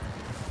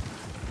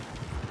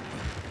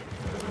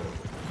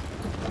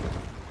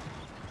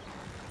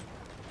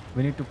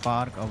 We need to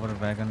park our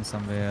wagon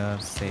somewhere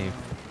safe.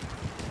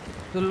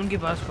 तो उनके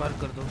पास पार्क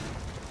कर दो।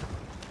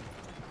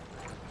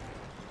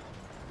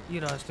 ये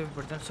रास्ते में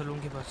पड़ता है, सलून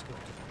के पास कर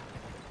दो।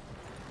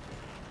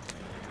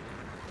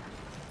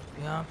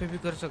 यहाँ पे भी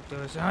कर सकते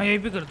हो वैसे। हाँ यही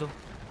भी कर दो।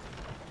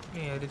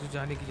 नहीं यार, ये तो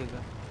जाने की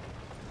जगह।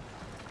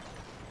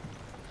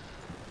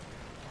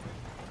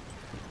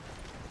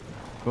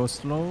 Go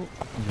slow.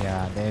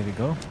 Yeah, there we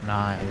go.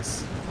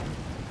 Nice.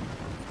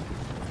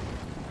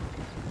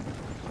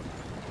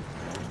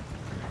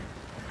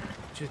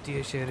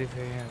 Chutia sheriff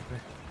है यहाँ पे.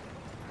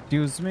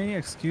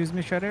 Excuse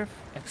me, Sheriff.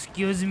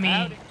 Excuse me.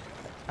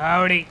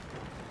 Howdy.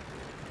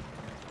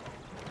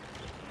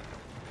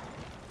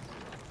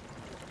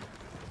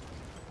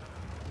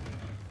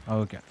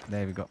 Okay,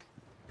 there we go.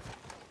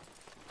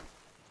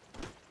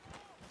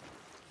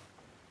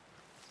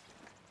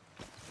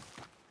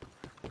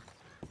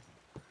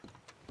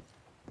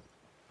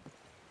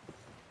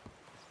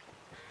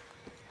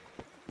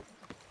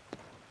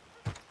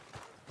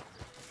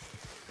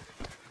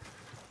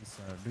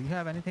 Sir, do you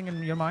have anything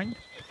in your mind?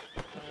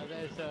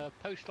 There's a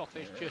post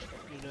office just,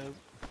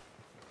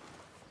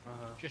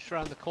 just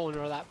around the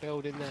corner of that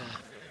building there.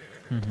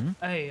 Mm-hmm.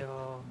 Hey,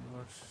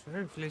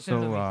 Sheriff, listen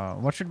to So,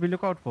 me. what should we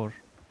look out for?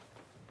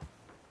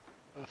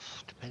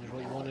 Depends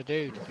what you want to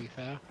do, to be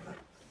fair.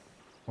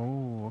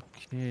 Oh,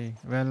 okay.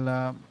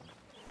 Well,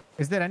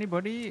 is there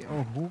anybody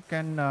who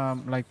can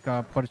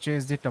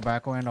purchase the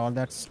tobacco and all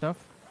that stuff?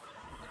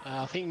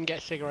 I think you can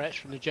get cigarettes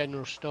from the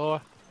general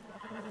store.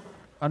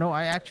 No,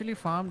 I actually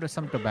farmed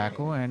some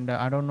tobacco, and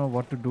I don't know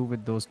what to do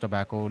with those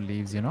tobacco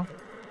leaves, you know?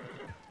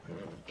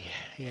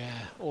 Yeah,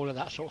 all of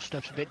that sort of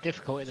stuff's a bit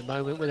difficult at the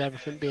moment with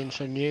everything being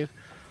so new.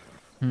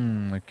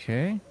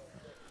 Okay.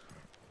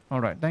 All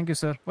right, thank you,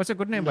 sir. What's your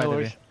good name, by the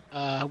way?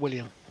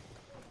 William.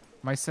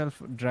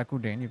 Myself,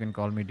 Dracudane. You can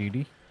call me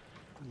Didi.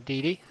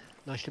 Didi,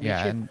 nice to meet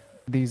Yeah, you. and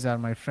these are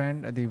my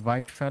friend, the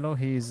white fellow.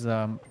 He's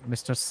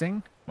Mr.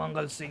 Singh.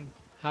 Mangal Singh.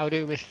 How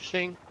do, Mr.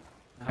 Singh?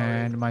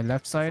 And my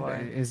left side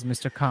is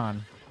Mr.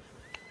 Khan.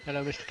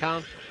 Hello, Mr.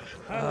 Khan.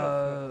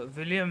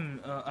 William,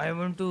 I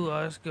want to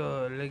ask,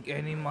 like,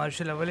 any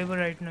marshal available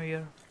right now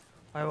here?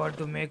 I want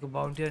to make a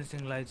bounty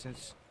hunting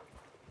license.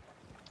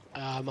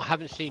 I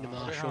haven't seen a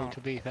marshal, to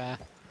be fair.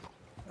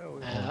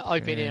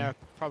 I've been here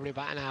probably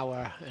about an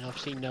hour, and I've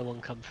seen no one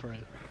come through.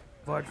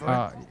 What?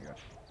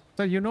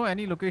 So you know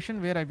any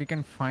location where we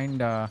can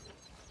find the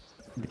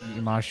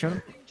marshal?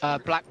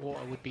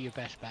 Blackwater would be your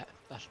best bet.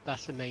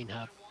 That's the main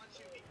hub.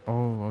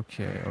 Oh,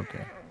 okay.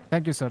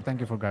 Thank you, sir.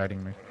 Thank you for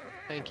guiding me.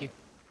 Thank you.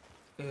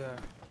 Yeah.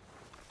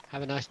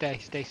 Have a nice day.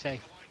 Stay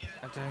safe.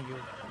 Thank you.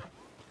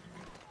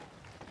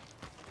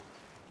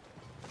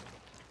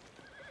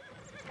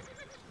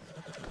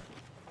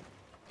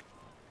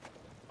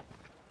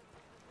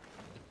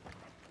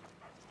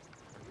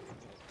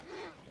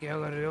 क्या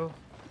कर रहे हो?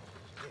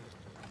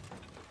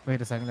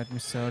 Wait a second. Let me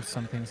search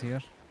some things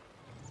here.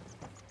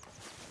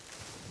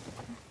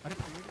 अरे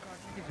पेड़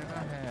काटने की जगह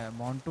है.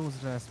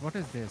 Monto's Rest. What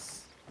is this?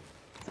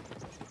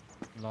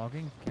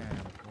 Logging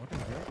camp. What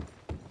is it?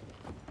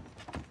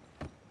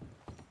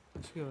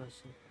 इसके बाद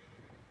से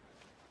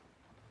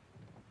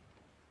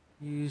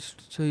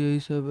ईस्ट से यही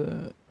सब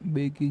है.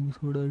 Baking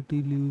soda,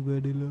 T leave,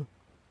 vanilla.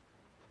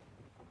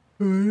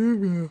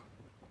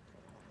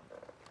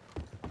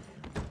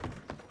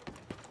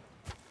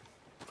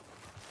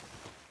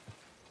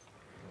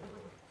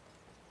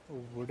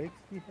 वुडेक्स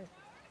की है.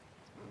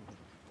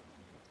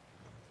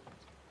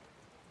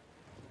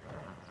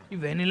 ये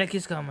वैनिला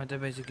किस काम आता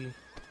है basically?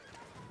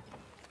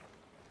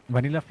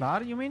 Vanilla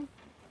flower, you mean?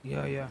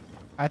 Yeah.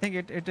 I think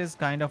it is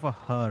kind of a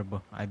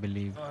herb, I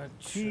believe.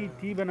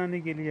 T बनाने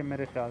के लिए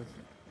मेरे ख्याल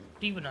से.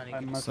 टी बनाने के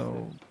लिए. So,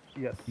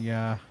 yes.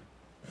 Yeah.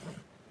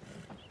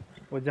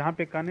 वो जहाँ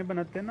पे खाने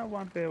बनाते हैं ना,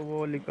 वहाँ पे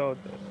वो लिखा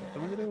होता है.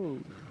 समझ रहे हो?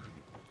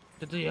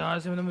 तो यहाँ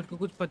से मतलब मेरे को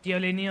कुछ पत्तियाँ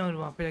लेनी है और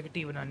वहाँ पे जाके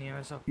टी बनानी है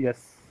वैसा. Yes.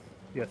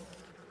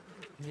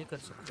 ये कर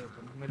सकते हो.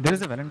 There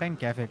is a Valentine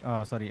cafe.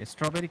 Oh, sorry, a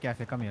strawberry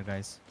cafe. Come here,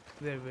 guys.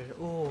 Where?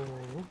 Oh.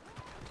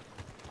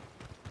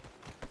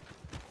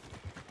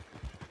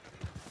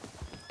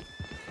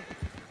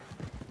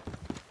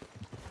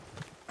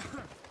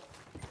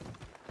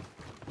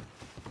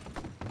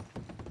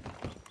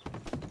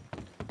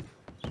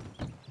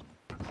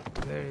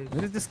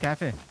 Where is this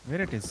cafe?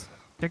 Where it is?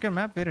 Check your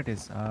map. Where it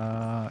is?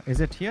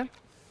 Is it here?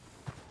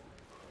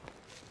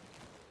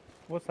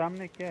 वो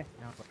सामने क्या है?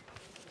 यहाँ पर.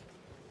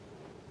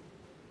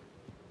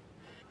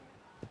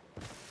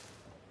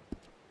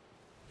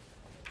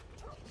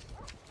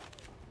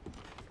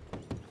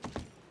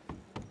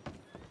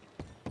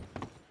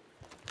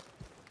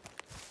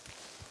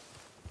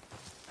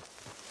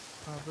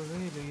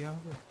 यहाँ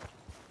पे.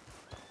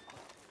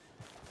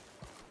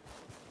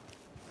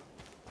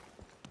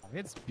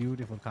 It's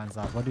beautiful, Khan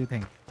Saab. What do you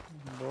think?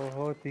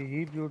 बहुत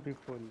ही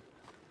beautiful.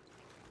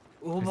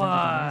 Oh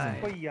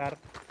भाई. ओ यार.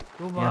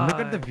 Yeah, look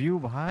at the view,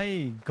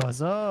 भाई.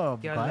 गजब,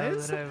 क्या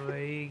guys. लग रहा है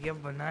भाई? क्या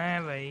बनाया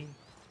है भाई?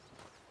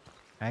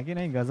 है कि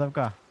नहीं गजब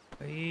का?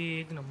 भाई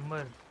एक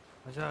नंबर.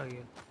 मजा आ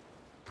गया.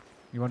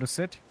 You want to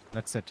sit?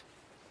 Let's sit.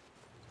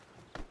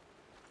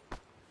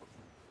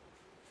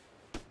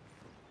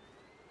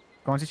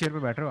 कौन सी चेयर पे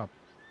बैठ रहे हो आप?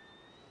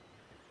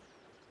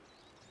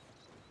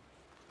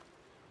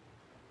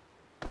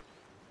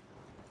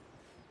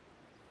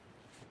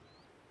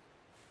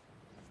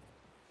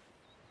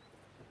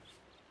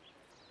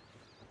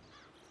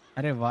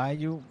 अरे why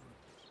you?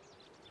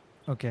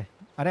 Okay.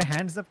 अरे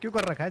hands up क्यों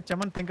कर रखा है?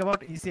 चमन, think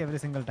about EC every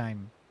single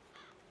time.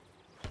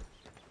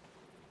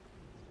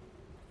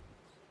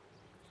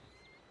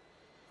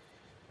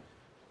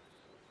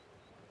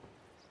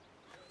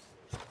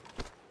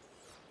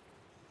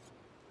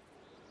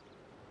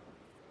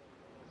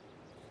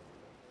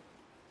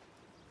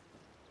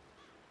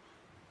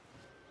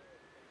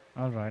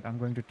 All right, I'm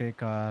going to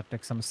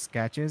take some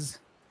sketches.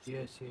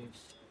 Yes, yes.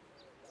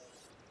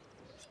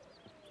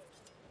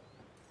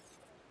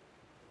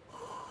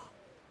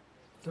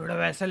 थोड़ा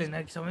वैसा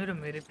लेना कि समझ रहे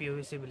हो, मेरे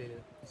पीओवी से भी ले लो.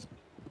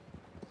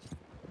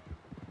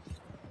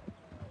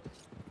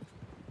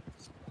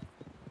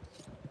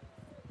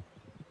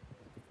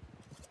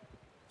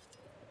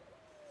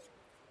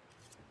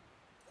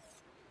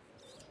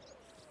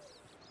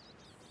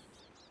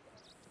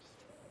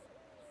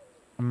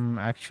 I'm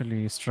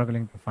actually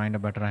struggling to find a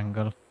better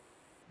angle.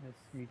 Yes,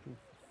 me too.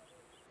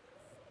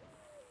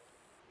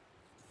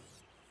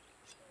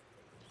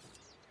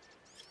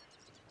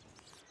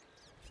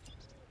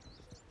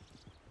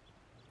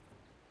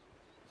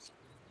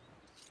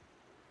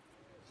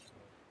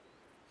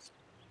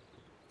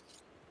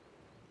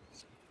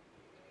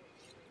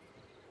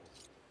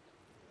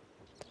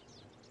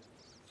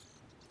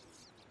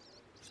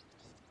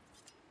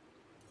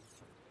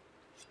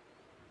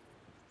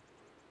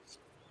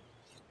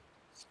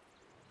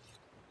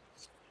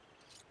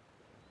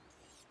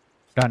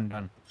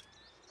 Done.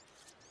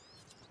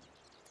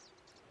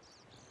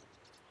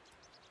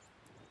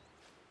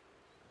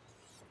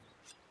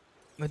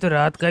 मैं तो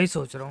रात का ही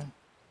सोच रहा हूँ,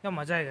 क्या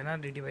मजा आएगा ना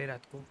डीडी भाई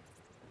रात को.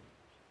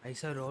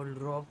 ऐसा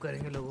रॉब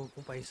करेंगे लोगों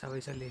को, पैसा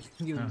वैसा ले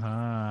लेंगे.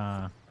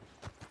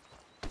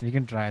 We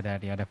can try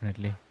that, yeah,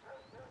 definitely.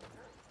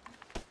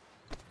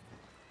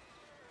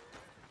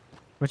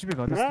 Which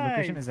because this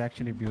location is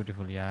actually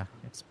beautiful, yeah.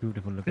 It's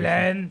beautiful location.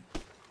 Plan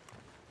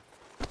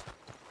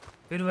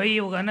फिर वही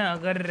होगा ना,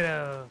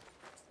 अगर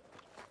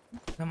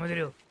समझ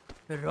रहे हो,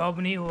 रॉब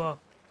नहीं हुआ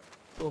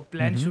तो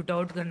प्लान शूट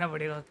आउट करना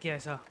पड़ेगा क्या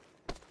ऐसा.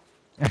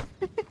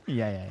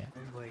 Yeah.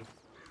 भाई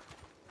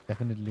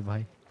Definitely,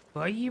 bhai.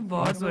 भाई ये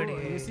बहुत Also, बढ़िया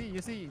है.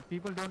 you see,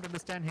 people don't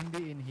understand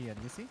Hindi in here.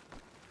 You see?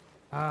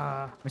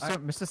 हाँ.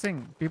 Mr.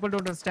 Singh, people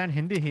don't understand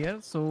Hindi here,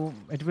 so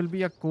it will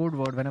be a code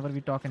word whenever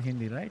we talk in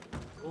Hindi, right?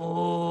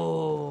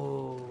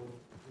 Oh.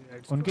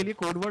 उनके लिए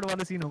code word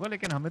वाला scene होगा,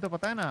 लेकिन हमें तो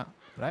पता है ना,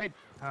 right?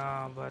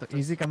 हाँ बात. तो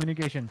easy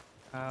communication.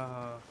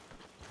 हाँ.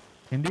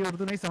 हिंदी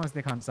उर्दू नहीं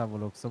समझते खान साहब वो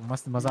लोग, so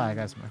मस्त मजा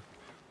आएगा इसमें.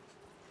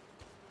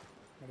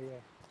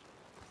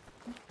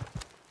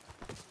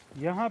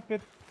 यहाँ पे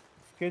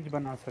स्केच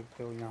बना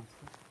सकते हो,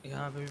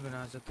 यहाँ पे भी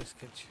बना सकते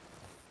स्केच.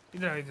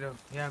 इधर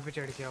यहाँ पे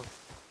चढ़ के आओ.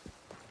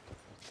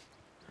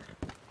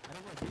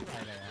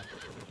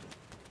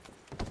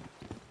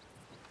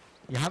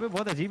 यहाँ पे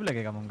बहुत अजीब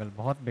लगेगा मंगल,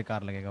 बहुत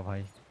बेकार लगेगा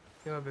भाई.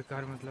 क्या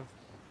बेकार मतलब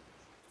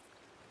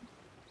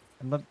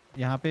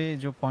यहाँ पे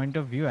जो पॉइंट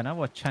ऑफ व्यू है ना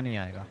वो अच्छा नहीं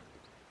आएगा.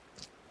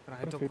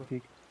 तो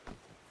ठीक.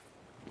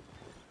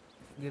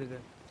 गिर गए.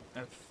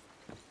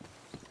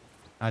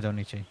 आ जाओ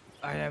नीचे.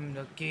 I am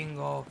the king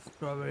of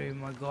strawberry,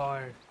 my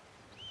god.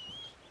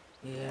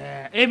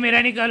 Yeah. ए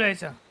मेरा निकालो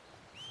ऐसा.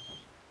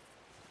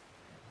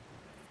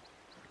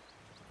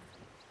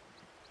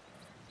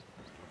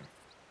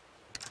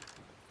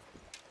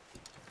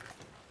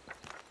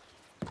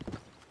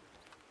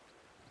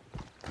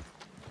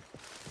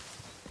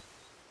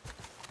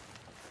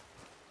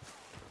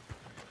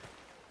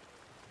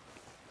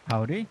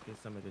 Howdy. Get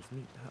some of this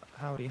meat.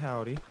 Howdy.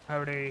 Howdy.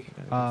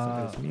 Get some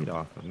of this meat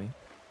off of me.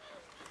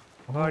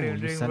 Oh,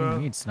 you're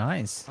selling meats.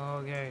 Nice.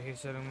 Okay, he's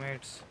selling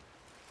meats.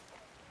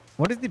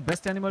 What is the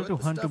best animal to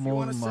hunt to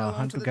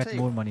get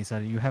more money,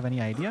 sir? You have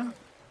any idea?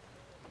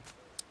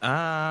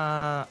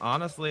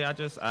 Honestly, I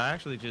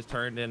actually just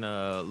turned in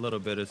a little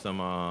bit of some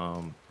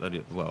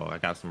well, I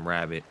got some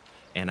rabbit,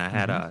 and I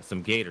had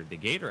some gator. The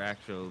gator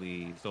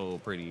actually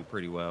sold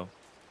pretty well.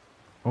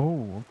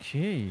 Oh,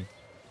 okay.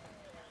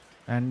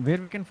 And where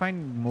we can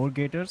find more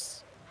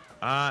gators?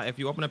 If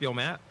you open up your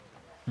map,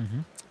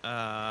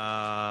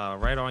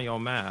 right on your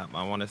map,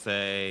 I want to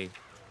say,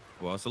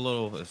 well, it's a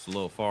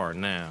little far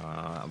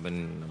now. I've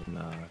been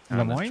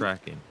kind of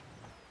tracking.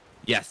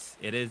 Yes,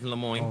 it is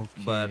Lemoyne.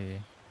 Okay. But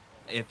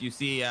if you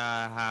see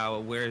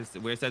where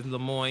it says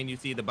Lemoyne, you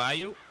see the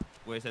bayou,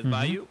 where it says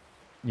bayou.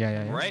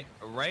 Yeah.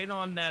 Right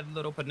on that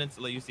little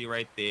peninsula you see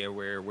right there,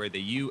 where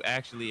the U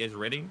actually is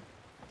Reading.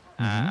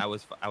 I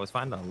was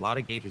finding a lot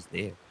of gators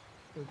there.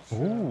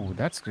 Oh,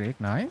 that's great.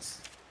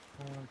 Nice.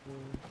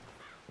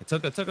 It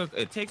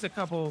takes a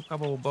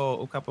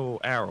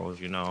couple arrows,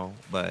 you know,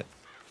 but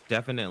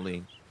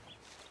definitely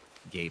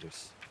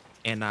gators.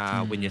 And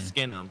when you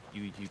skin them,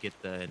 you get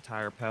the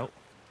entire pelt.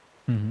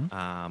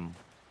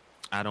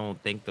 I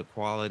don't think the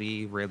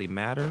quality really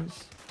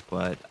matters,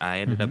 but I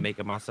ended up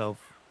making myself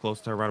close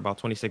to around about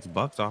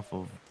 $26 off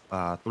of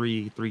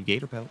three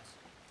gator pelts.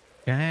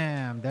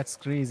 Damn, that's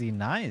crazy.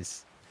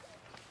 Nice.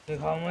 Like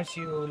how much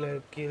you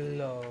like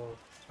kill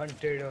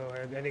hunted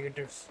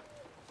alligators?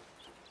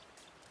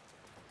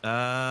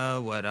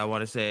 What I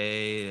want to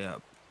say,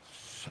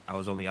 I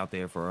was only out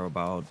there for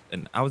about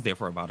an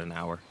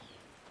hour.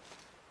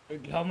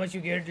 How much you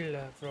get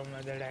from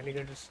that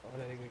alligators? All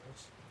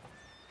alligators.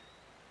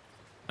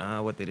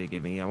 What did they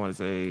give me? I want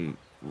to say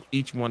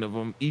each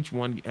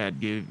one had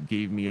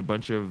gave me a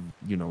bunch of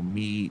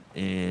meat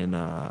and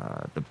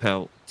the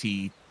pelt,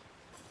 teeth.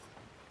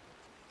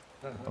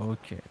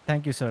 Okay.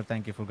 Thank you, sir.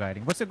 Thank you for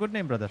guiding. What's your good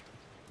name, brother?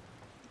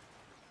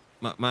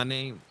 My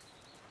name,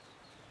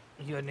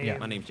 Your name? Yeah.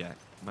 My name's Jack.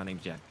 My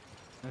name's Jack.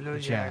 Hello,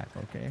 Jack.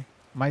 Okay.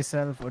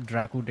 Myself,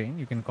 Dracudane.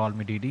 You can call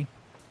me Didi.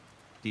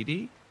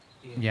 Didi?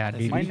 Yeah,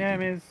 Didi. My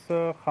name is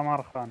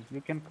Khamar Khan.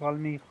 You can call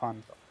me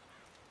Khan.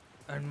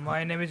 And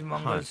my name is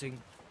Mangal Khan. Singh.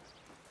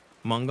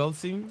 Mangal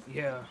Singh?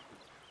 Yeah.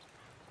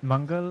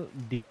 Mangal,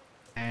 Didi,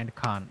 and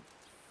Khan.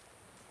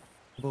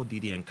 Mangal,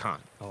 Didi, and Khan.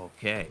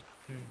 Okay.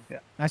 Yeah.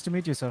 Nice to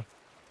meet you, sir.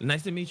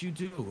 Nice to meet you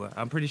too.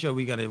 I'm pretty sure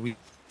we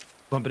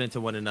bumping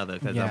into one another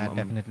because Yeah,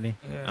 definitely.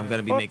 I'm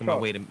gonna be making my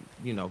way to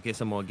get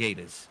some more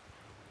gators.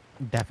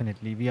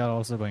 Definitely. We are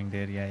also going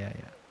there. Yeah.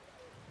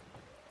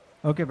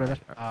 Okay, brother.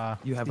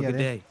 You have see a ya good then.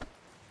 day. Yeah.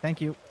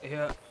 Thank you.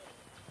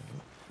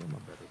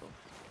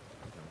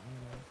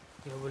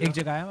 एक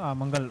जगह है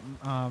मंगल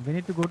we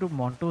need to go to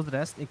Monto's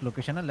Rest एक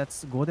location है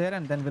let's go there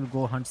and then we'll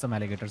go hunt some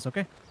alligators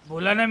okay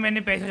बोला ना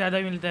मैंने पैसा ज्यादा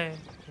मिलता है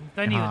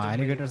सुनता नहीं हो हाँ तुम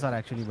alligators are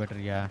actually better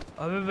yeah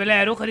अबे पहले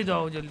एरो खरीदो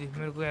आओ जल्दी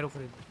मेरे को एरो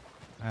खरीदो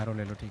arrow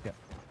ले लो ठीक है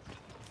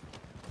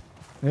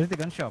where is the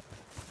gun shop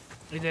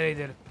इधर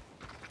इधर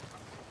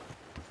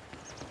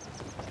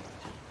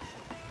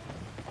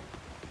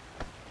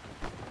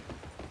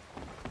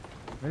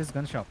where is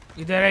gun shop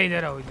इधर है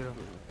इधर आओ इधर आओ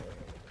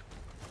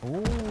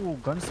Oh,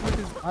 gunsmith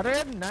is. अरे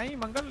नहीं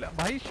मंगल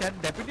भाई शायद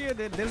deputy है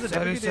there is a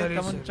deputy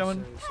there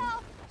Chaman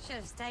Should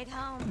have stayed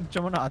home.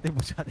 चमन आते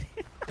बुझा दे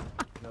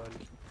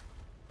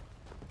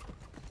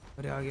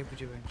अरे आगे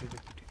पीछे बैठ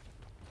deputy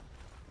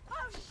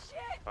Oh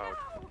shit! No!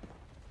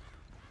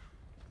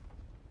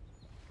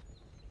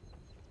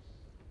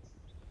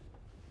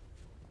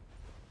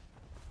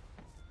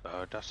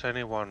 Does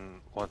anyone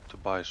want to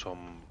buy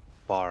some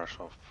bars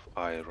of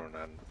iron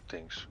and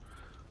things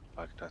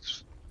like that?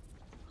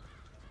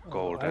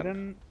 Gold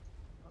iron.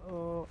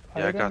 Yeah,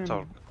 I got iron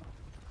all.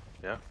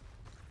 Yeah.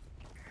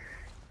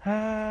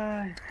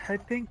 I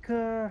think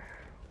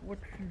what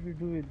should we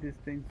do with these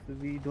things?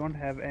 We don't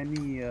have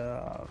any,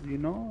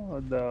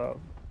 the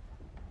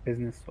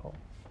business, so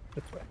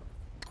that's why.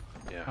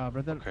 Yeah.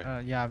 Brother,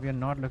 okay. yeah, we are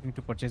not looking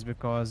to purchase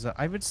because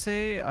I would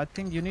say I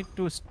think you need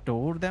to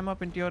store them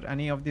up into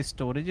any of these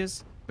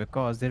storages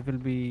because there will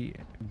be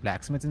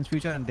blacksmiths in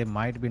future and they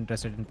might be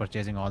interested in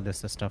purchasing all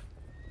this stuff.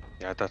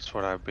 Yeah, that's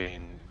what I've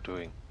been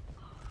doing.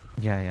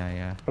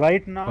 Yeah.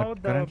 Right now,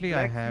 but the currently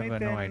I have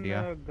blacksmith no and,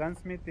 idea.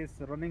 Gunsmith is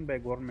running by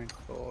government,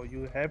 so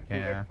you have to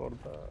wait for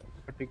the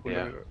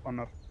particular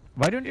owner.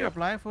 Why don't you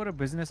apply for a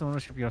business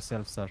ownership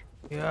yourself, sir?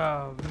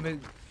 Yeah,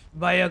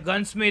 buy a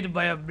gunsmith,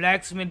 buy a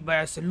blacksmith,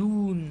 buy a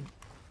saloon.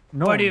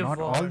 No, what do you not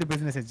want? all the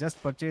businesses.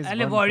 Just purchase And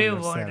one what for do you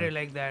yourself. want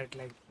like that?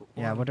 Like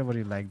Yeah, whatever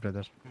you like,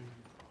 brother.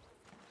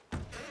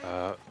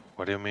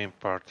 What do you mean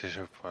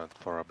participant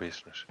for a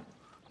business?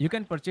 You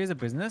can purchase a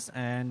business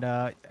and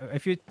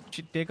if you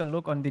take a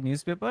look on the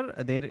newspaper,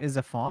 there is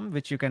a form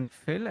which you can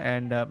fill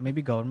and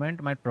maybe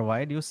government might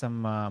provide you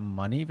some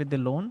money with the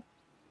loan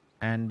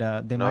and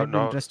they might be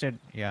interested.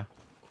 Yeah.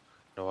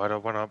 No, I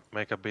don't want to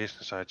make a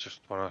business. I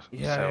just want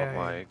to sell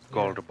my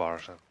gold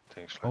bars and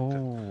things like that.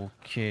 Oh,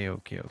 okay.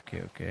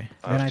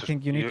 Then I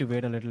think you need to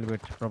wait a little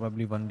bit,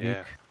 probably 1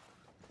 week.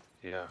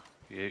 Yeah.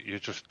 You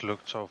just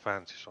looked so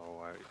fancy, so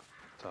I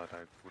thought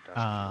I would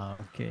ask.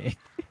 Okay.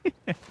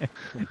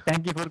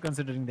 Thank you for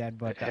considering that,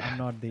 but I'm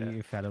not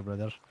the fellow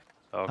brother.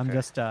 Okay. I'm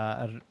just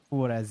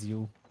poor as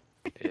you.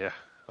 Yeah.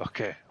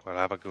 Okay. Well,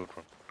 have a good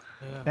one.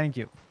 Yeah. Thank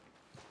you.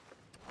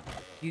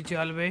 की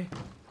चाल बे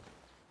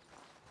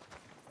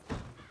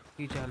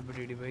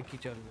DD भाई की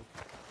चाल बे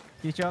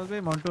की चाल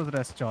बे Monto's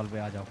Rest चाल बे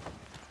आ जाओ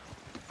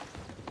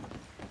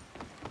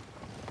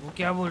वो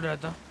क्या बोल रहा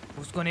था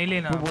उसको नहीं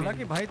लेना वो बोला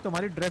कि भाई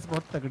तुम्हारी ड्रेस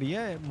बहुत तगड़ी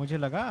है मुझे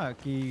लगा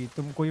कि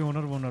तुम कोई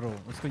ओनर वोनर हो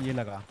उसको ये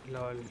लगा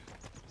लॉल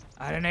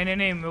अरे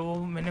नहीं वो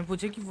मैंने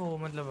पूछा कि वो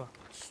मतलब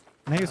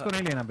नहीं उसको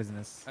नहीं लेना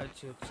बिजनेस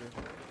अच्छा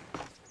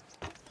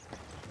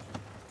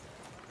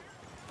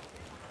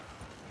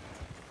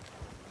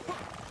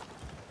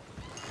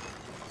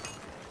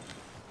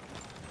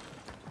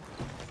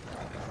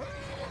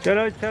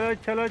चलो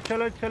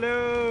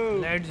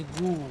लेट्स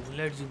गो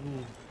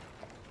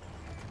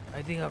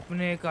आई थिंक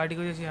अपने कार्ड की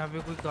वजह से यहाँ पे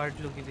कोई कार्ड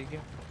लगी थी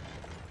क्या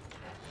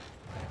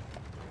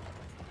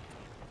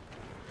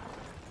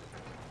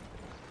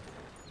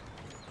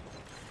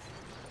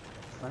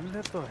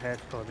बंदे तो है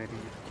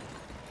strawberry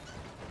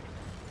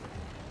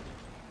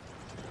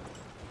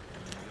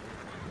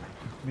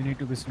we need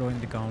to be slow in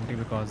the county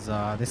because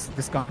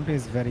this county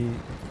is very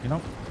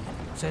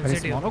sensitive. Very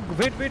small. Oh,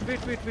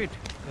 wait.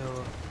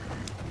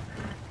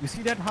 You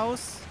see that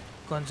house?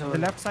 कौन सा? On the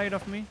left side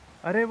of me.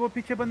 अरे वो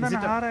पीछे बंदा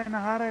नहा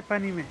रहा है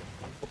पानी में.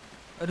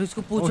 अरे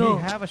उसको पूछो. Oh,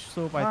 he have a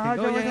soap, I think.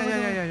 Oh,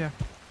 yeah.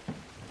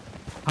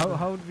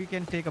 How we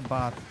can take a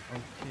bath?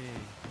 Okay.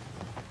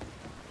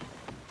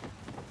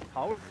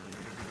 How?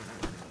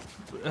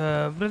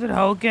 Brother,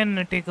 how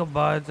can take a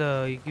bath?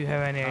 You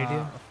have any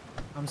idea?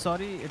 I'm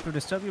sorry to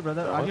disturb you,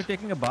 brother. Are you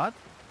taking a bath?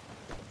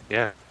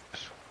 Yes.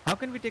 How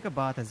can we take a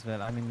bath as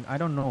well? I mean, I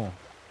don't know.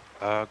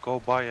 Go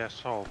buy a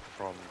soap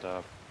from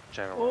the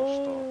general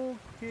store.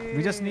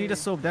 We just need a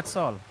soap, that's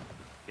all.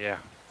 Yeah.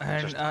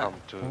 And just come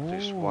to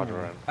this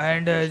water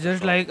and use the just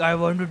salt. like I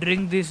want to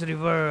drink this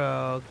river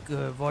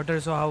water,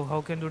 so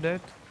how can do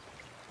that?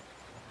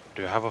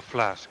 Do you have a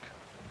flask?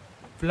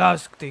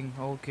 Flask thing,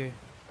 okay.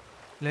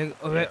 Like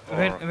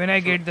Yeah, when I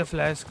get the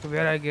flask,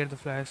 where I get the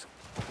flask?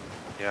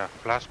 Yeah,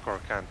 flask or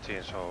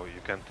canteen, so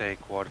you can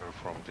take water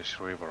from this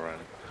river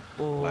and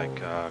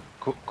like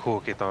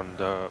cook it on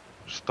the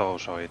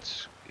stove so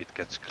it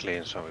gets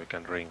clean so you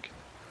can drink it.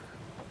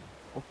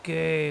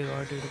 Okay,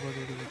 got it.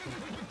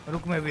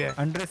 रुक मैं भी है.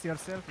 Undress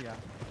yourself, yeah.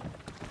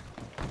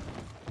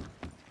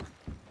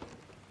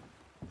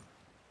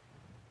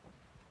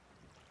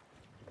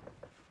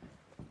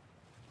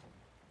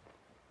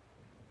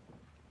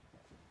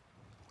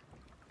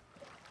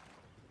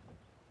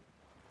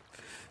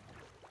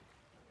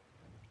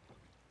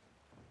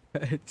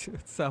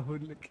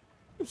 Sound like.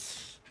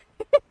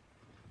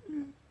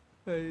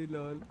 Hey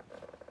lol.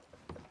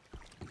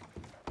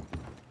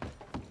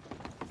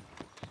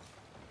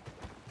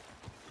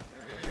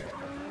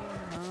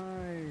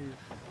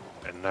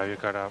 And now you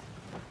gotta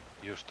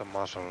use the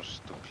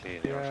muscles to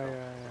clean yourself.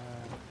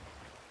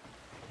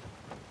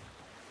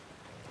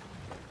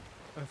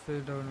 I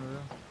fell down.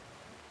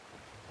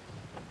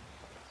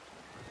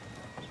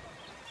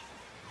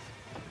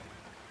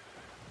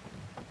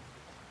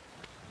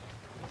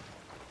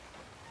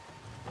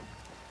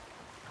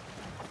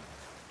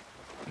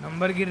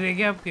 Number गिर रहे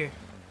क्या आपके?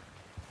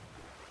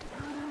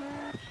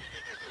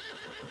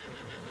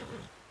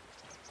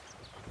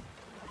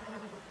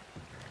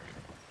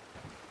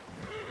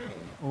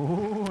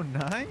 Oh,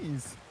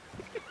 nice.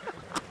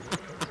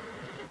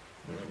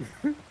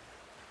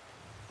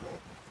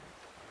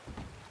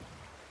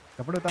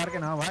 कपड़े उतार के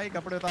ना भाई,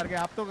 कपड़े उतार के।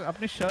 आप तो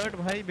अपनी शर्ट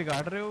भाई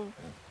बिगाड़ रहे हो।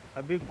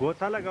 अभी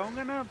गोता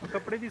लगाऊंगा ना,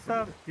 कपड़े भी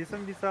साफ,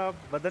 जिस्म भी साफ,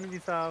 बदन भी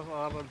साफ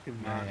और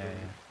दिमाग भी।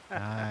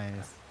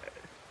 नाइस।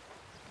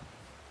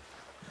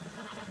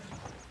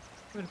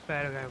 फिर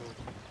पैर गए वो।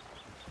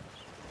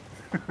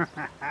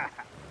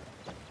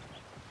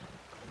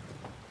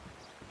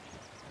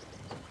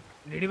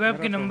 लेडी भाई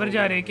आपके नंबर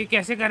जा रहे हैं कि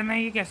कैसे करना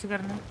है ये, कैसे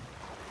करना है?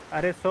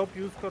 अरे सोप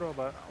यूज करो,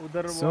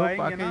 उधर वो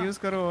आएंगे ना, यूज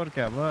करो और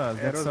क्या, बस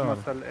दैट्स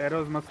ऑल।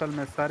 एरोज मसल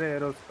में सारे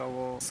एरोज का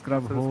वो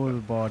स्क्रब होल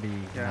बॉडी।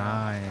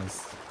 नाइस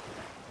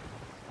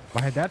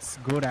भाई, that's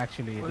good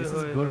actually, this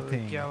is good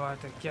thing. क्या बात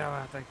है, क्या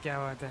बात है, क्या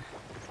बात है।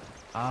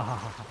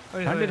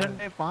 ठंडे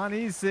ठंडे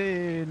पानी से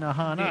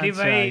नहाना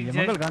चाहिए।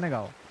 मंगल गाने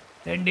गाओ।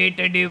 ठंडे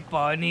ठंडे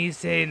पानी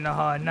से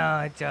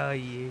नहाना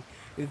चाहिए,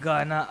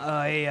 गाना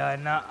आए या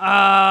ना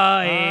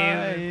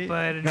आए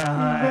पर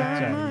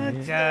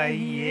नहाना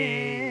चाहिए।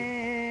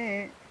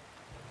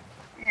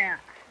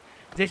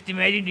 जस्ट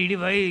इमेजिन डीडी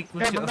भाई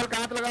कुछ मंगल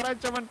कहाँ लगा रहा है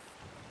चमन?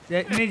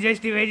 नहीं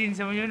जस्ट इमेजिन,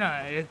 समझो ना,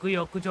 कोई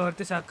कुछ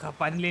औरतें साथ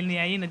पानी लेने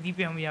आई नदी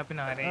पे, हम यहाँ पे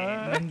नहा रहे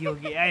हैं, नंगी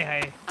होगी, आए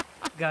हाय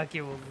गा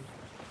के वो।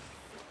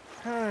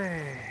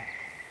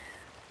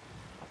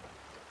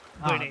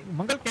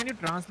 Mangal, can you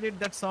translate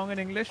that song in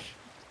English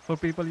for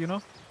people, you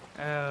know?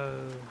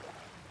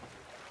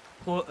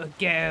 Cold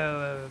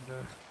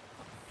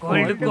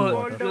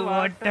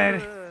water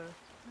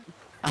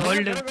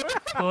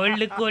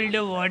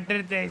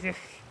ऐसे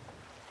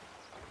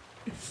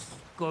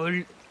cold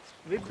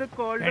with the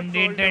cold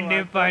ठंडे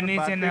पानी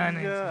से नहाना।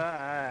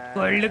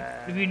 cold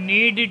we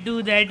need to do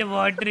that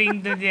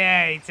watering तो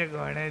ऐसे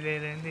घोड़ा ले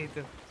रहे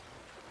तो।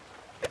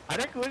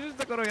 अरे कोशिश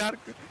तो करो यार,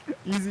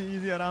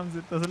 इजी आराम से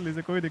तसल्ली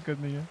से, कोई दिक्कत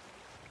नहीं है।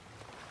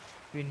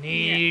 We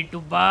need to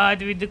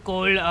bath with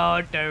cold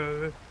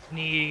water.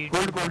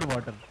 Cold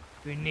water.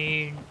 We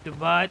need to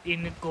bath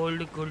in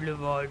cold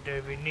water.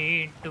 We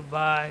need to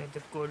bath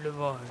in cold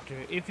water.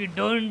 If you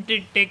don't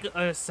take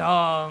a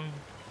song,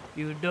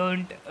 you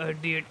don't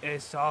edit a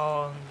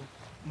song,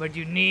 but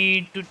you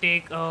need to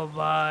take a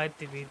bath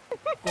with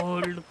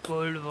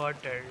cold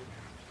water.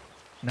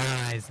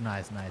 Nice.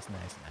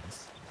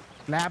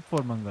 Clap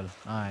for Mangal.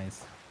 Nice.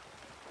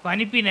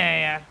 पानी पीना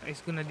है यार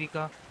इसको नदी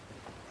का।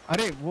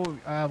 अरे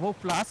वो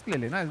flask ले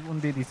लेना उन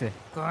दीदी से।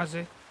 कहाँ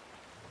से?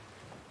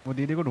 वो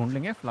दीदी को ढूंढ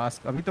लेंगे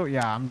फ्लास्क। अभी तो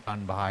या I'm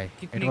done भाई।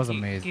 It was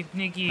amazing.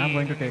 कितने की? I'm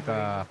going to take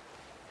a।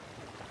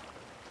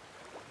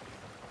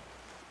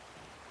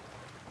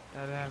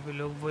 अरे अभी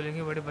लोग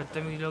बोलेंगे बड़े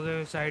बदतमीज लोग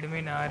हैं, साइड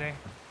में नहा रहे हैं।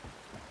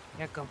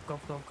 या cup.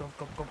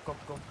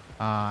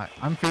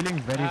 I'm feeling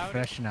very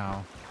fresh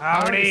now.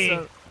 Howdy.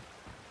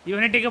 You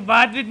wanna take a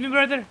bath with me,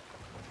 brother?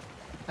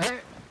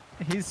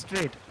 He's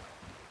straight.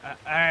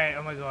 Alright,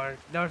 oh my god,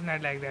 that was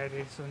not like that.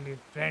 It's only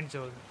friends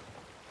only.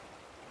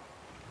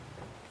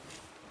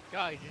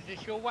 Guys, is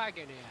this your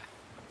wagon here?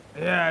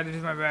 Yeah, this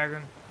is my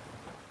wagon.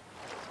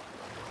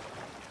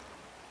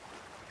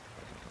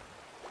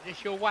 Is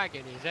this your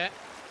wagon, is it?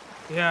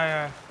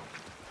 Yeah.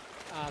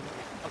 I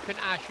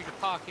couldn't ask you to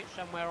park it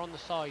somewhere on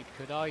the side,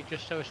 could I?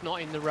 Just so it's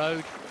not in the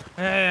road.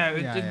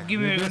 Yeah. Give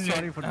me. We're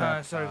sorry for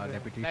that, sorry,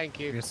 deputy.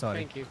 Thank you. We're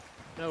sorry. Thank you.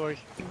 No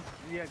worries.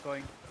 We are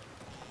going.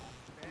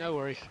 No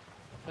worries.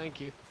 Thank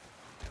you.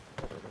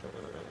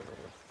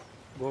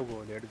 Go,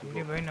 let's go.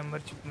 ये भाई number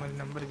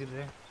गिर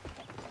रहे हैं।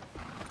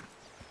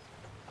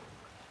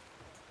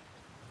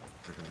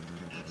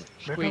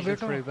 Squeeze it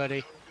through,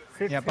 buddy.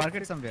 Sit, Yeah, sit, park it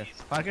sit. somewhere.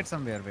 Park it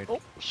somewhere. Wait. Oh,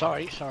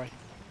 sorry, sorry.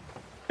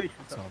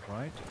 It's all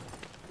right.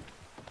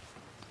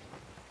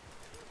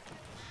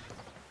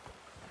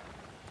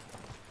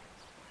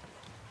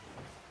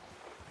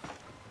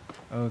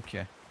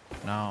 Okay.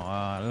 Now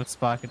let's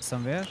park it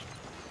somewhere.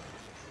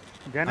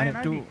 I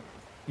need to.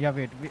 Yeah,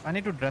 wait. I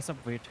need to dress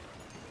up. Wait.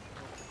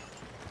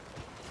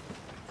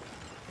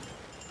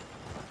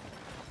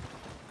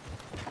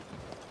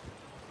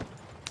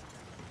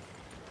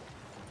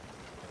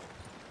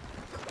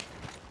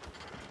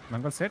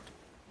 Mangal set.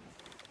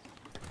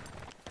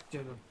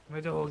 चलो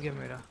मैं तो हो गया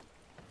मेरा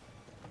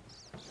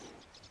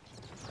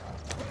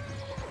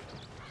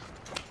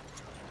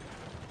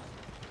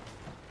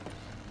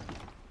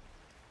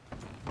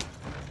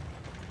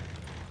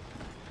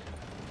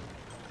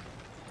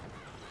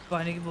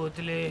पानी की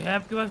बोतलें है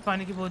आपके पास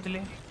पानी की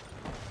बोतलें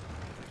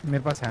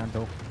मेरे पास है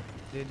दो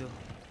दे दो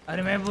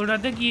अरे मैं बोल रहा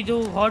था कि जो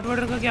हॉट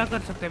वाटर का क्या कर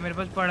सकते हैं मेरे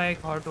पास पड़ा है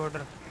एक hot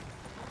water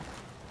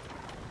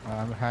I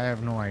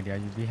have no idea.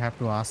 We have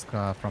to ask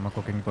from a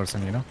cooking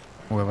person, you know,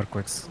 whoever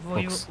cooks.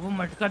 वो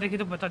मटका देखे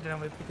तो बता देना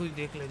भाई कुछ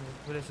देख लेंगे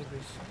पूरे से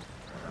कुछ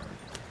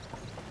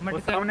वो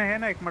सामने है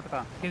ना एक मटका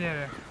किधर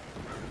है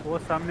वो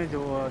सामने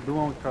जो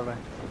धुआं उठ रहा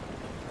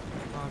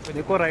है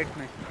देखो राइट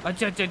में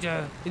अच्छा अच्छा अच्छा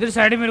इधर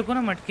साइड में रुको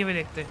ना मटके में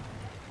देखते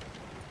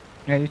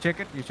Yeah, you check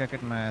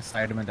it. मैं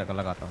साइड में जगह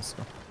लगाता हूँ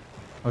उसको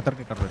उतर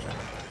के कर लो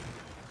चाहे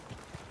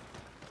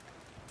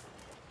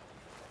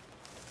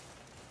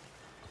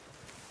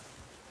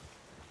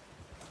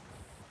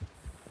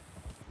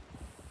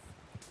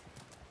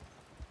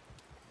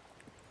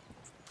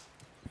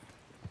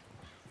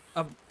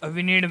अब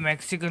we need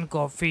Mexican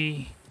coffee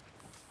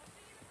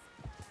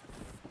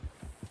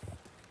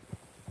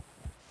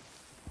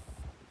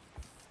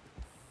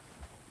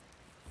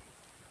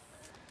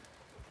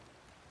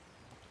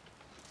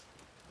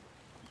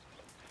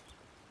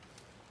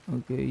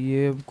okay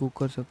ये अब कुक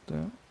कर सकते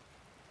हैं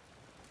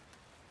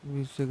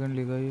 20 सेकंड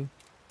लेगा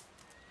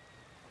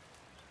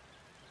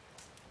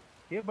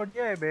ये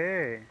बढ़िया है बे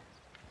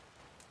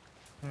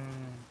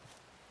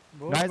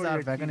Guys,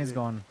 our wagon is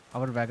gone.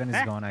 Our wagon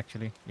is gone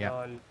actually. Yeah.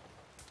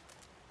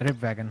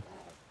 Rip wagon.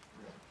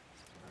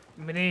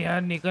 मेरे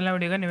यार निकलना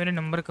पड़ेगा नहीं मेरे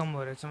नंबर कम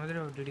हो रहे हैं समझ रहे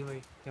हो डीडी भाई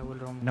क्या बोल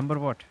रहा हूँ Number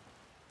what?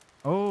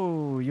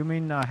 Oh, you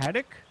mean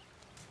headache?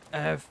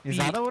 FP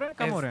ज़्यादा हो रहे हैं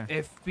कम हो रहे हैं?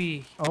 FP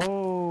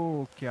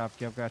Oh,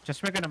 क्या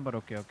चश्मे के नंबर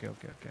ओके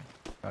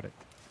got it.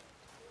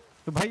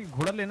 तो भाई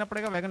घोड़ा लेना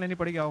पड़ेगा वैगन लेनी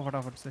पड़ेगी आओ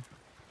फटाफट से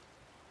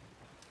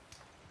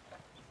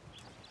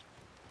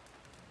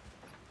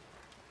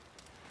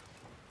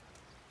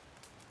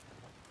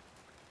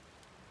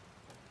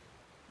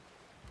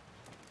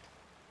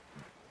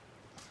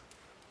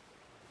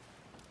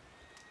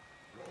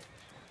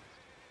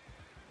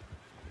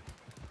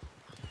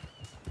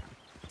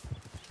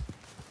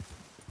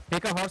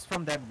Take a horse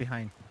from that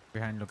behind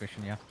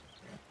location, yeah.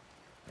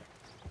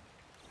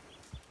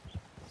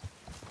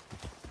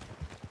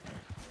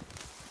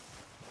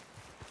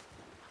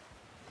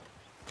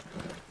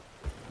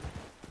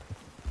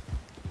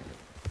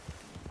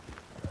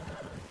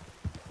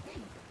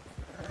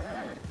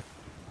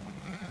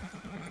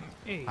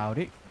 Hey.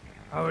 Howdy.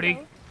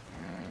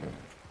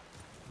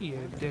 Yeah,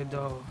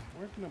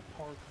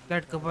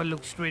 that couple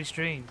looks very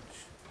strange.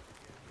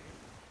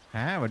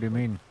 Huh? What do you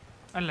mean?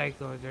 I like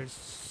that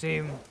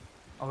same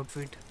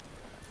outfit.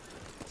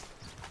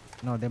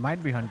 No, they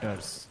might be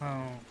hunters.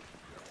 Oh.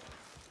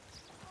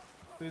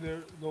 Stay there.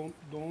 Don't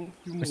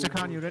you move. Mr.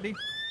 Khan, you ready?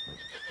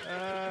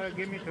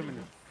 Give me 2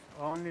 minutes.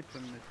 Only 2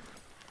 minutes.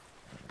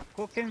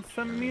 Cooking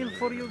some meal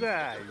for you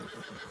guys.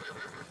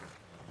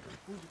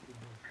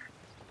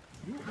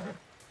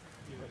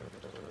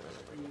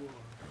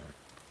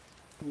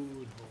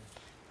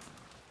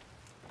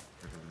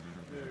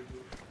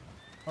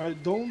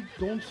 Alright,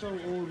 don't sell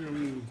all of your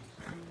meat.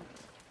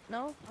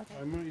 No? Okay.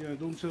 Yeah,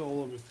 don't sell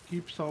all of it.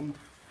 Keep some.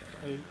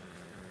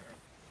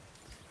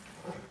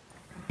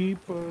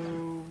 Keep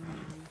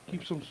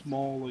some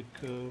small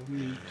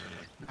meat.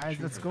 Guys,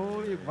 let's go.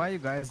 Why are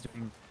you guys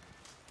doing?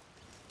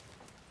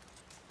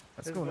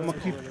 Let's go. I'm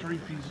gonna keep 3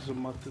 pieces of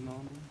mutton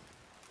on them.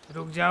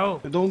 रुक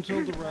जाओ. Don't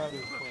sell the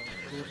rabbit.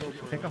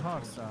 Take a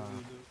horse.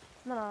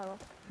 No.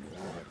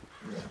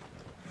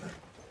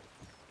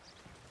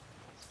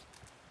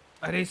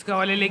 अरे इसका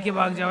वाले लेके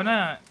भाग जाओ ना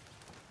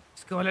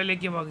इसका वाला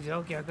लेके भाग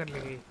जाओ क्या कर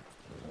लेंगे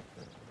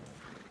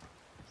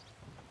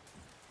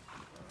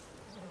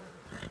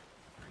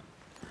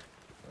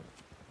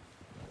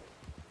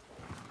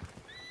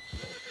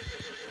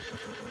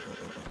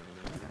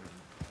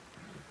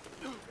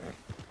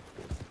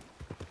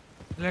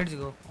Let's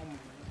go.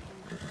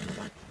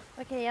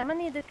 Okay, I'm gonna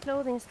need the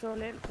clothing store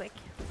real quick.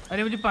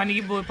 अरे मुझे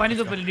पानी दो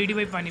पहले डीडी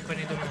भाई पानी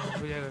दो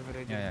हो जाएगा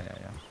फिर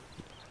Yeah.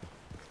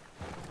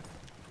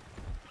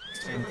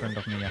 Stay in front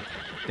of me, yeah.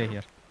 Stay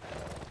here.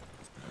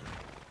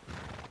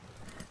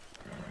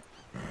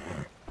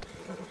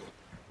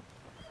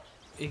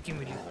 एक ही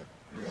मिली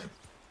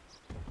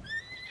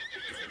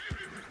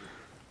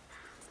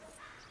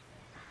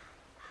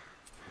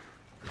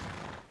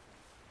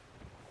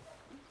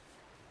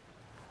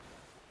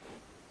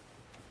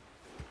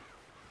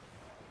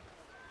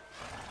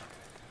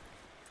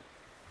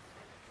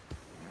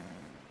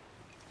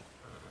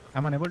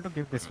I'm unable to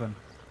give this one.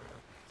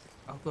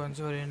 अब कौन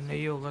सा वेरिएंट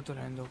नहीं होगा तो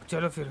रहने दो।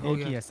 चलो फिर हो एक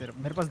गया। ही है सिर्फ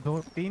मेरे पास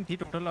 2-3 थी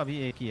टोटल, अभी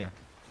एक ही है।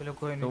 चलो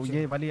कोई नहीं। तो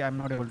ये वाली I am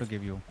not able to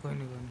give you. कोई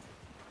नहीं कोई नहीं।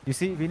 You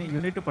see,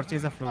 you need to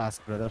purchase a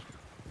flask, brother.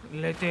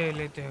 लेते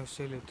हैं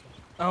उससे लेते हैं।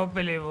 आओ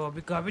पहले वो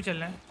अभी कहाँ पे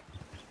चलना है?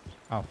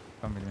 आओ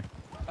कम मिल में।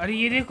 अरे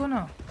ये देखो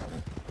ना।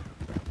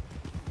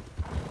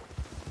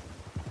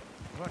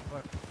 What?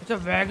 अच्छा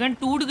वैगन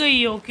टूट गई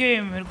है। ओके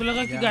मेरे को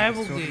लगा कि गायब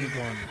हो गई।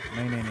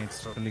 नहीं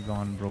it's totally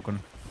gone, broken.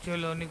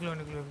 चलो निकलो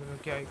फिर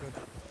क्या ही कर।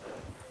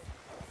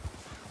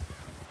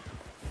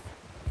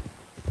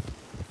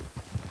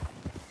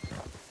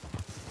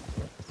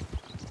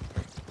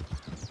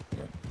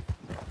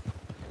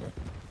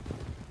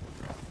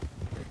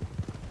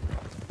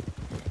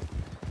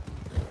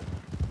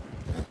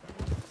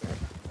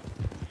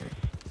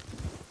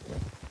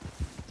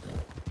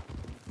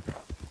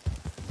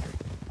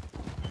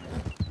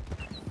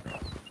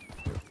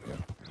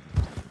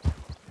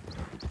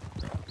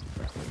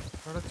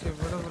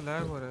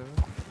 लैग हो रहा है।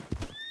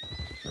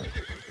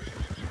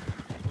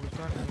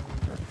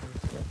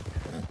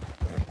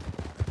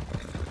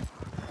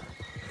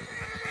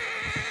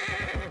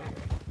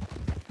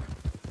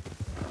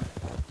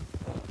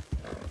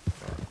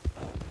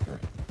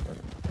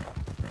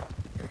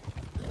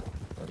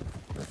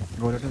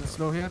 Go a little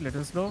slow here,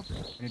 little slow.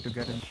 Need to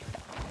get in.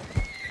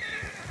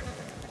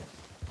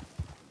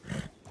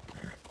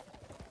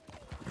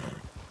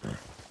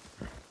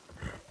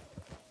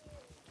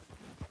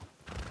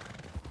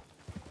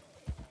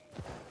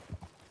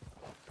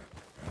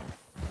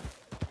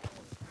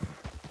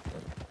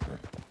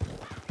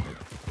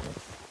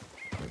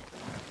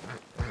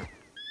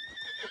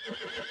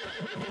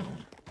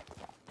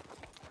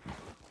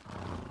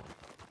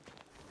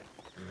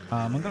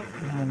 Mangal,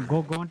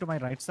 go on to my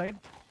right side,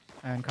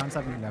 and Khan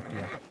Sahib will left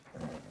here.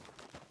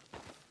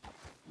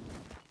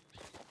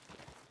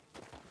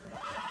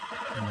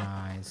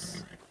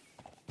 Nice.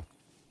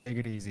 Take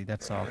it easy.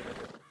 That's all.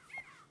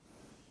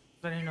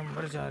 सारे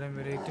number जा रहे हैं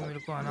मेरे। एक तो मेरे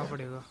को आना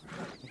पड़ेगा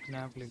एक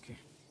नैप लेके।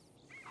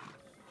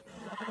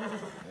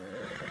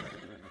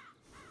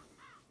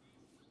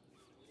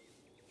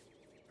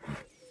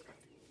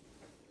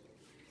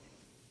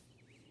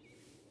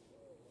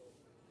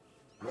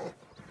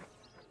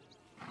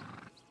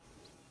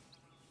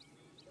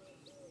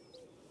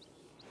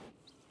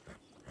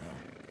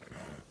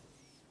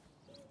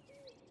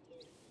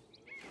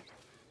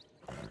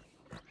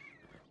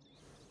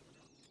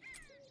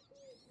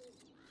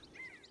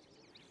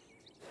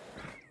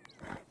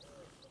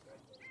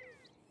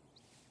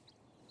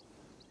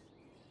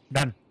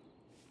 Done.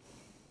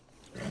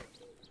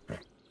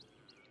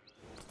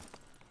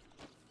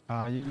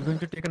 You going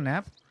to take a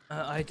nap?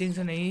 I think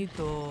so नहीं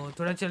तो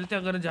थोड़ा चलते,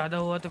 अगर ज़्यादा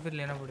हुआ तो फिर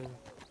लेना पड़ेगा।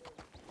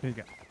 ठीक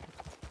है।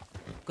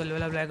 कल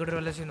वाला ब्लैक आउट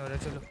वाला सीन हो रहा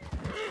है। चलो।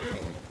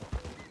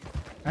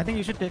 I think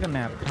you should take a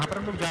nap. जहाँ पर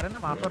हम लोग जा रहे हैं ना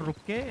वहाँ पर रुक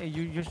के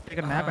you should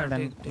take a nap and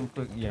then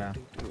yeah.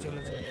 चलो।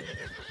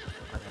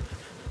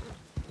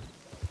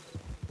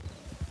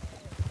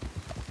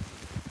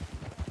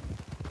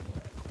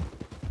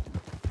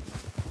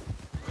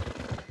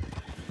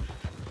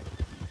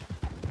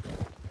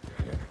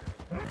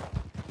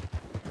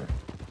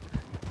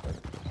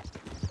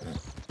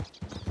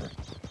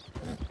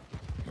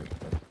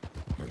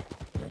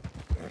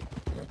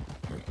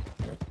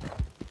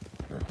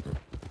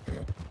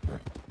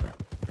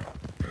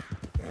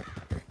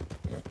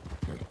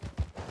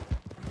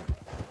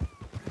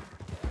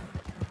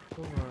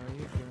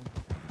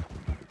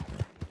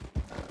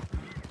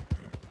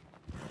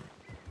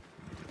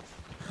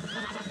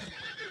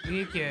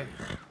 ये क्या है?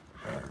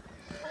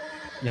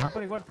 यहाँ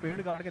पर एक बार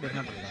पेड़ काट के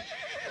देखना पड़ेगा।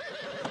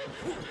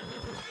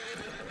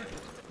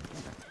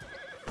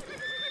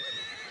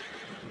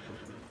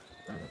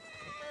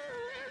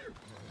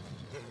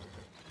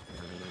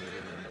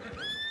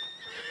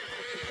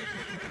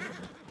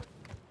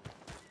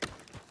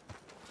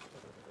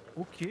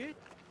 Okay,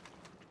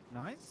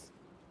 nice.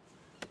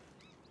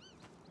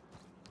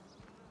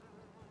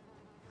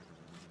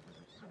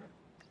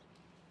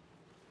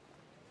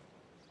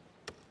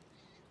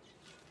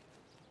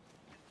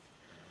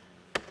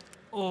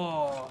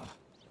 Oh,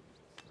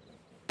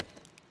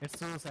 it's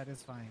so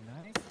satisfying,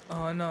 nice.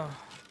 Oh no.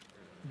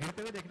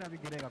 गिरते हुए देखना, अभी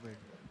गिरेगा पेड़।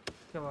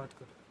 क्या बात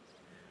कर?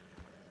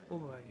 ओ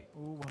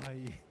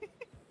भाई।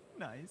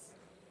 Nice.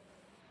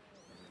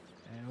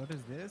 And what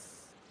is this?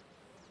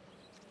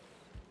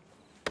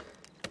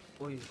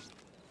 ओए।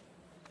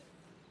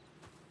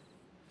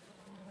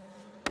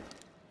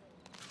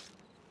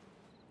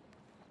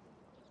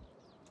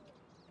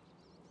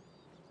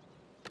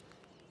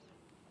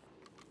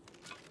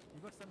 You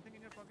got something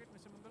in your pocket,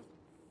 Mr. Mangal?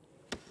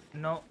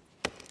 No.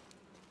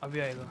 अभी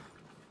आएगा।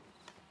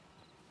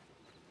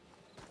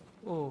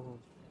 Oh.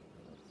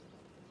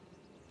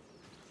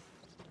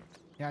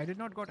 Yeah, I did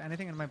not got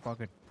anything in my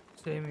pocket.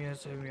 Same here.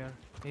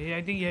 ये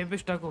I think यहीं पे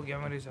stuck हो गया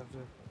हमारे हिसाब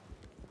से।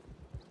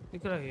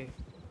 दिख रहा है ये।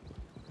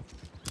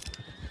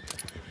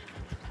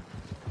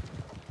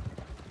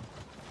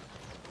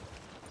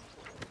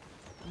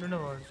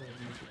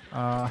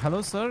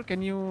 Hello, sir.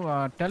 Can you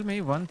tell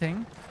me one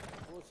thing?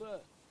 What's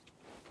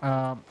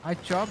I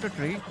chopped a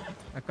tree.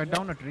 I cut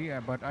down a tree,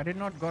 but I did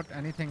not got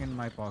anything in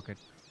my pocket.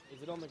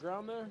 Is it on the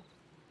ground there?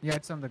 Yeah,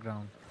 it's on the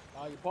ground.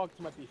 Your pockets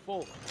might be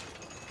full.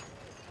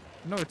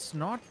 No, it's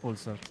not full,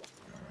 sir.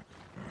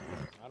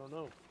 I don't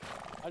know.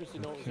 I just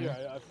didn't know it was Okay.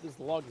 here. This is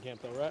the logging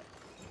camp, though, right?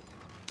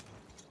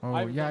 Oh, I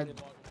haven't yeah. done any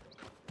logging.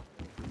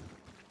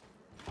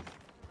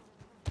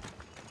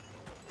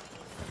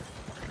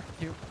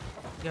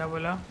 क्या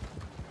बोला?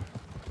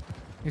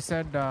 He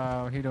said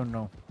he don't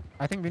know.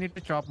 I think we need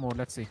to chop more.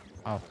 Let's see.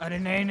 How? अरे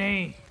नहीं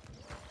नहीं.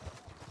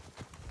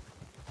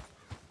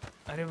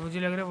 अरे मुझे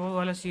लग रहा है वो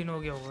वाला सीन हो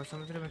गया होगा.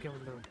 समझ रहे मैं क्या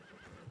बोल रहा हूँ?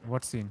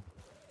 What scene?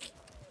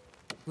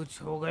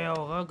 कुछ हो गया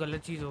होगा,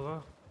 गलत चीज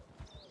होगा.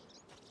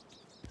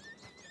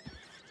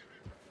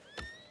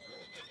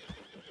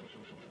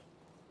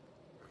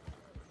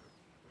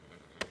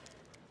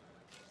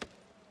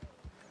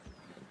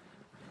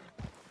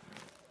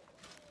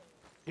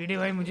 डीडी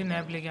भाई मुझे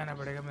नैप लेके आना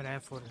पड़ेगा. मेरा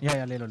F4 है.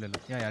 Yeah, ले लो.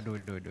 Yeah, do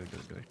it.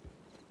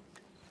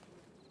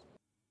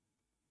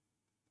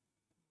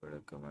 बड़ा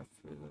कम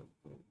F4 है.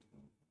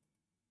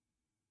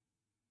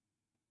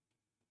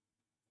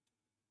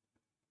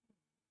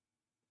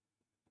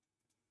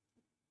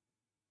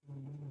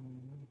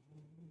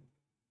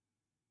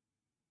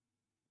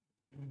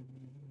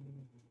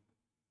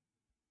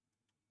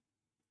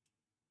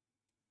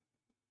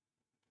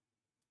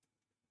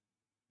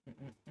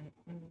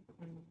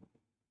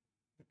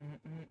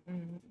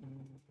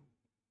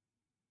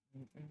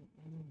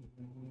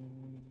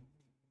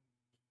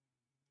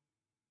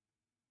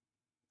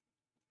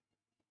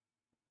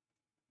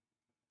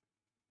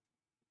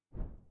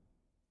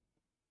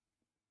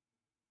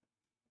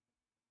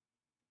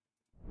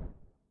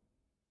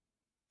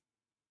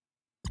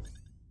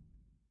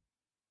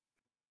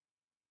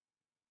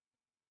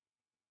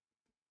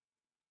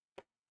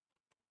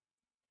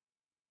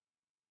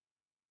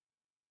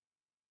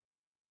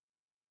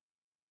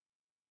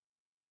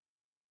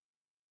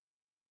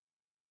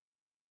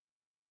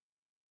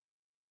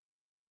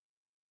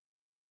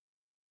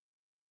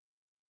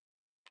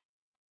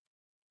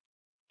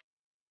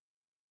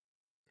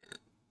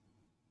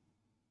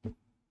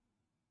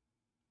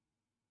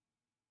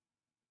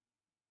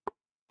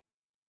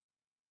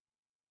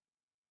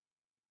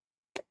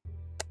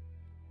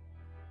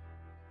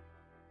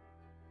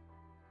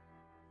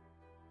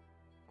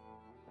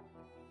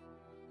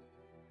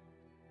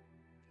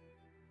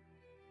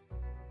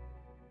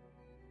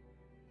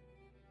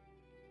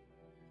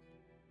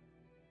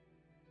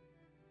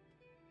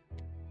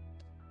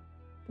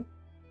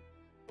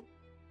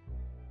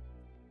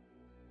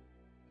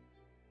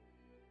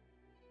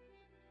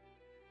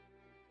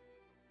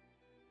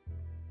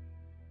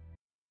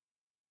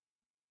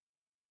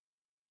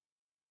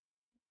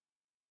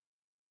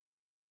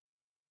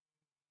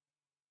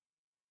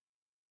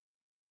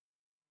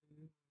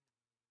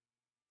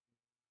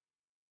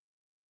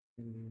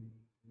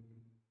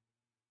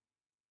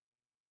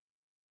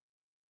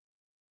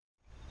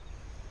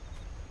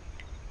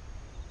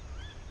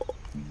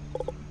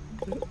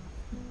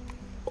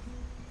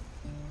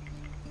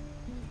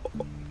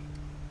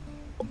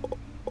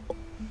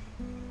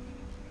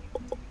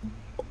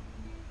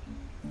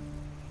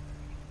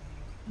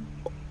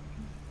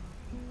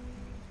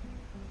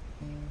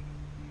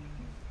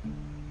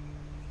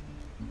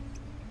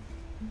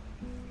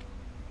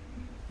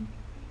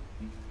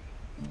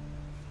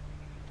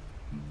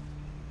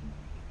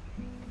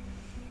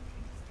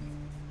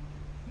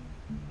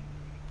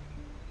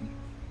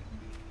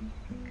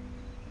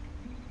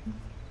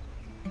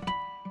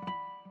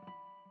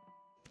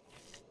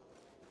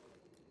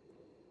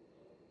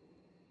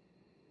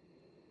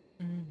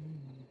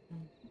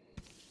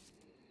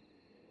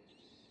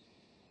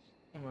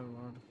 Oh my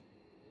god.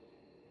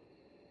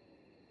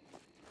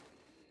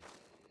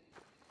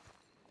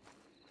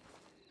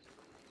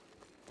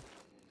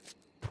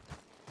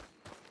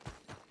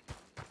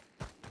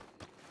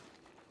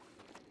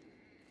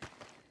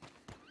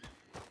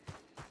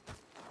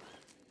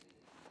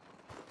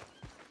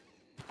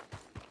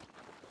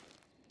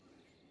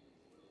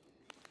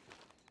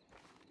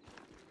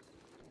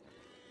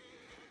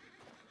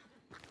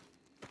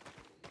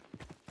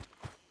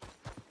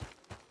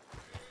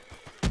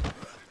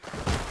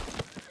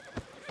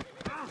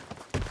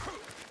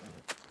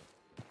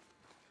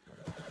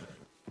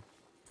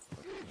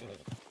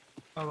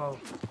 Oh wow.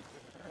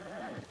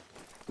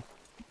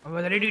 Am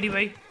I ready,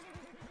 DD?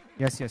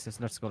 Yes.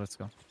 Let's go.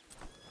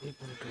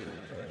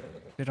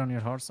 Sit on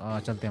your horse.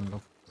 चलते हम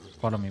लोग.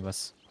 Follow me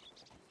बस.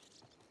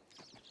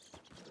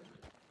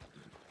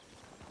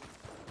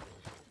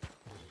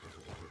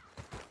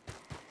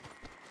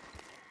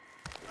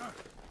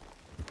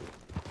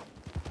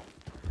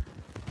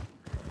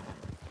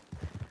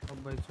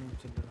 अब बाइक में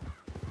चल रहा.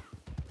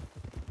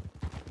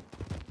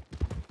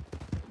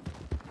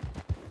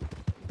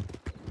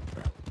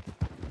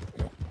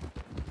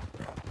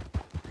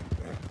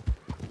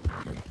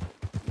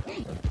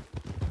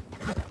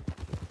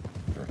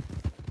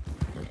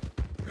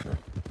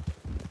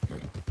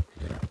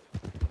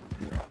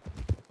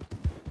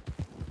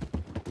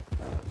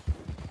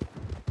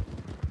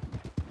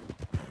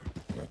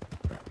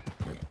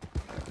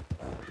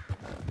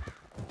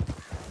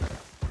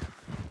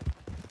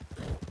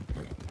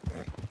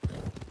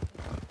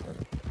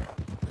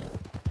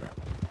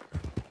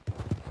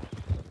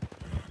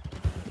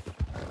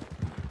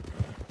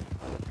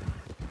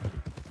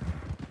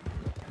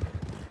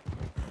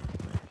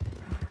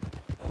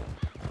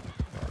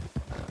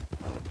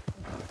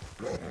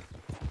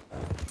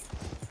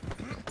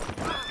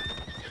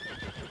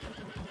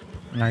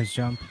 Nice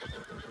jump.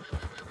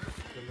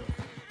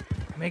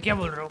 मैं क्या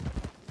बोल रहा हूँ?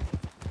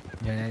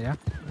 या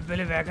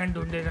पहले वैगन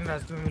ढूंढे थे,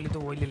 रास्ते में मिली तो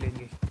वही ले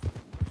लेंगे।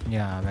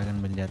 या वैगन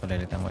मिल जाए तो ले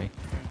लेते हैं वही।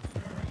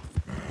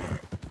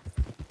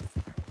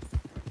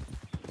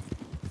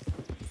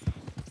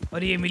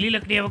 और ये मिली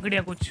लकड़ियाँ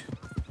वकड़ियाँ कुछ?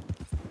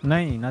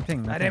 नहीं,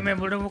 nothing। अरे मैं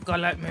बोल रहा हूँ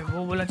मैं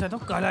वो बोलना चाहता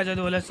हूँ, काला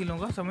जादू वाला सीन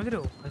होगा, समझ रहे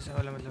हो? ऐसा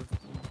वाला मतलब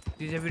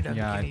चीजें भी ढंग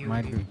की नहीं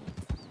होगी।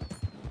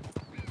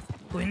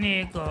 कोई नहीं,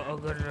 एक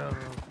अगर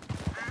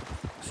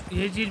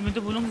ये चीज मैं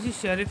तो बोलूँगा किसी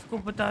शेरिफ को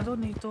बता दो,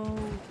 नहीं तो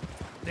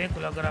देख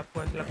लो, अगर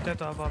आपको ऐसा लगता है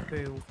तो आप वहाँ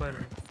पे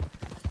ऊपर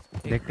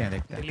देखते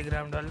हैं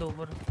टेलीग्राम डाल दो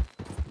ऊपर,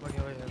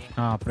 बढ़िया हो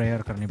जाएगा। हाँ,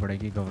 प्रेयर करनी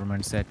पड़ेगी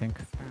गवर्नमेंट से, आई थिंक।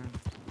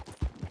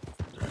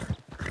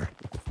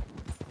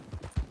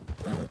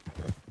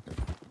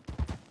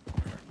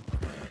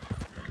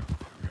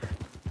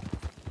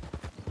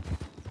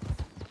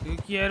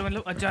 क्योंकि यार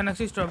मतलब अचानक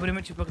से स्ट्रॉबेरी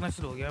में चिपकना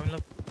शुरू हो गया,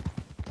 मतलब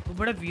वो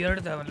बड़ा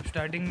वियर्ड था। मतलब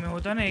स्टार्टिंग में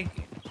होता ना, एक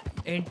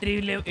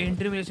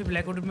एंट्री में जैसे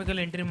ब्लैक आउट में कल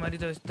एंट्री मारी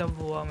तो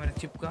तब हुआ, मैंने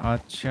चिपका।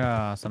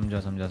 अच्छा, समझा,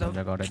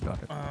 गॉट इट।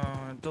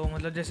 तो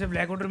मतलब जैसे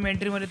ब्लैक आउट में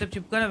एंट्री मारी तब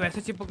चिपका ना,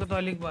 वैसे चिपका तो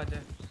अलग बात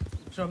है।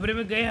 स्ट्रॉबेरी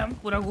में गए हम,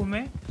 पूरा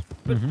घूमे,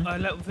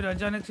 फिर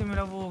अचानक से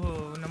मेरा वो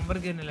नंबर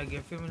गिरने लग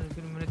गया, फिर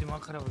मेरा दिमाग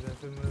खराब हो गया,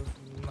 फिर मुझे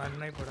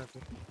मारना ही पड़ा।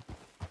 फिर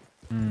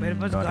मेरे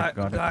पास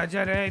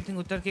गाजर है, आई थिंक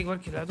उतर के एक बार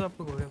खिला दो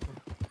आपको घोड़े को।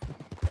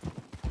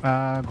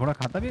 घोड़ा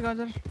खाता भी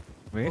गाजर?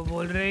 वो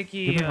बोल रहे हैं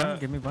कि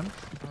गिव मी वन।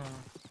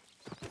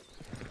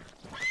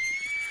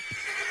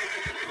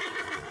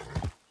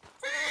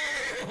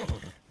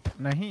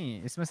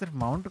 नहीं, इसमें सिर्फ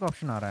माउंट का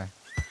ऑप्शन आ रहा है,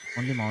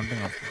 only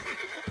mounting option.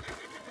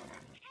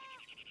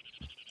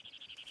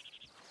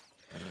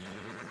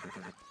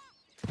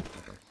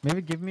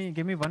 Maybe give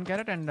me one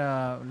carrot and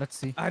let's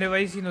see. अरे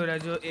वही सीन हो रहा है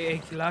जो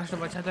एक लास्ट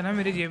बचा था ना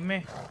मेरी जेब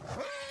में,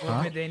 वो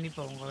मैं दे नहीं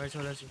पाऊंगा, वैसा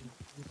वाला सीन।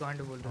 You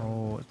can't बोल रहा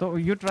हूँ। तो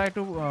you try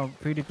to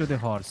feed it to the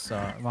horse।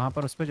 वहाँ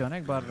पर उस पे जो है ना,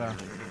 एक बार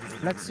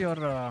flex your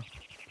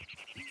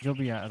जो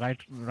भी है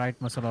right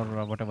muscle or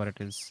whatever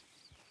it is,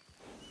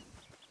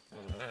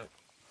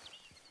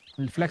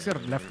 flex your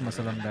left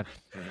muscle on that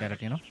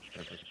carrot, you know.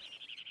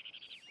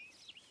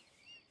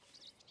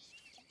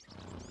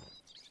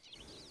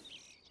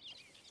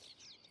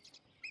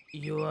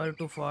 You are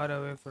too far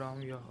away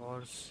from your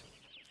horse.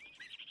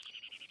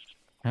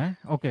 Huh?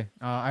 Okay.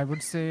 I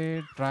would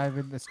say try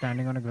with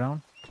standing on the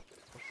ground.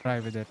 Try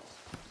with it.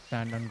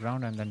 Stand on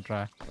ground and then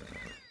try.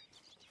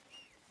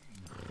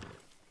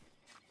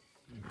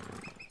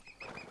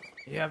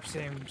 ये अब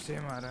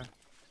same आ रहा है।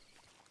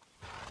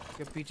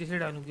 क्या पीछे से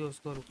डालूंगी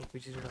उसको? रुको,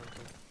 पीछे से डालता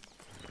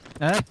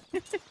हूँ।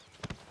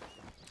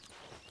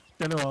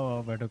 चलो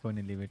आओ बैठो, कोई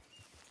नहीं, leave it.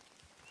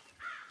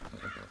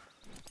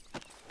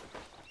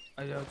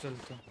 आ जाओ,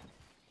 चलते हैं।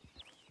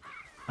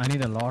 I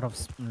need a lot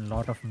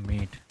of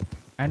meat,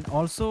 and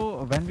also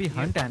when we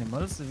hunt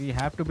animals, we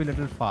have to be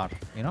little far,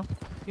 you know.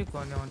 ये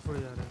कौन है? ऑन फुट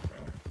जा रहा है।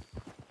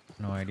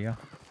 No idea.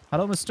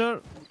 Hello,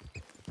 Mister.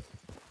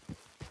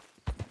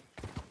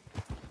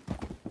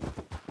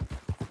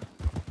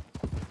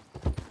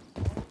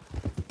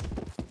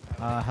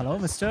 Hello,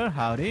 Mister.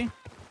 Howdy.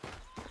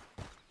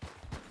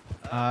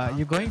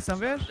 You going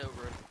somewhere?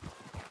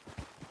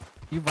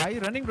 Why are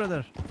you running,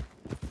 brother?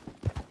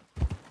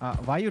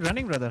 Why are you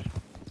running, brother?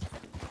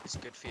 It's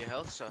good for your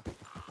health, sir.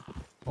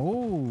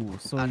 Oh,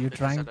 so And you're because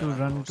trying I to don't have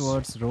run horse.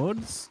 towards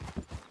roads?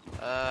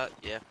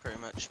 Yeah, pretty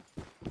much.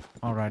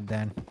 All right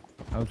then.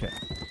 Okay.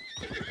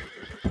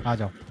 आ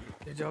जाओ।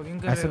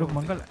 Jogging ऐसे लोग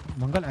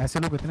मंगल ऐसे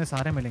लोग इतने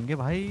सारे मिलेंगे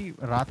भाई,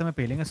 रात में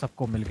पेलेंगे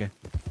सबको मिलके।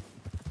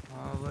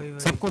 हाँ वही।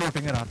 सबको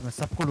लूटेंगे रात में,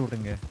 सबको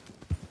लूटेंगे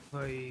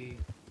भाई।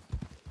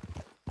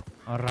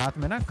 और रात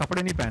में ना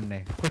कपड़े नहीं पहनने,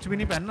 कुछ भी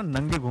नहीं पहनना,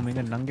 नंगे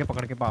घूमेंगे, नंगे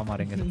पकड़ के पाव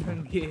मारेंगे।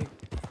 नंगे,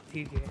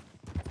 ठीक है।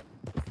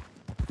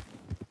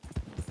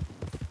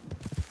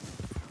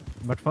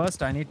 But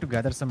first, I need to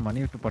gather some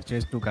money to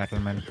purchase 2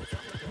 cattlemen.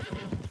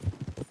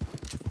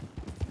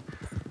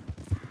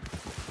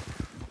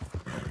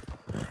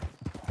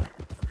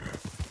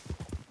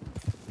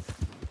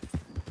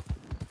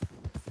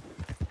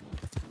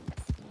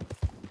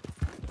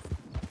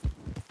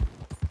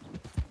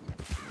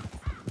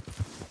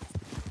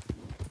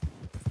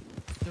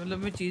 मतलब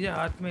मैं चीजें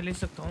हाथ में ले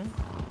सकता हूँ,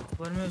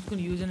 पर मैं उसको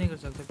यूज नहीं कर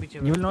सकता पीछे।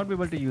 You will not be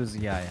able to use,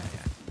 yeah.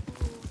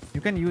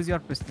 You can use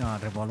your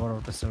revolver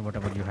or pistol,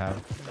 whatever you have.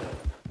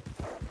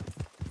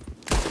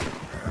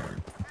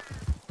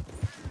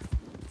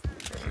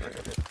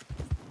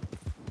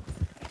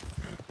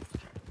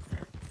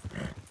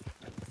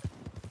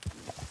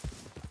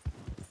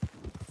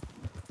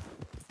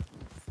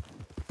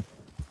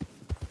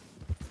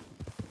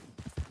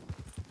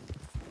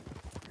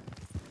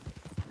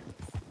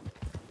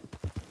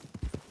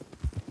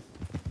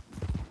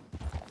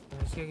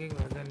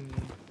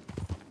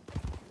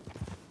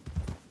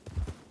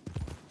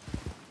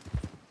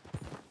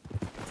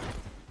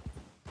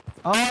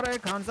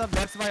 Alright, Khan Saab,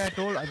 that's why I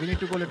told we need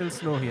to go a little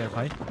slow here,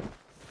 bhai.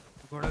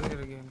 घोड़ा गिर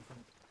गया इनका,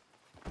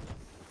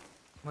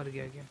 मर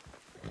गया क्या?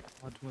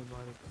 हाथ में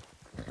बाहर।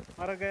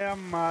 मर गया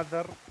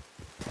मादर।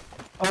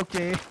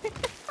 Okay.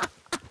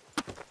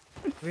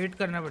 वेट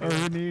करना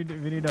पड़ेगा।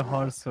 We need a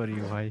horse for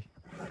you भाई।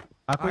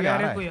 कोई आ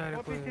रहा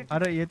है?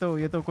 अरे ये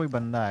तो कोई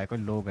बंदा है, कोई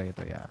लोग है ये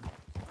तो यार।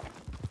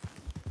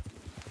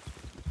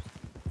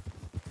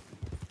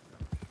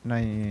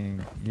 नहीं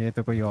ये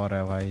तो कोई और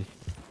है भाई।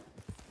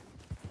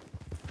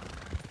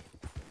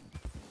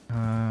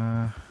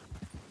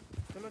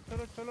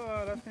 चलो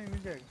रास्ते में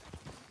मिल जाएगा।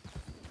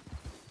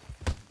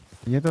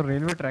 ये तो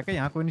रेलवे ट्रैक है,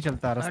 यहाँ कोई नहीं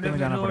चलता, रास्ते में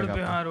जाना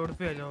पड़ेगा। हाँ रोड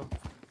पे आ जाओ।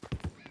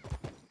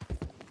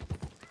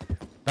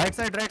 राइट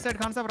साइड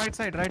खान साहब, right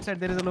side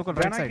there is a local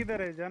right side.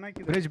 किधर है? जाना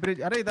किधर?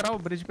 ब्रिज अरे इधर आओ,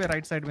 ब्रिज पे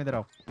राइट साइड में इधर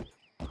आओ।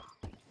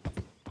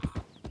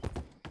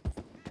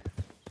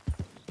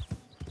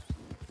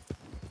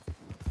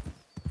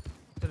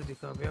 इधर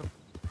दिखा भैया।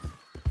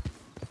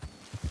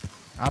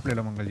 आप ले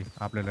लो मंगल जी,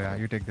 आप ले लो यार,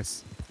 यू टेक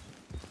दिस।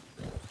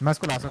 मैं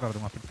इसको लाशो कर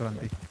दूंगा फिर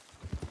तुरंत ही।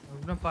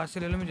 अपना पास से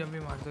ले लो, मैं जंप भी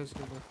मारता हूँ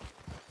इसके ऊपर।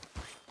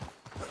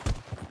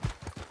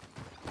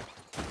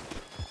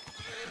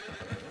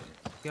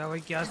 क्या भाई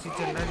क्या चीज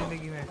चल रहा है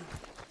जिंदगी में?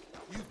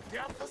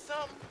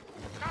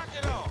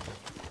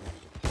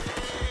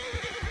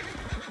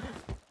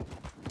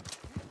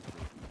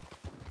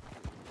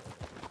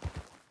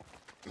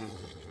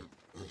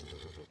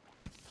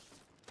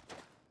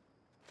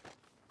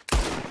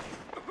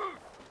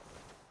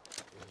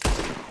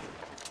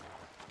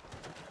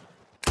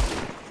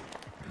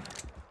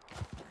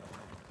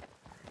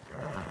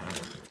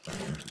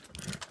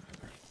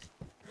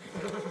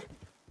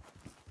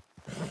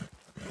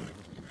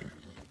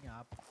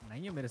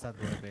 नहीं है मेरे साथ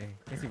रोड पे,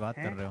 कैसी बात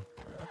कर रहे हो?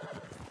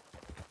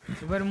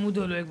 एक बार मुंह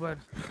धो लो, एक बार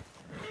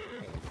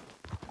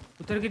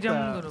उतर के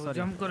जंप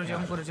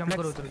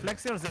करो उतर।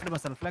 Flex your Z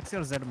muscle, flex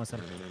your Z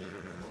muscle.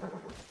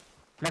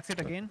 Flex it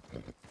again.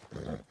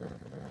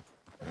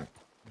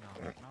 Now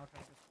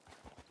try to...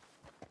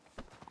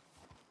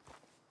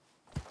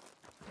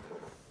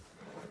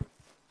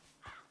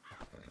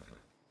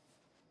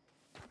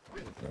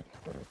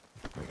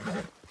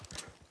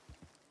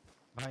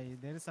 Bhai,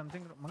 there is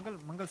something.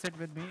 Mangal, sit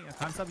with me.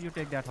 Khan Sahab, you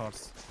take that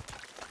horse.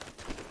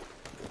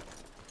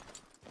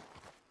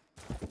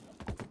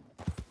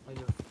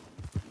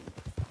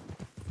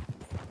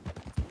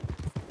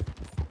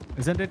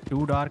 Isn't it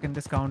too dark in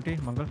this county,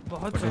 Mangal?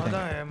 बहुत ज़्यादा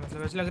है,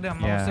 मतलब ऐसा लग रहा है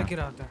अमावस्या की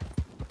रात है।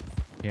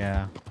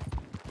 Yeah.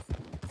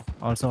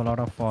 Also a lot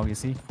of fog, you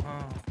see.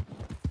 हाँ।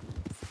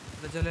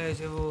 तो चले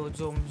ऐसे वो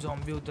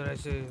ज़ॉम्बी उतर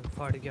ऐसे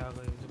फाड़ के आ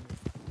गए।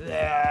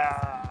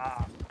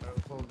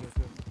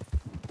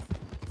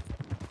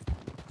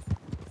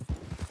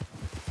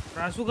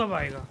 रासू कब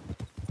आएगा?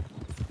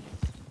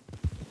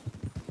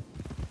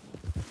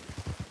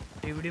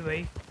 डीवीडी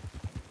भाई।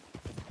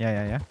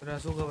 Yeah.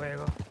 रासू कब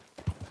आएगा?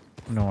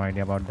 No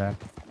idea about that.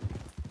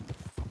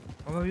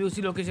 हम अभी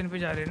उसी लोकेशन पे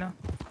जा रहे हैं ना?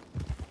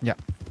 Yeah.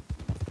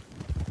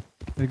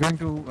 We're going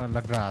to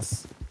La Grasse.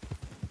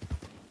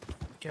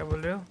 क्या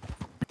बोल रहे हो?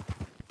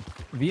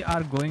 We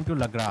are going to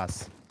La Grasse,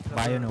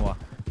 Bayonova,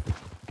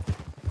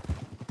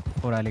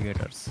 for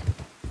alligators.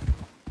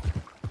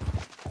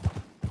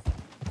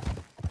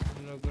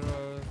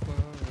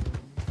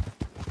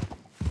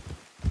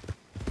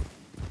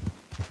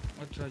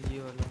 अच्छा ये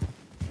वाला।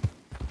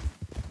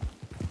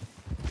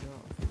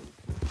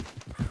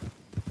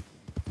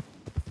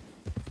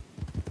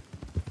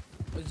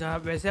 जहाँ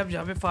वैसे आप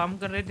जहाँ पे फार्म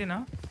कर रहे थे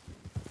ना,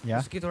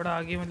 उसकी थोड़ा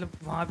आगे मतलब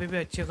वहाँ पे भी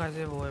अच्छे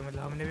खासे वो है,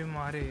 मतलब हमने भी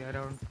मारे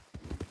अराउंड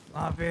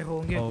वहाँ पे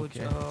होंगे कुछ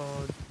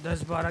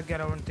 10-12 के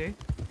अराउंड थे।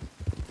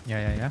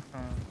 Yeah.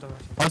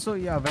 Also,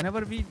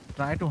 whenever we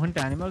try to hunt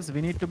animals,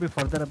 we need to be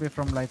further away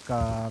from like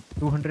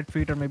 200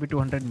 feet or maybe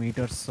 200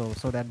 meters,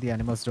 so that the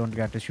animals don't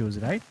get issues,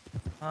 right?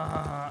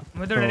 हाँ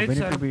मैं तो डायरेक्ट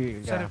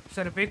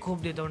सर पे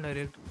खूब देता हूँ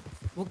direct.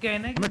 वो क्या है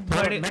ना कि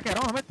बड़े मैं कह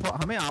रहा हूँ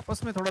हमें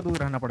आपस में थोड़ा दूर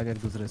रहना पड़ेगा एक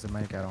दूसरे से,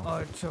 मैं कह रहा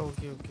हूँ। अच्छा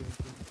ओके।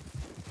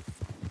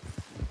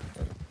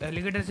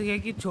 एलिगेटर से क्या है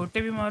कि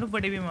छोटे भी मारो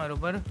बड़े भी मारो,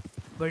 पर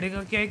बड़े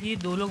का क्या है कि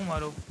 2 लोग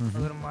मारो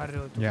अगर मार रहे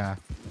हो तो।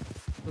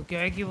 तो क्या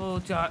है कि वो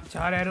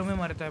 4 एरो में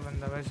मरता है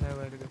बंदा, वैसा है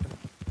वो एलिगेटर।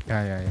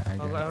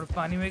 अगर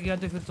पानी में गया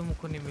तो फिर तुम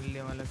को नहीं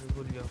मिलने वाला, फिर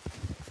भूल जाओ।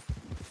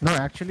 No,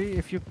 actually,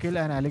 if you kill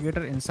an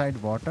alligator inside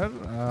water,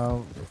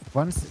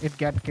 once it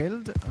get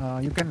killed,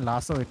 you can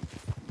lasso it.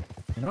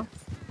 You know?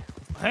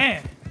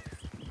 Hey.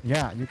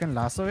 Yeah, you can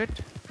lasso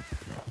it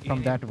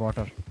from that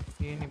water.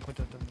 ये नहीं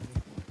पता था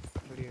मुझे।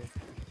 बढ़िया।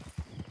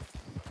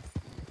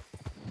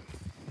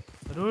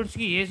 रोड्स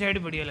की ये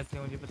साइड बढ़िया लगती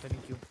है मुझे, पता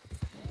नहीं क्यों।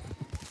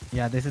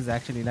 Yeah, this is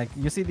actually like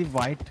you see the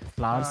white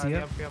flowers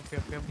here. Yep,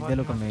 they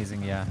look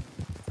amazing. Yeah.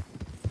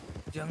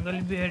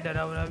 जंगल भी है,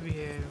 डरावना भी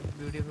है,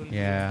 beautiful.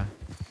 Yeah.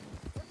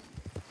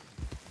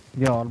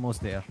 We are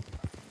almost there.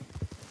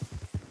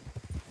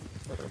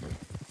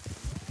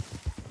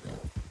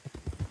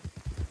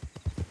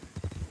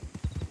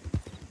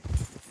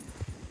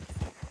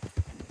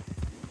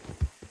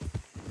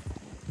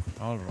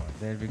 All right,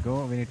 there we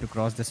go. We need to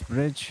cross this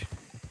bridge.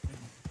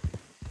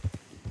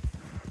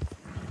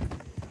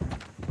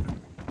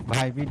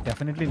 Bhai, we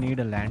definitely need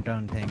a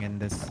lantern thing in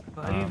this.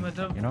 भाई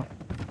मतलब you know,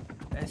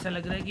 ऐसा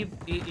लग रहा है कि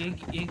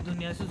एक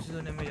दुनिया से दूसरी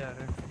दुनिया में जा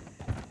रहा है।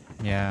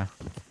 Yeah.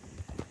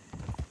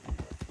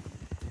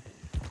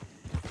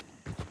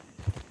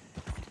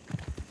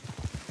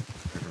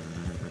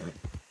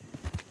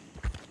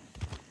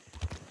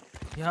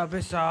 यहाँ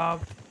पे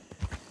सांप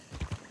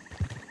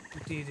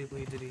देखो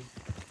इधर ही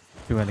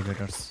 2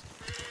 alligators.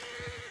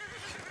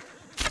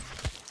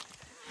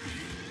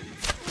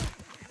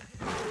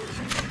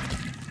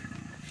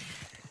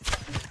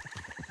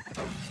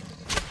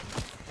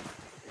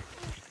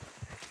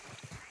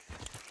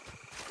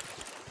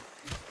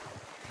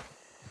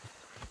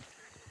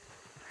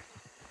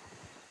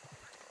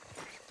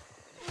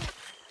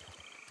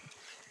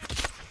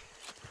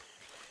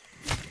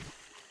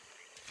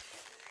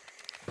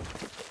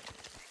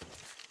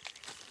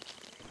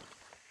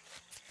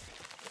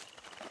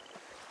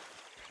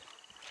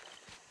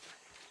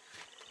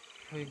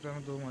 एकदम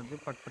 2 मार दे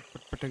पट पट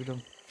पट पट एकदम।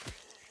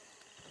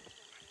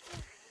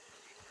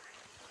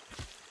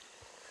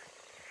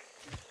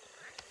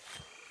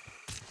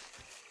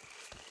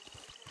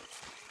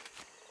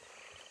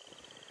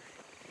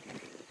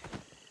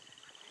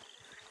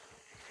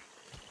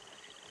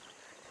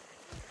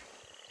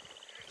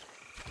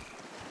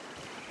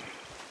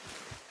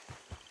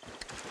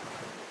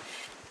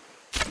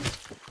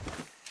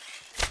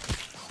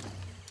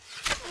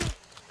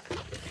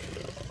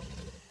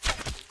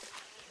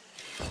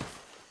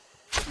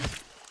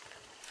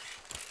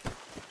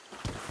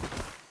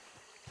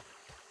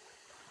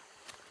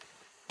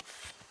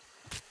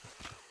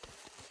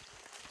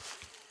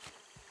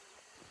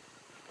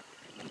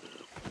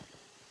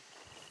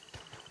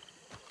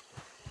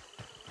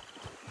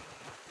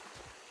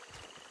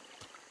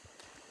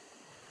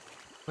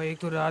 भाई एक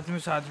तो रात में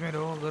साथ में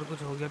रहो, अगर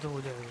कुछ हो गया तो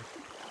हो जाएगा।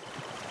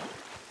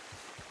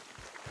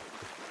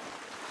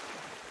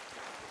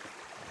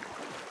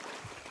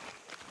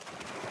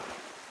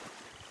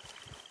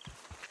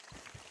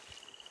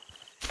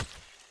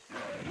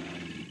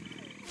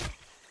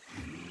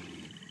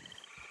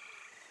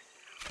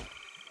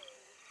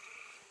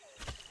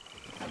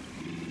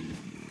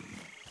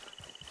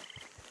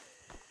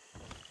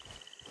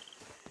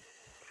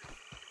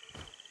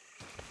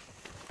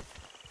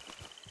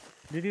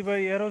 दीदी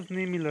भाई एरोस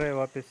नहीं मिल रहे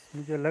वापस,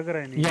 मुझे लग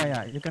रहा है नहीं।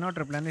 Yeah, you cannot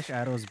replenish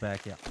arrows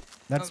back. Yeah,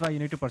 that's why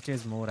you need to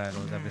purchase more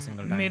arrows every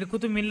single time. मेरे को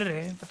तो मिल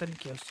रहे हैं, पता नहीं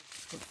क्या।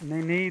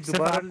 नहीं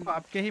दोबारा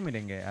आपके ही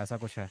मिलेंगे, ऐसा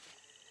कुछ है।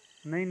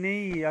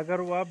 नहीं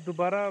अगर वो आप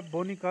दोबारा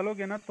बो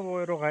निकालोगे ना तो वो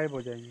एरो गायब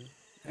हो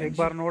जाएंगे। एक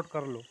बार नोट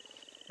कर लो,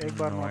 एक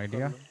बार नोट कर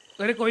लो।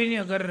 अरे कोई नहीं,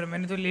 अगर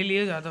मैंने तो ले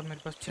लिए ज़्यादा,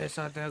 मेरे पास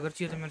 6-7 है, अगर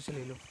चाहिए तो मेरे से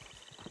ले लो।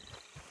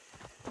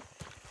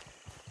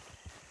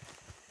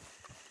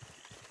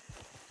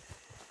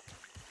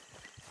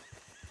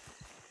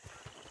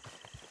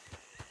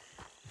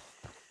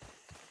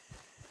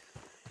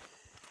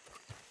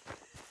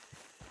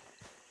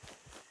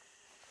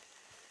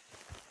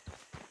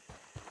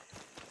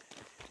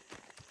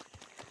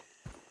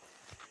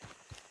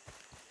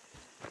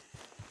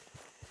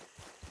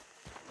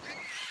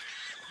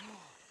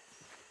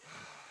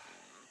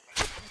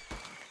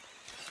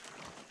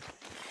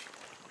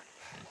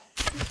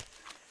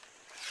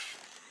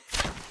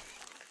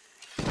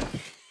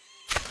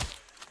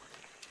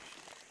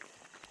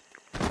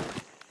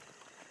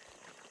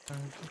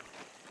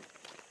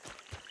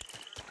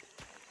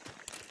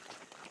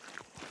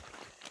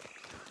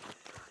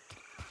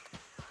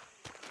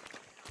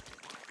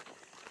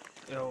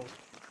 Yo.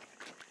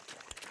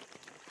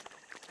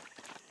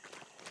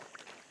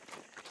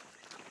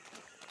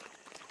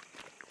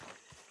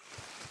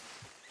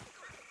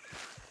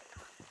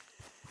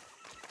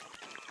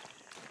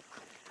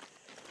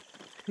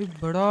 एक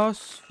बड़ा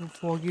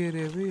फॉगी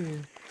एरिया भी है।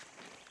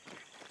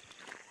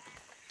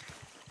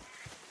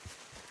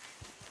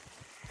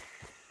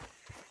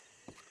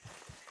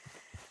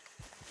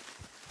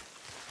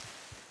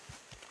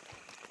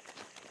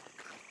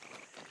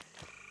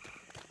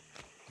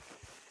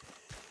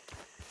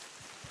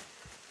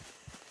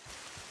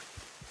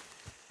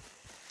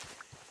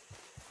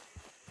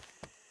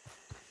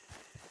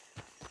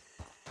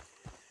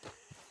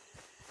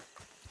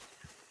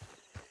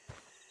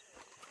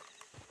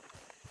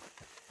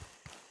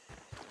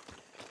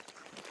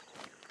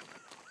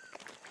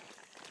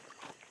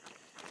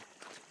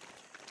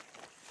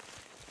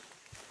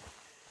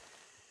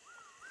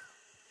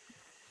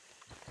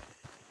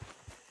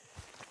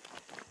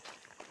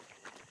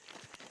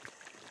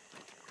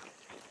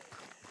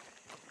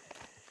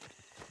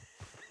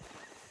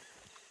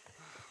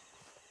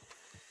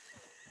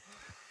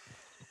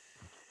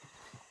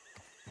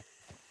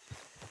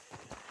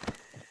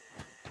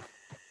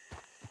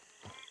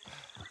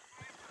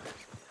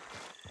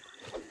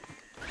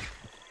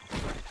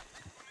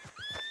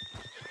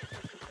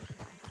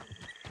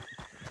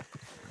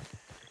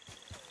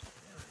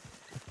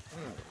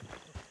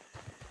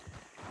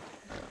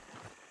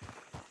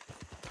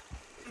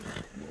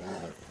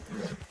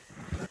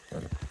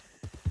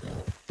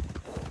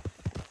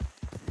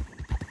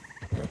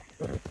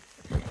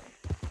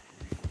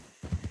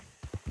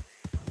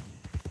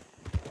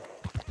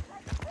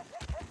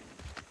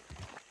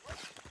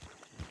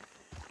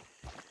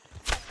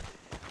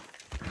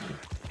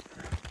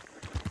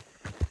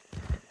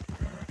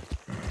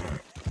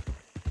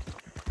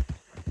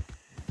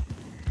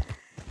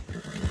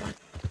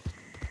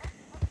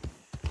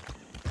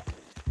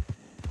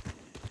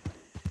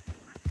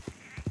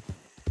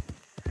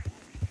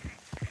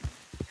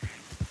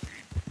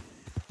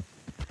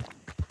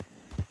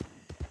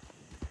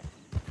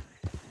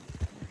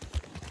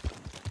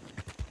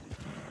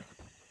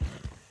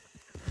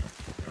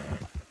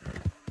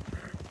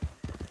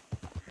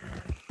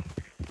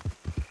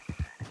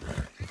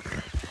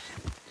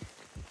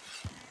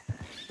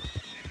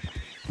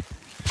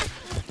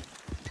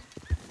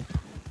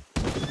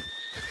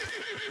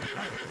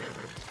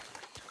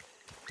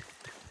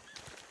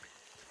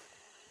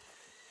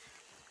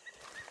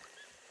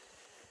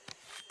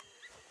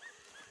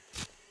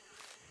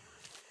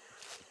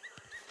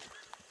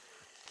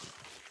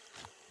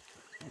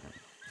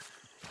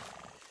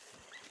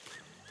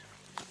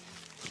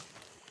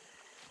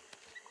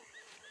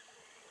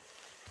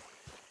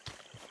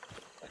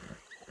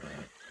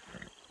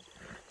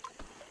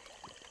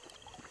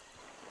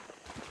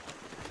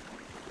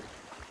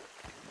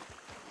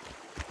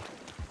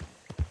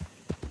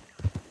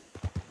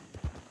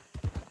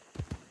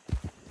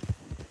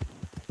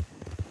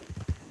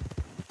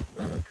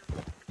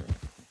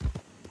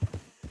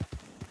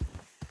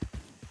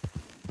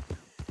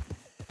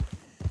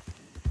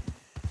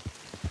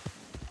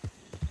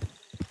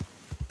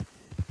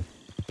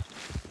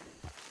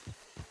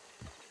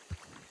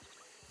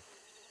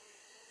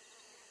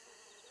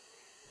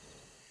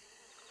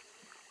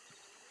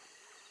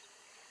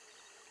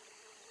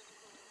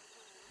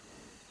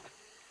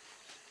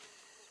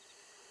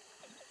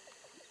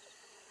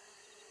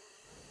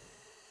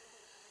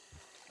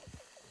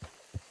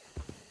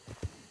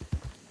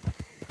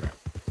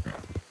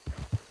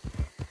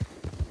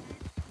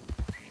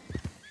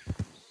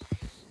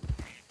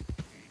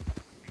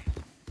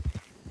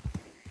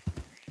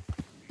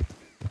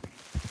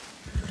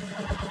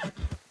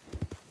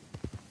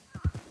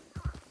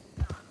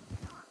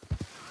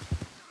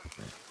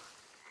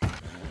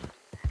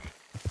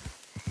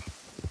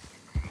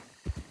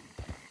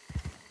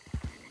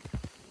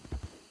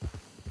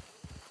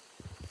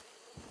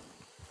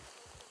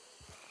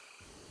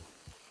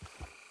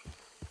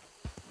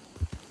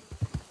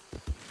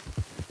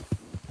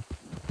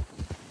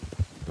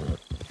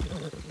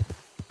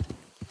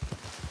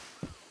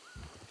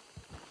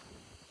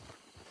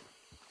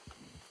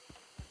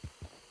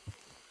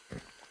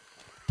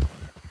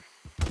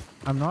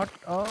 I'm not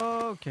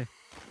okay.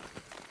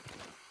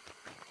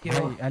 क्या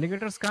भाई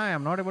alligators कहाँ हैं?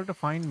 I'm not able to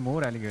find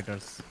more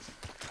alligators.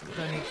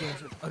 पता नहीं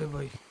कैसे। अरे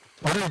भाई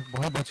अरे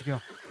बहुत बच गया.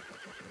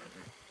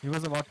 He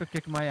was about to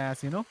kick my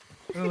ass, you know.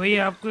 वही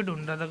आपको ही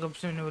ढूंढ रहा था कब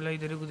से, मैंने बोला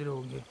इधर ही कुछ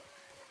होंगे।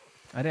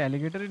 अरे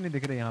alligator ही नहीं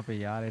दिख रहे यहाँ पे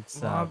यार.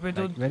 It's वहाँ पे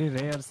तो like very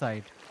rare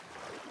sight.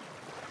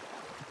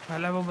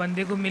 हालांकि वो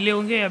बंदे को मिले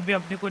होंगे, अभी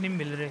अपने को नहीं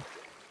मिल रहे।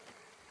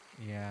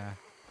 Yeah.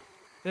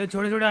 तो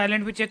छोटे-छोटे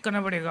आइलैंड पे चेक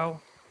करना पड़ेगा वो।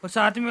 और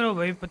साथ में रहो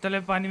भाई, पतले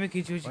पानी में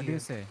खींची हुई What do you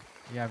say?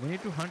 Yeah, we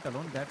need to hunt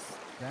alone. That's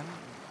then.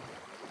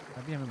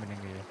 अभी हमें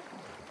मिलेंगे ये.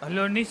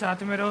 हेलो नहीं,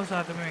 साथ में रहो,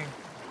 साथ में।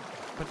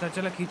 पता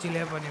चला खींच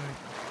लिया पानी में।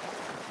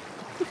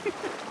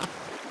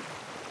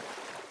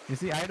 You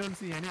see, I don't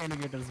see any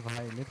alligators,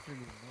 भाई.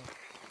 Literally. No.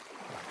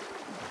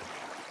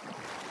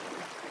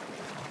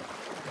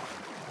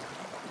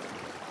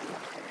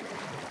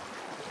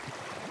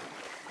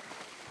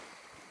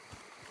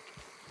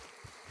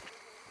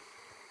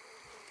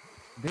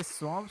 This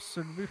swamp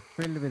should be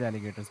filled with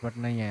alligators, but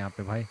नहीं है यहाँ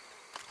पे भाई.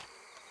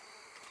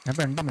 यहाँ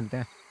पे अंडे मिलते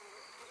हैं.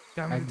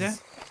 क्या मिलते हैं?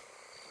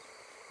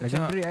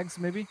 Legendary eggs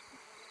maybe?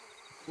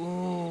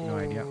 Oh. No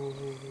idea.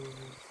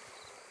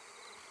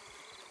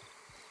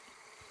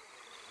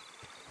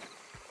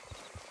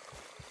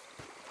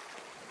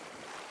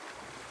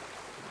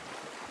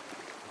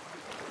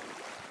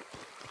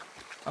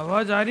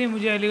 आवाज आ रही है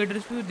मुझे,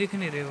 एलिगेटर्स भी दिख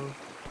नहीं रहे हो।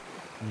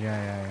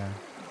 Yeah.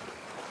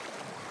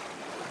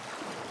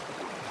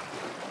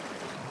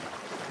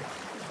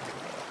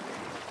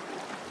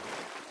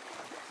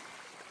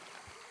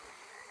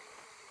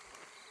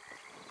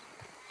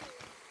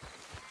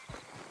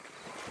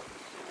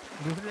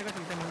 दूसरी जगह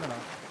चलते हैं मंगल.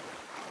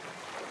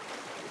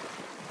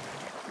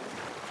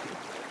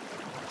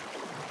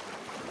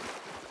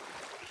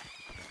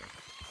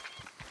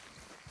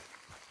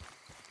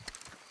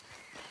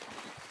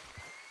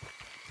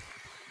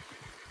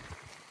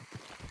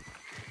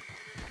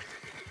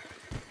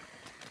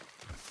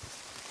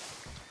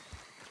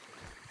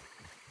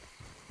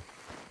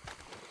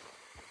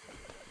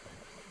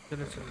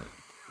 चलो।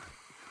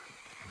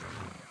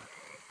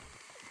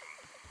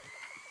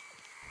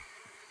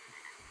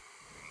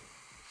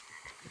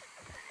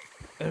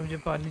 मुझे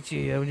पानी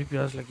चाहिए यार, मुझे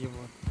प्यास लगी है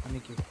बहुत। पानी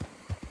क्यों?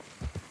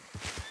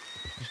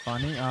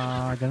 पानी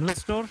जनरल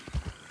स्टोर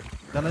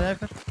चला जाए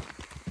फिर.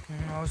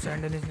 और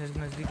सैंडल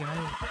नजदीक है ना।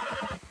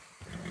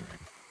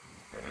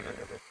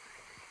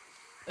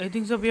 आई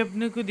थिंक सब ये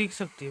अपने को दिख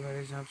सकती है मेरे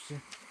हिसाब से।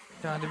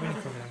 चांद भी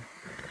निकल रहा है।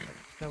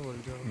 क्या बोल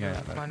रहे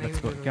हो? पानी की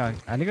क्या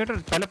एलिगेटर?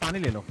 पहले पानी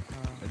ले लो.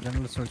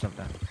 जनरल स्टोर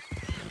चलता है.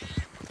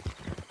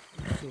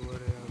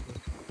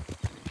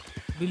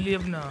 बिल्ली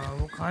अपना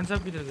वो खान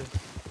साहब किधर गए?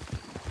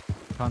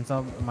 Khan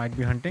Saab might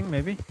be hunting,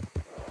 maybe.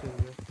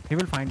 He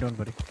will find, don't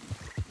worry.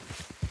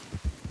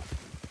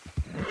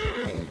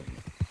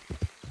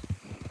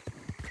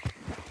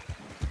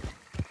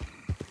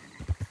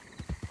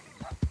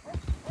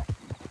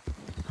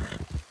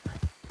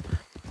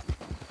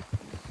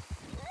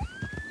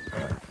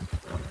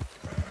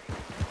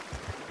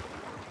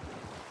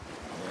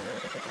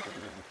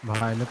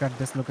 भाई, look at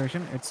this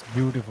location. It's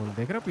beautiful.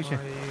 देख रहे हो पीछे?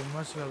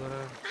 मस्त लग रहा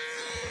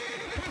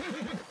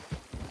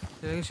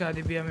है।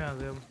 शादी ब्याह में आ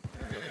गए अब।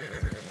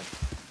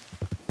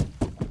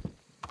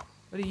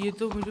 अरे ये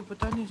तो मुझे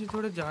पता नहीं, इसे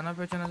थोड़ा जाना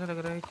पहचाना सा लग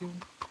रहा है। क्यों?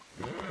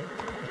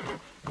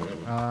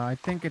 I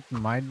think it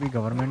might be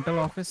governmental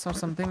office or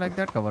something like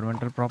that.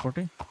 Governmental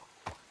property.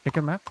 Take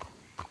a map.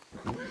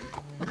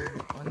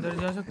 अंदर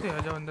जा सकते हैं?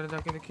 आजा अंदर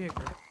जाके देखिए।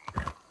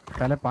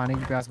 पहले पानी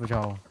की प्यास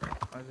बुझाओ.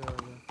 आजा।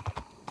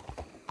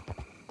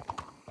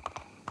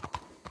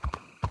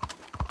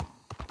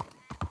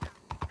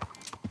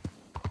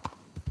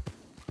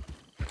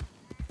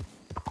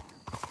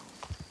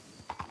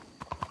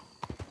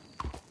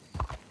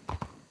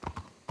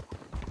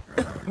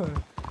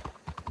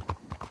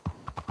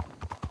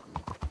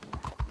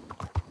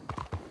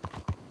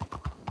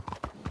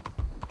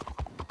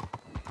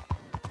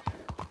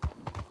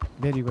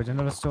 There you go.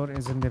 General store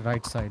is in the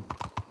right side.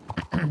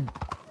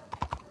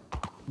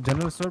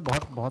 General store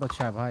बहुत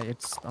अच्छा है भाई.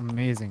 It's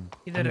amazing.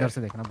 अंदर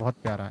से देखना बहुत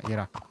प्यारा है. ये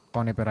रहा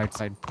कोने पे राइट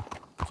साइड.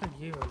 अच्छा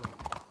ये वाला.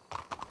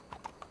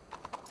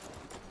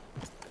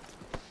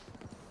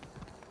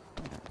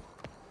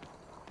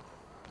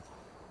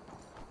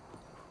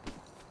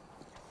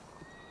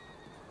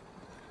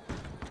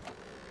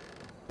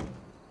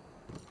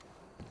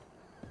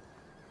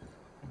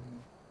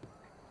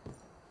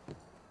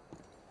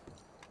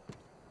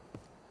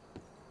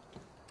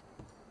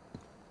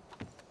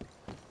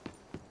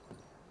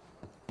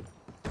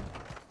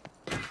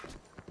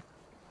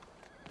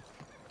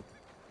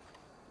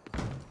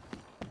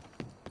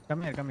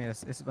 कम है.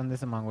 इस बंदे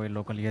से मांगो, ये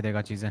लोकल ये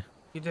देगा चीजें.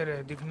 किधर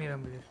है? दिख नहीं रहा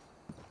मुझे.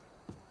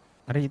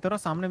 अरे ये तो रहा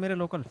सामने मेरे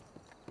लोकल.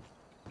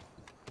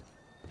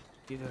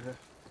 किधर है?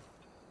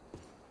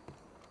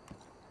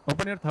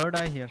 Open your third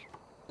I hear.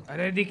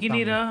 अरे दिख ही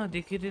नहीं रहा,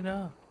 दिख ही नहीं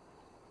रहा.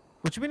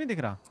 कुछ भी नहीं दिख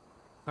रहा.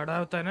 खड़ा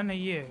होता है ना,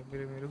 नहीं है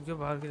मेरे में। रुक जा,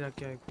 बाहर के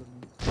जाके आए कोई।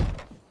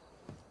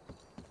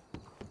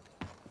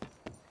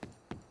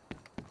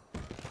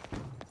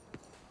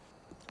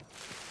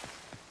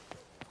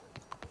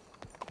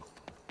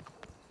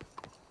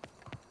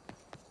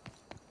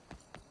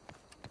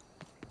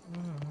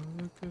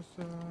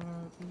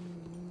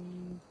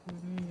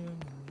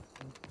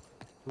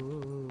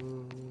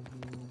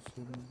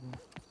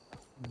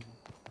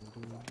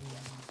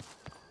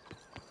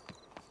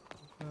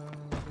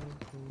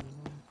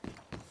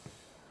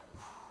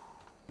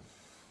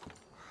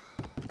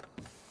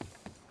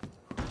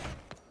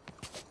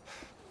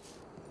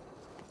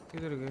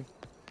 किधर गए?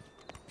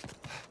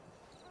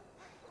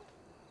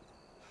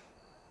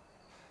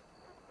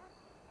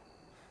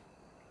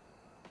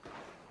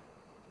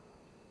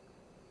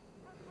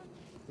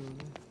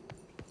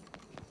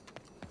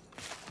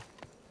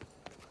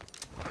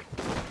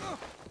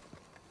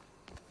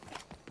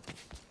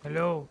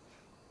 हेलो।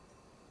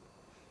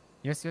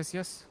 Yes yes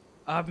yes.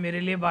 आप मेरे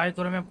लिए बाय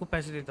करो, मैं आपको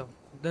पैसे देता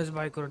हूँ। 10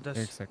 बाय करो, 10।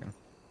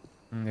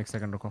 एक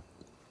सेकंड रुको।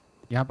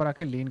 यहाँ पर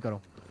आके लीन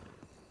करो।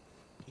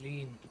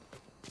 लीन।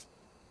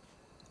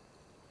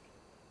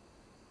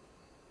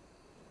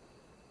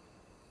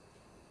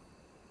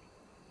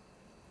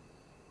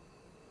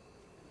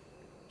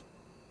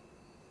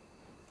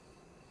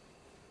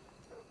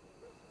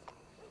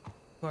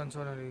 कौन सा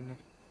वाला लीन है?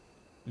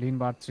 लीन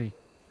बार 3।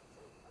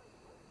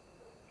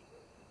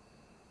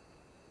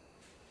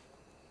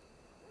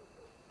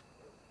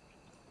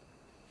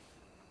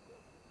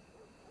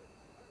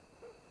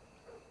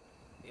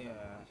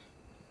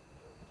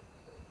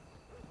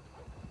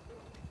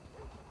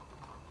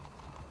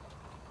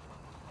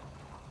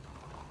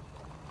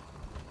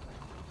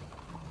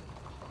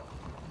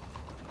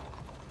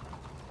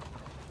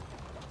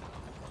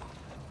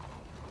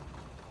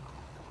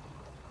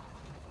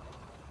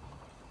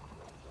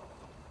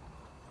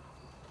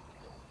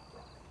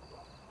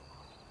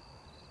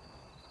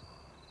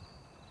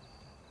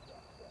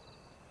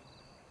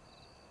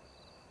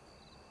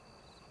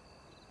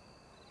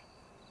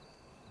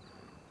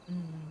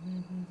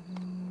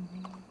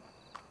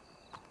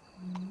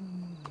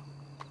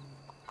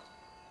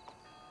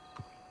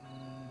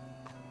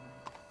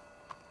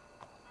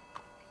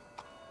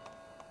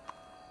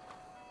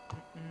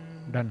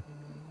 Done.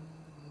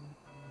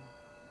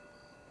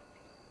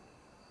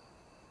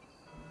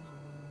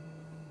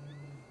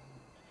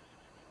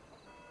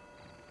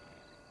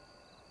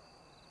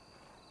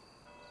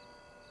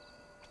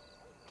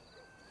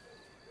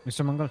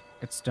 Mr. Mangal,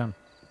 it's done.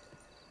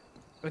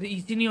 अरे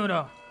इजी नहीं हो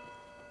रहा।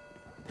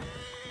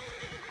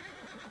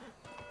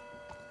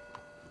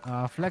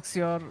 Flex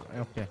your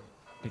okay,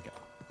 ठीक है।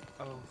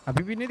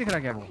 अभी भी नहीं दिख रहा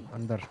क्या वो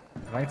अंदर?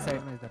 राइट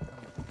साइड में इधर।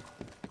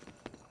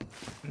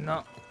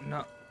 No,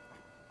 no.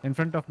 In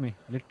front of me,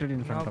 literally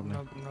in front of me.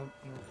 No.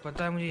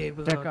 पता है मुझे यही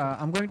पे। Check.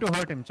 I'm going to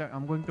hurt him. Check.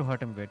 I'm going to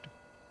hurt him. Wait.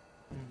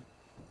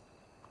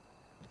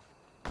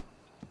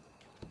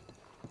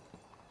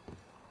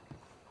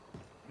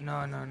 No,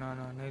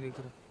 नहीं दिख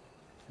रहा।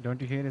 Don't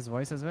you hear his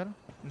voice as well?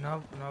 No.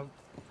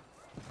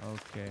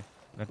 Okay,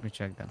 let me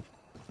check then.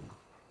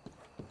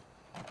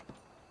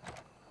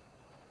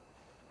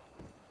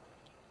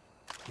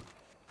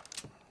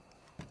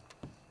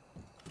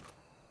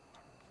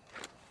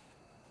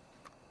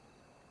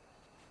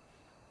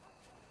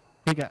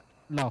 ठीक है,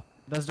 लाओ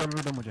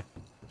 $10 दो मुझे।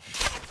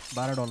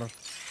 $12।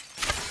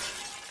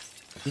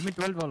 Give me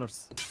 $12.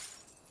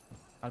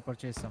 I'll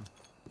purchase some.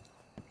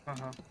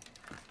 हाँ।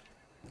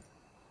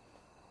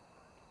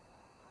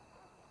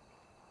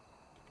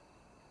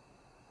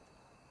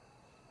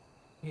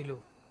 ये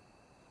लो।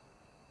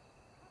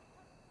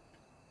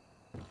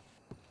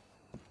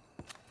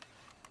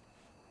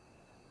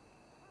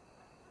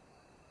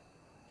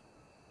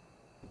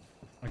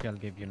 Okay,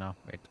 I'll give you now.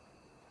 Wait.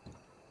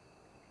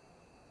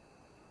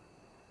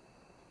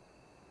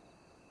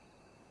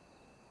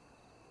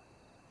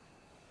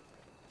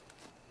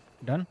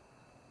 Done?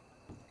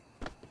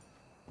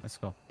 Let's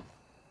go.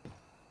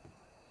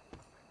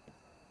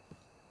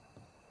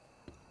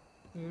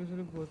 मेरे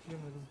सारे बोतलें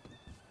मेरे।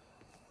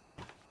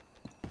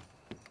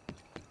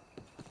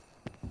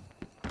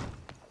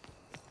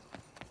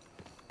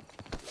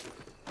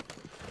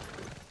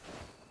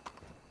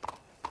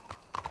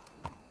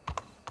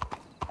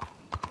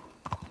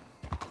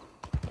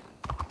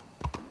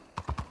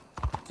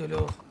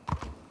 चलो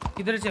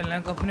किधर चलना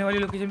है? अपने वाली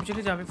लोकेशन पे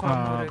चले जहाँ पे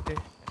फार्म हो रहे थे।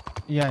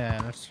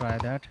 Yeah, let's try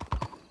that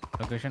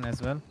location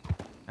as well.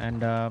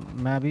 And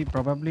मैं अभी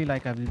probably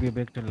like I will be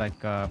back till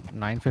like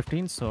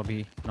 9:15, so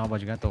अभी 9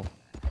 बज गया तो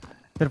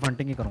सिर्फ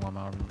हंटिंग ही करूँगा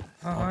मैं।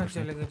 हाँ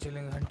चलेगा।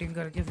 हंटिंग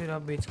करके फिर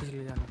आप बेच के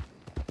चले जाना।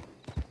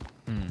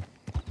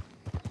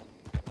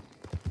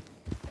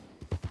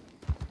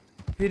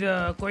 फिर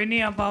कोई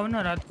नहीं, आप आओ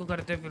ना, रात को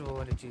करते हैं फिर वो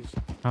वाली चीज़।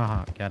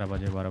 हाँ 11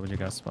 बजे 12 बजे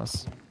के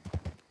आसपास।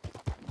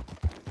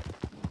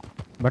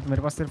 बट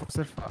मेरे पास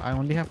सिर्फ I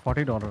only have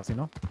 $40, you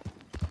know.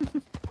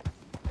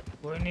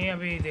 कोई नहीं,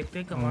 अभी देखते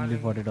हैं कमा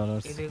लेंगे। Only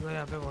 $40. ये देखो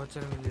यहाँ पे बहुत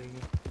सारे मिल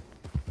जाएंगे।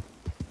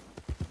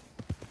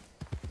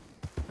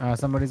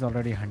 Somebody's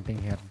already hunting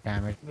here.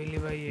 Damn it. मिली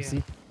भाई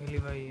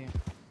है।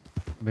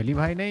 वली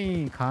भाई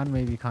नहीं, खान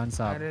में भी खान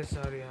साहब। अरे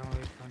सॉरी, हाँ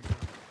वही खान साहब।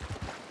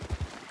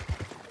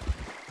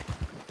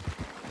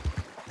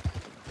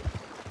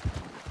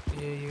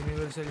 ये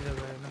यूनिवर्सल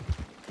जगह है ना,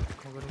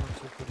 मगरमच्छ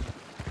के लिए।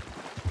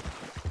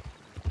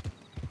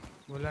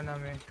 बोला ना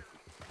मैं,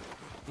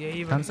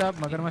 यही खान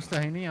साहब मगरमच्छ तो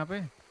है नहीं यहाँ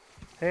पे।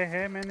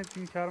 है मैंने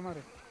 3-4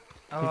 मारे।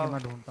 ठीक है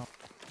मैं ढूंढता हूँ।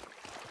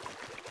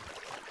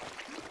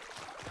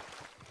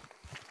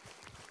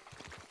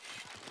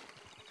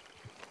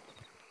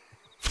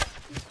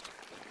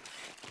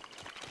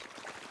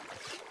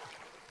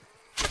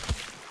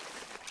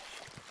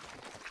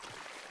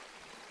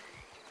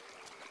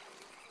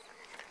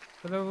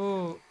 मतलब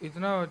वो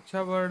इतना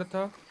अच्छा बर्ड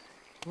था,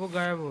 वो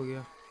गायब हो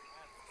गया।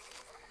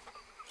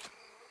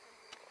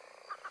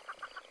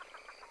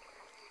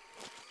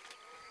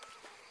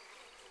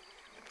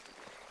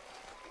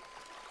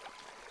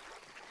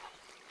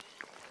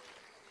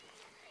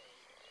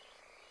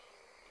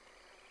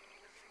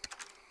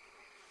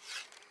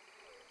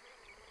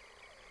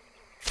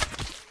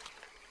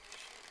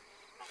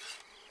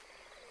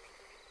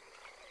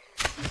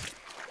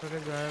 अरे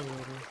गायब हो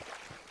गया,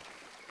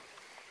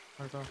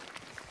 हटा।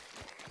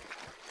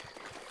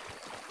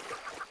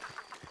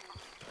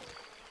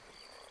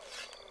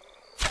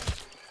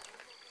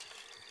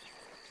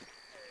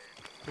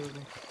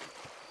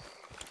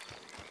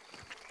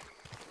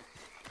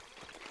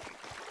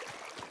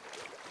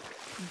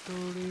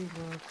 थोड़ी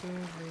बातें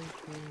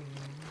लेके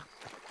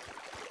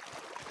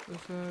तो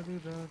सारी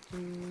रातें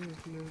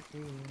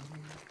लेके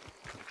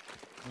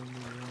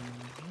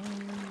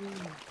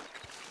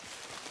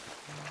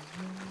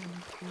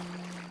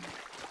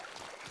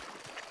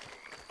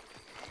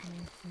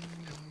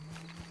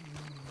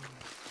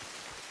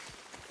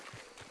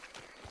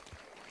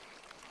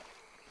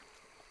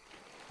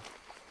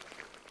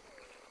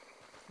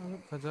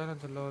खजाना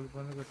तो लॉल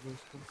बंद कर दो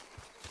इसको।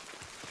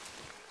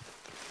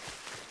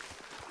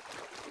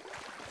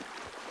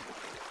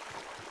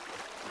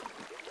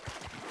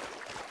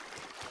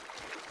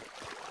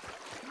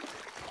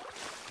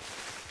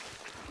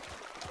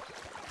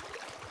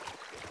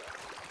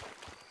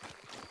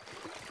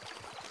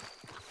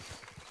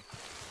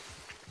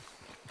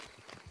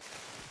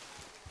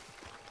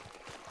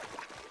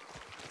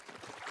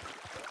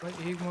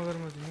 भाई एक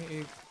मगरमच्छ नहीं,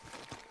 एक।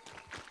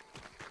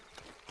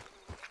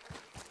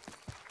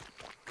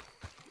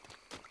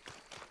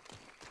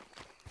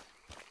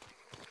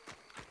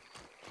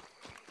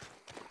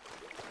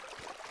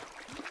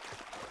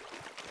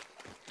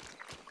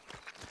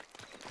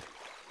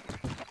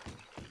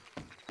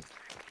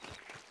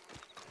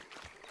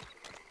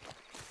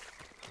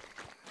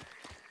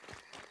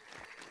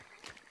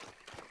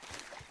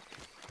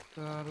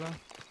 साला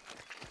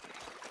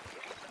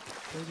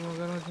एक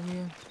मगरमच्छ नहीं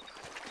है।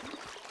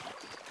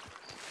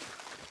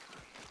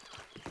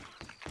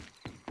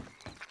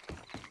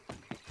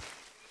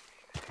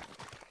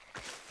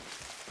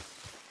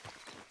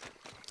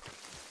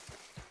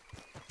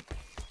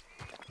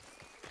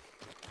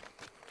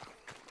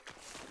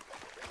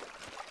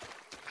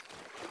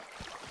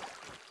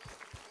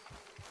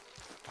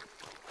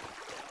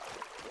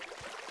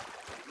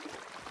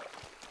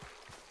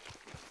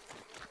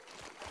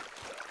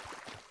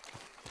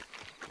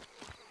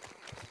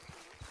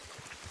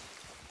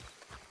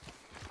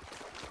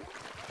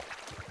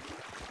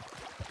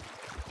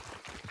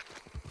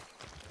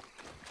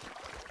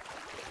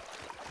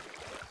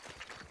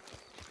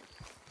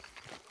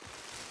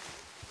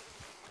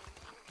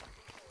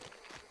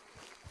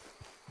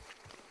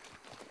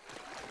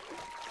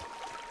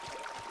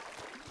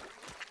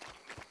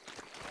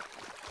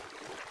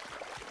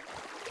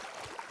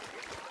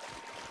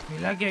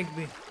 मिला क्या एक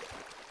भी?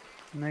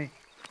 नहीं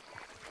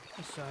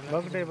साला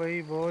बग्ड है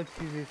भाई, बहुत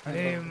चीजें इसमें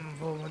अरे bugged है।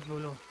 वो मत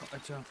बोलो।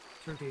 अच्छा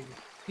चल ठीक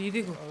है, ये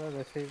देखो। अगर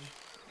वैसे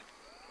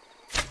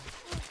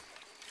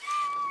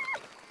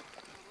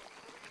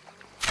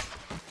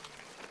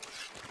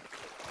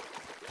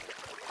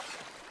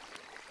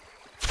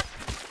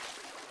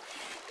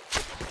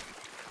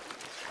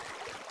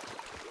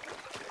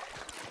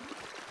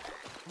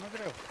समझ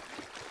रहे हो?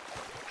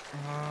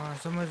 हाँ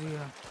समझ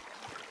गया।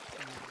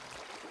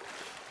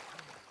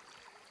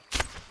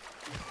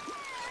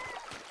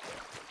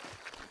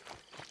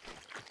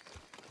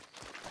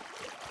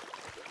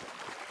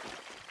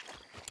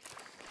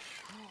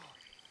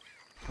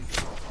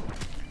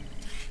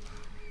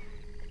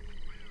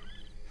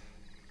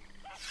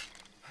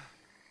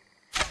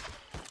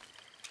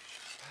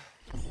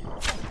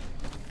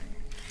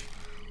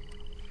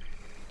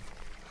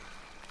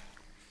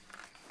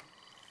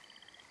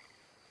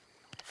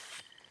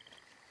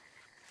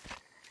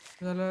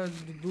 साला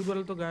दूध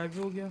वाला तो गायब ही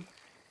हो गया।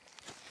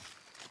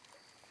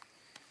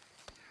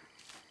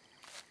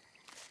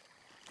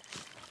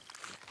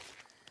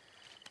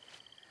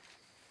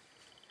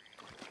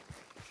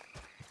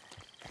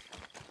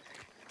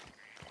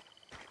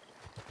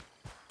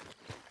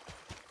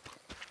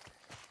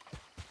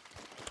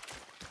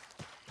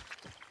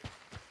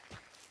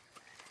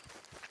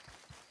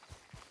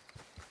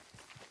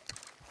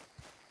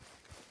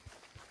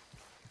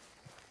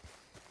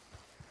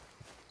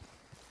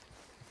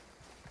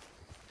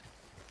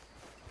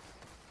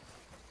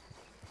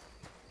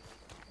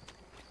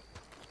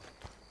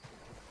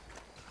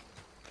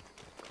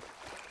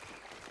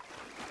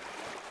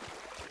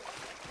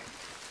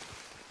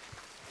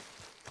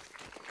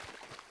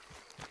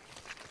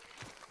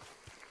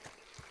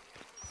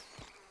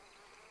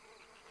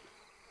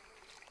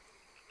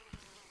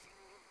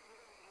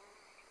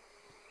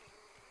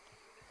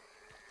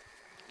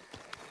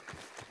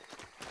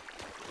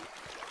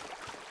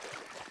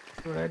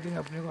 तो आई थिंक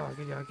अपने को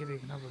आगे जाके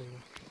देखना पड़ेगा।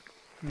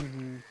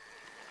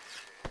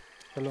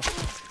 चलो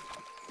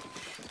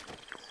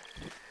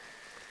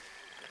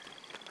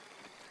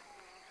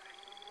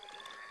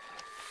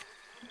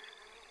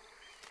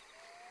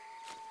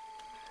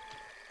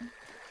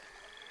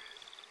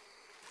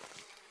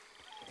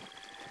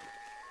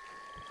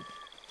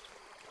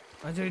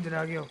अच्छा इधर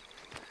आ गया।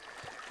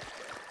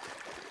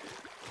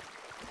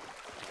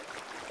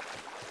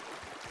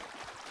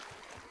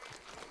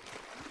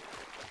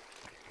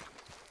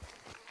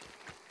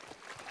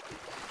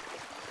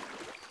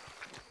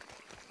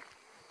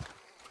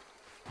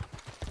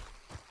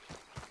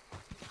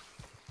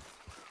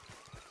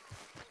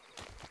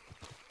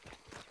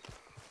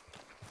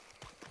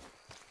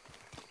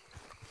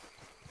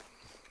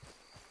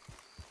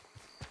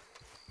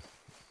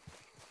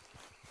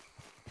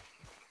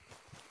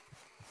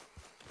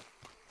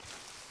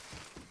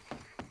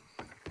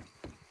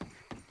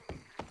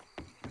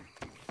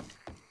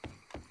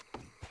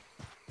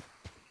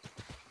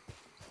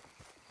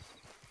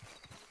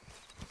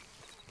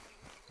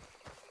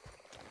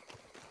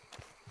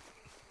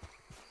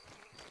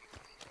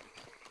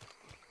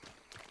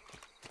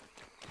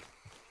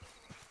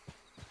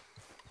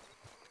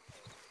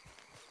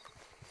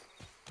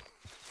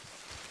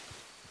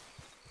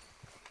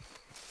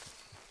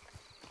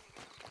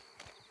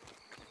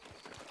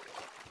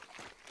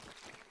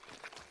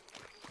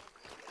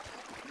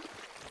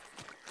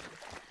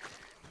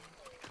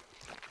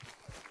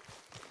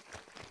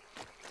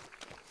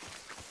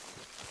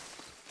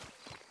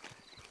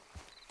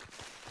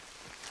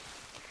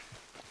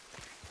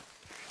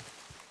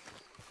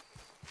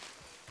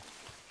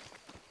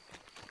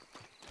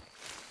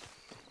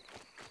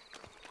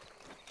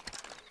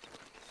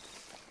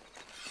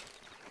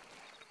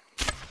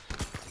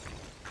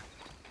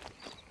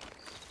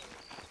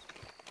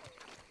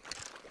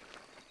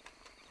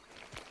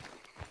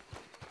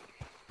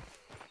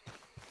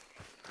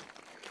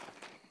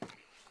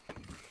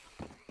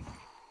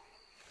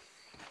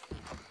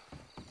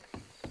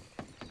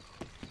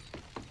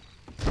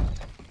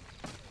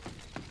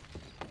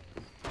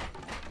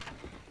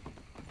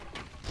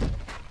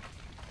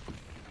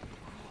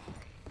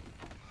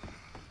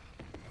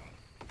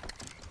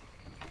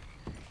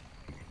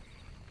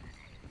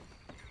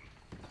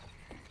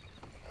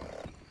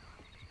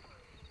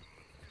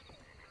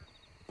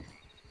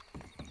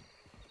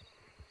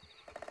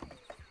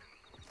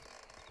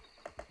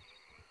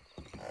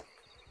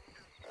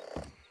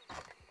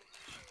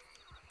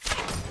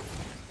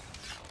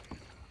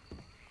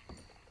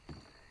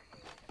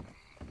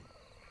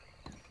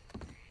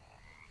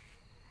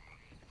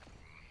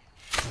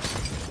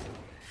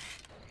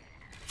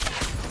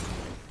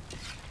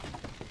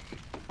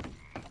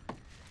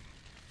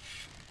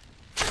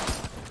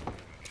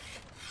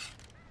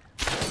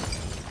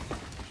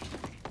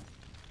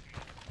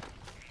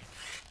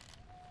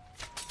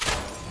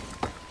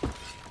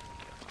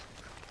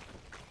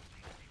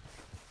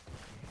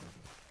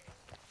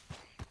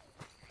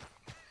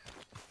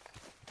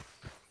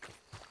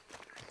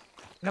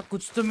 ना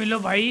कुछ तो मिलो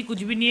भाई,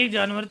 कुछ भी नहीं है,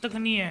 जानवर तक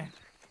नहीं है।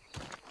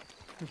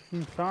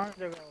 इंसान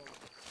जगह हो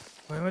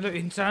भाई मतलब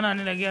इंसान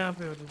आने लगे यहाँ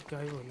पे, तो क्या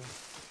ही बोला।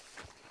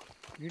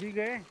 गिरी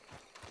गए।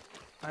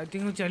 आई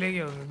थिंक वो चले गए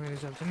होंगे मेरे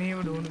हिसाब से। नहीं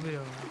वो ढूंढ भी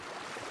रहा हूँ।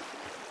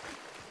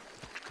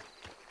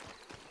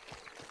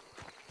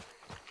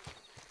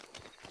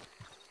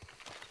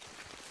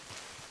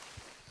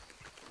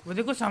 वो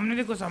देखो सामने,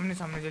 देखो सामने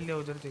सामने, जल्दी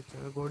उधर देखते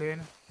हैं, घोड़े है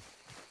ना।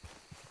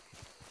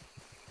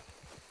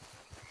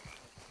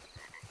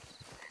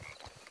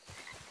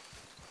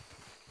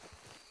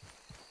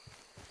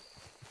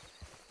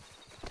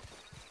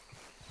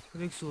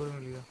 एक सूअर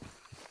मिल गया।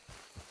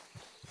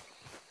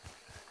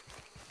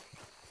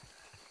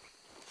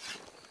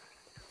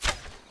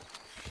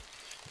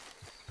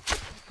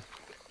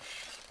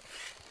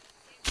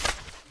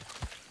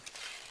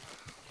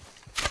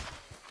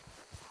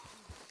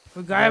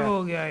 वो गायब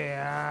हो गया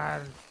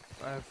यार।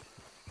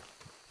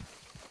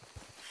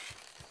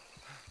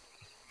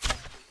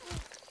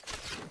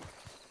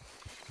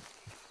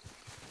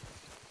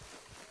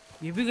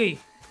 ये भी गई।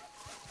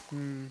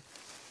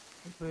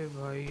 अबे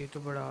भाई ये तो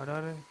बड़ा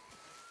RR है।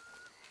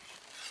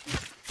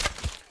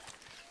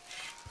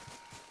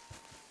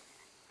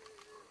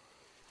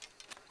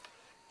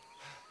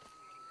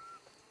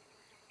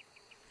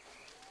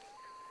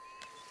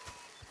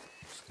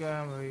 क्या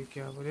है भाई,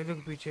 क्या बोले,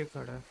 देखो पीछे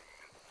खड़ा है।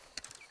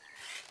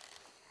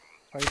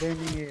 फायदा ही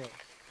नहीं है।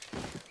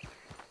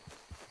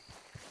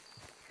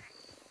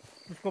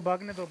 उसको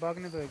भागने दो,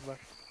 भागने दो,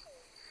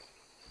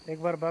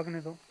 एक बार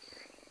भागने दो।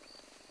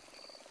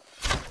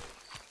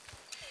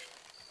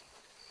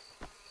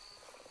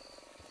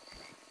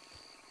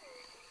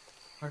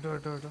 हटो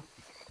हटो हटो।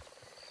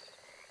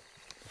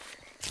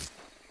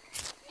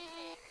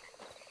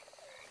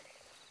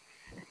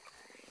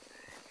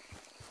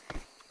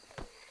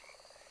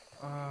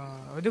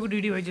 देखो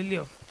डीडी भाई जल्दी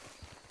आओ।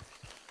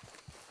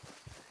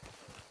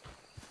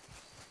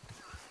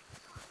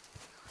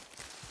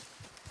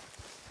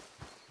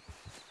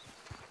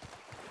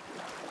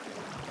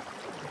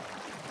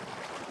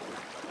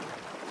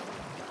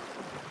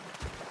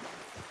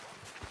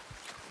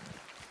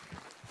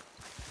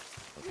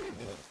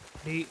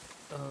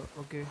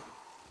 Okay.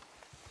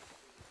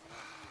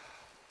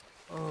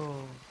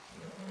 Oh.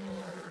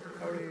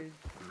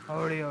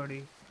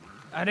 Howdy.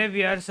 Arey,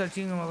 we are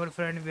searching our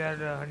friend. We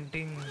are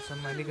hunting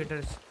some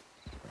alligators,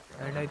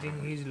 and I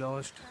think he's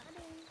lost.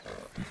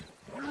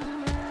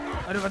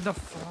 Arey, what the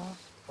fuck?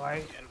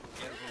 Why?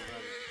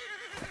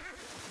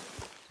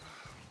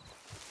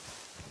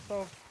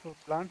 So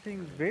planting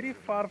very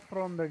far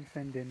from the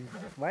St. Denis.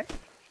 Why?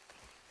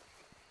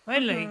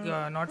 Well, like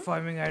not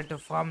farming at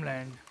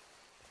farmland.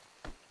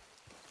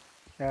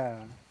 Yeah.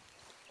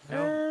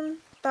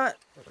 Thought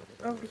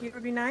over here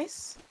would be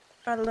nice.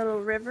 Got a little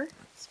river.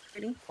 It's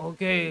pretty.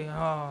 Okay,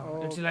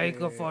 it's like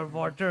for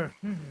water.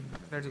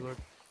 That's good.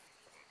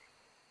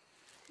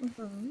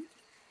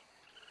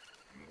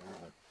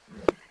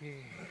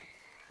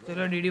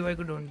 चलो DD भाई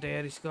को ढूंढते हैं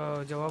यार,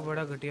 इसका जवाब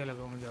बड़ा घटिया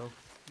लगा मुझे। जाओ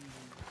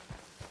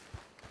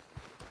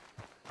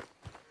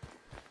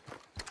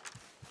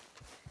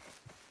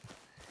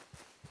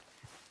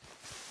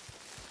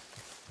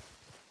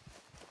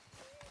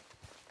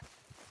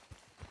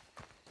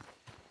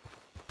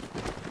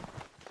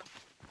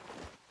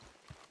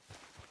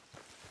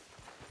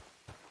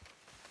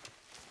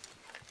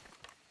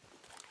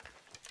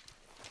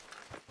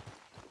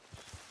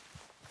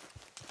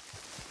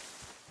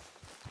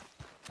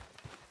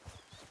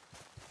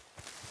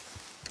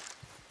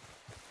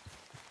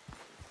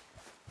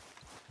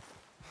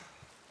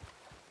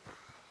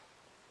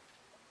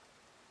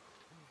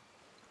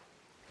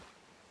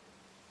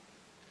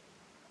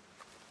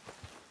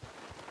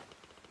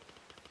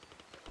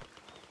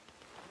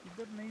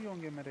नहीं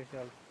होंगे मेरे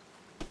ख्याल।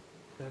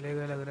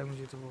 चलेगा लग रहा है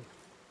मुझे तो वो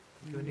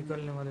जो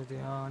निकलने वाले थे।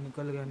 हाँ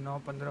निकल गए,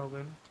 9:15 हो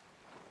गए।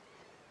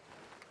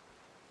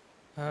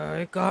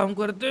 एक काम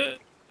करते,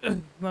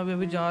 मैं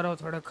अभी जा रहा हूँ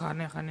थोड़ा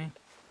खाने।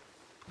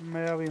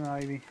 मैं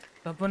भी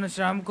अपन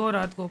शाम को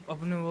रात को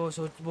अपने वो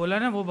सोच बोला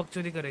ना वो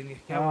बकचोदी करेंगे,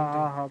 क्या बोलते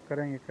हो? हाँ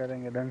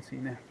करेंगे डन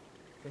सीन है।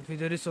 फिर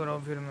इधर ही सो रहा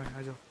हूँ फिर मैं।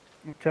 आ जाओ।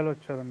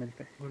 चलो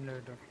मिलते हैं। Good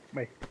night.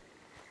 बाय।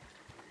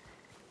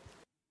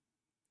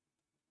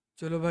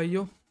 चलो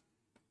भाइयों,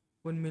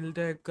 अपन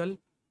मिलते हैं कल,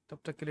 तब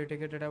तक के लिए take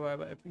care, bye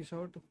bye, peace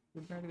out,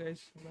 good night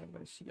guys, bye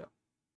bye, सी या।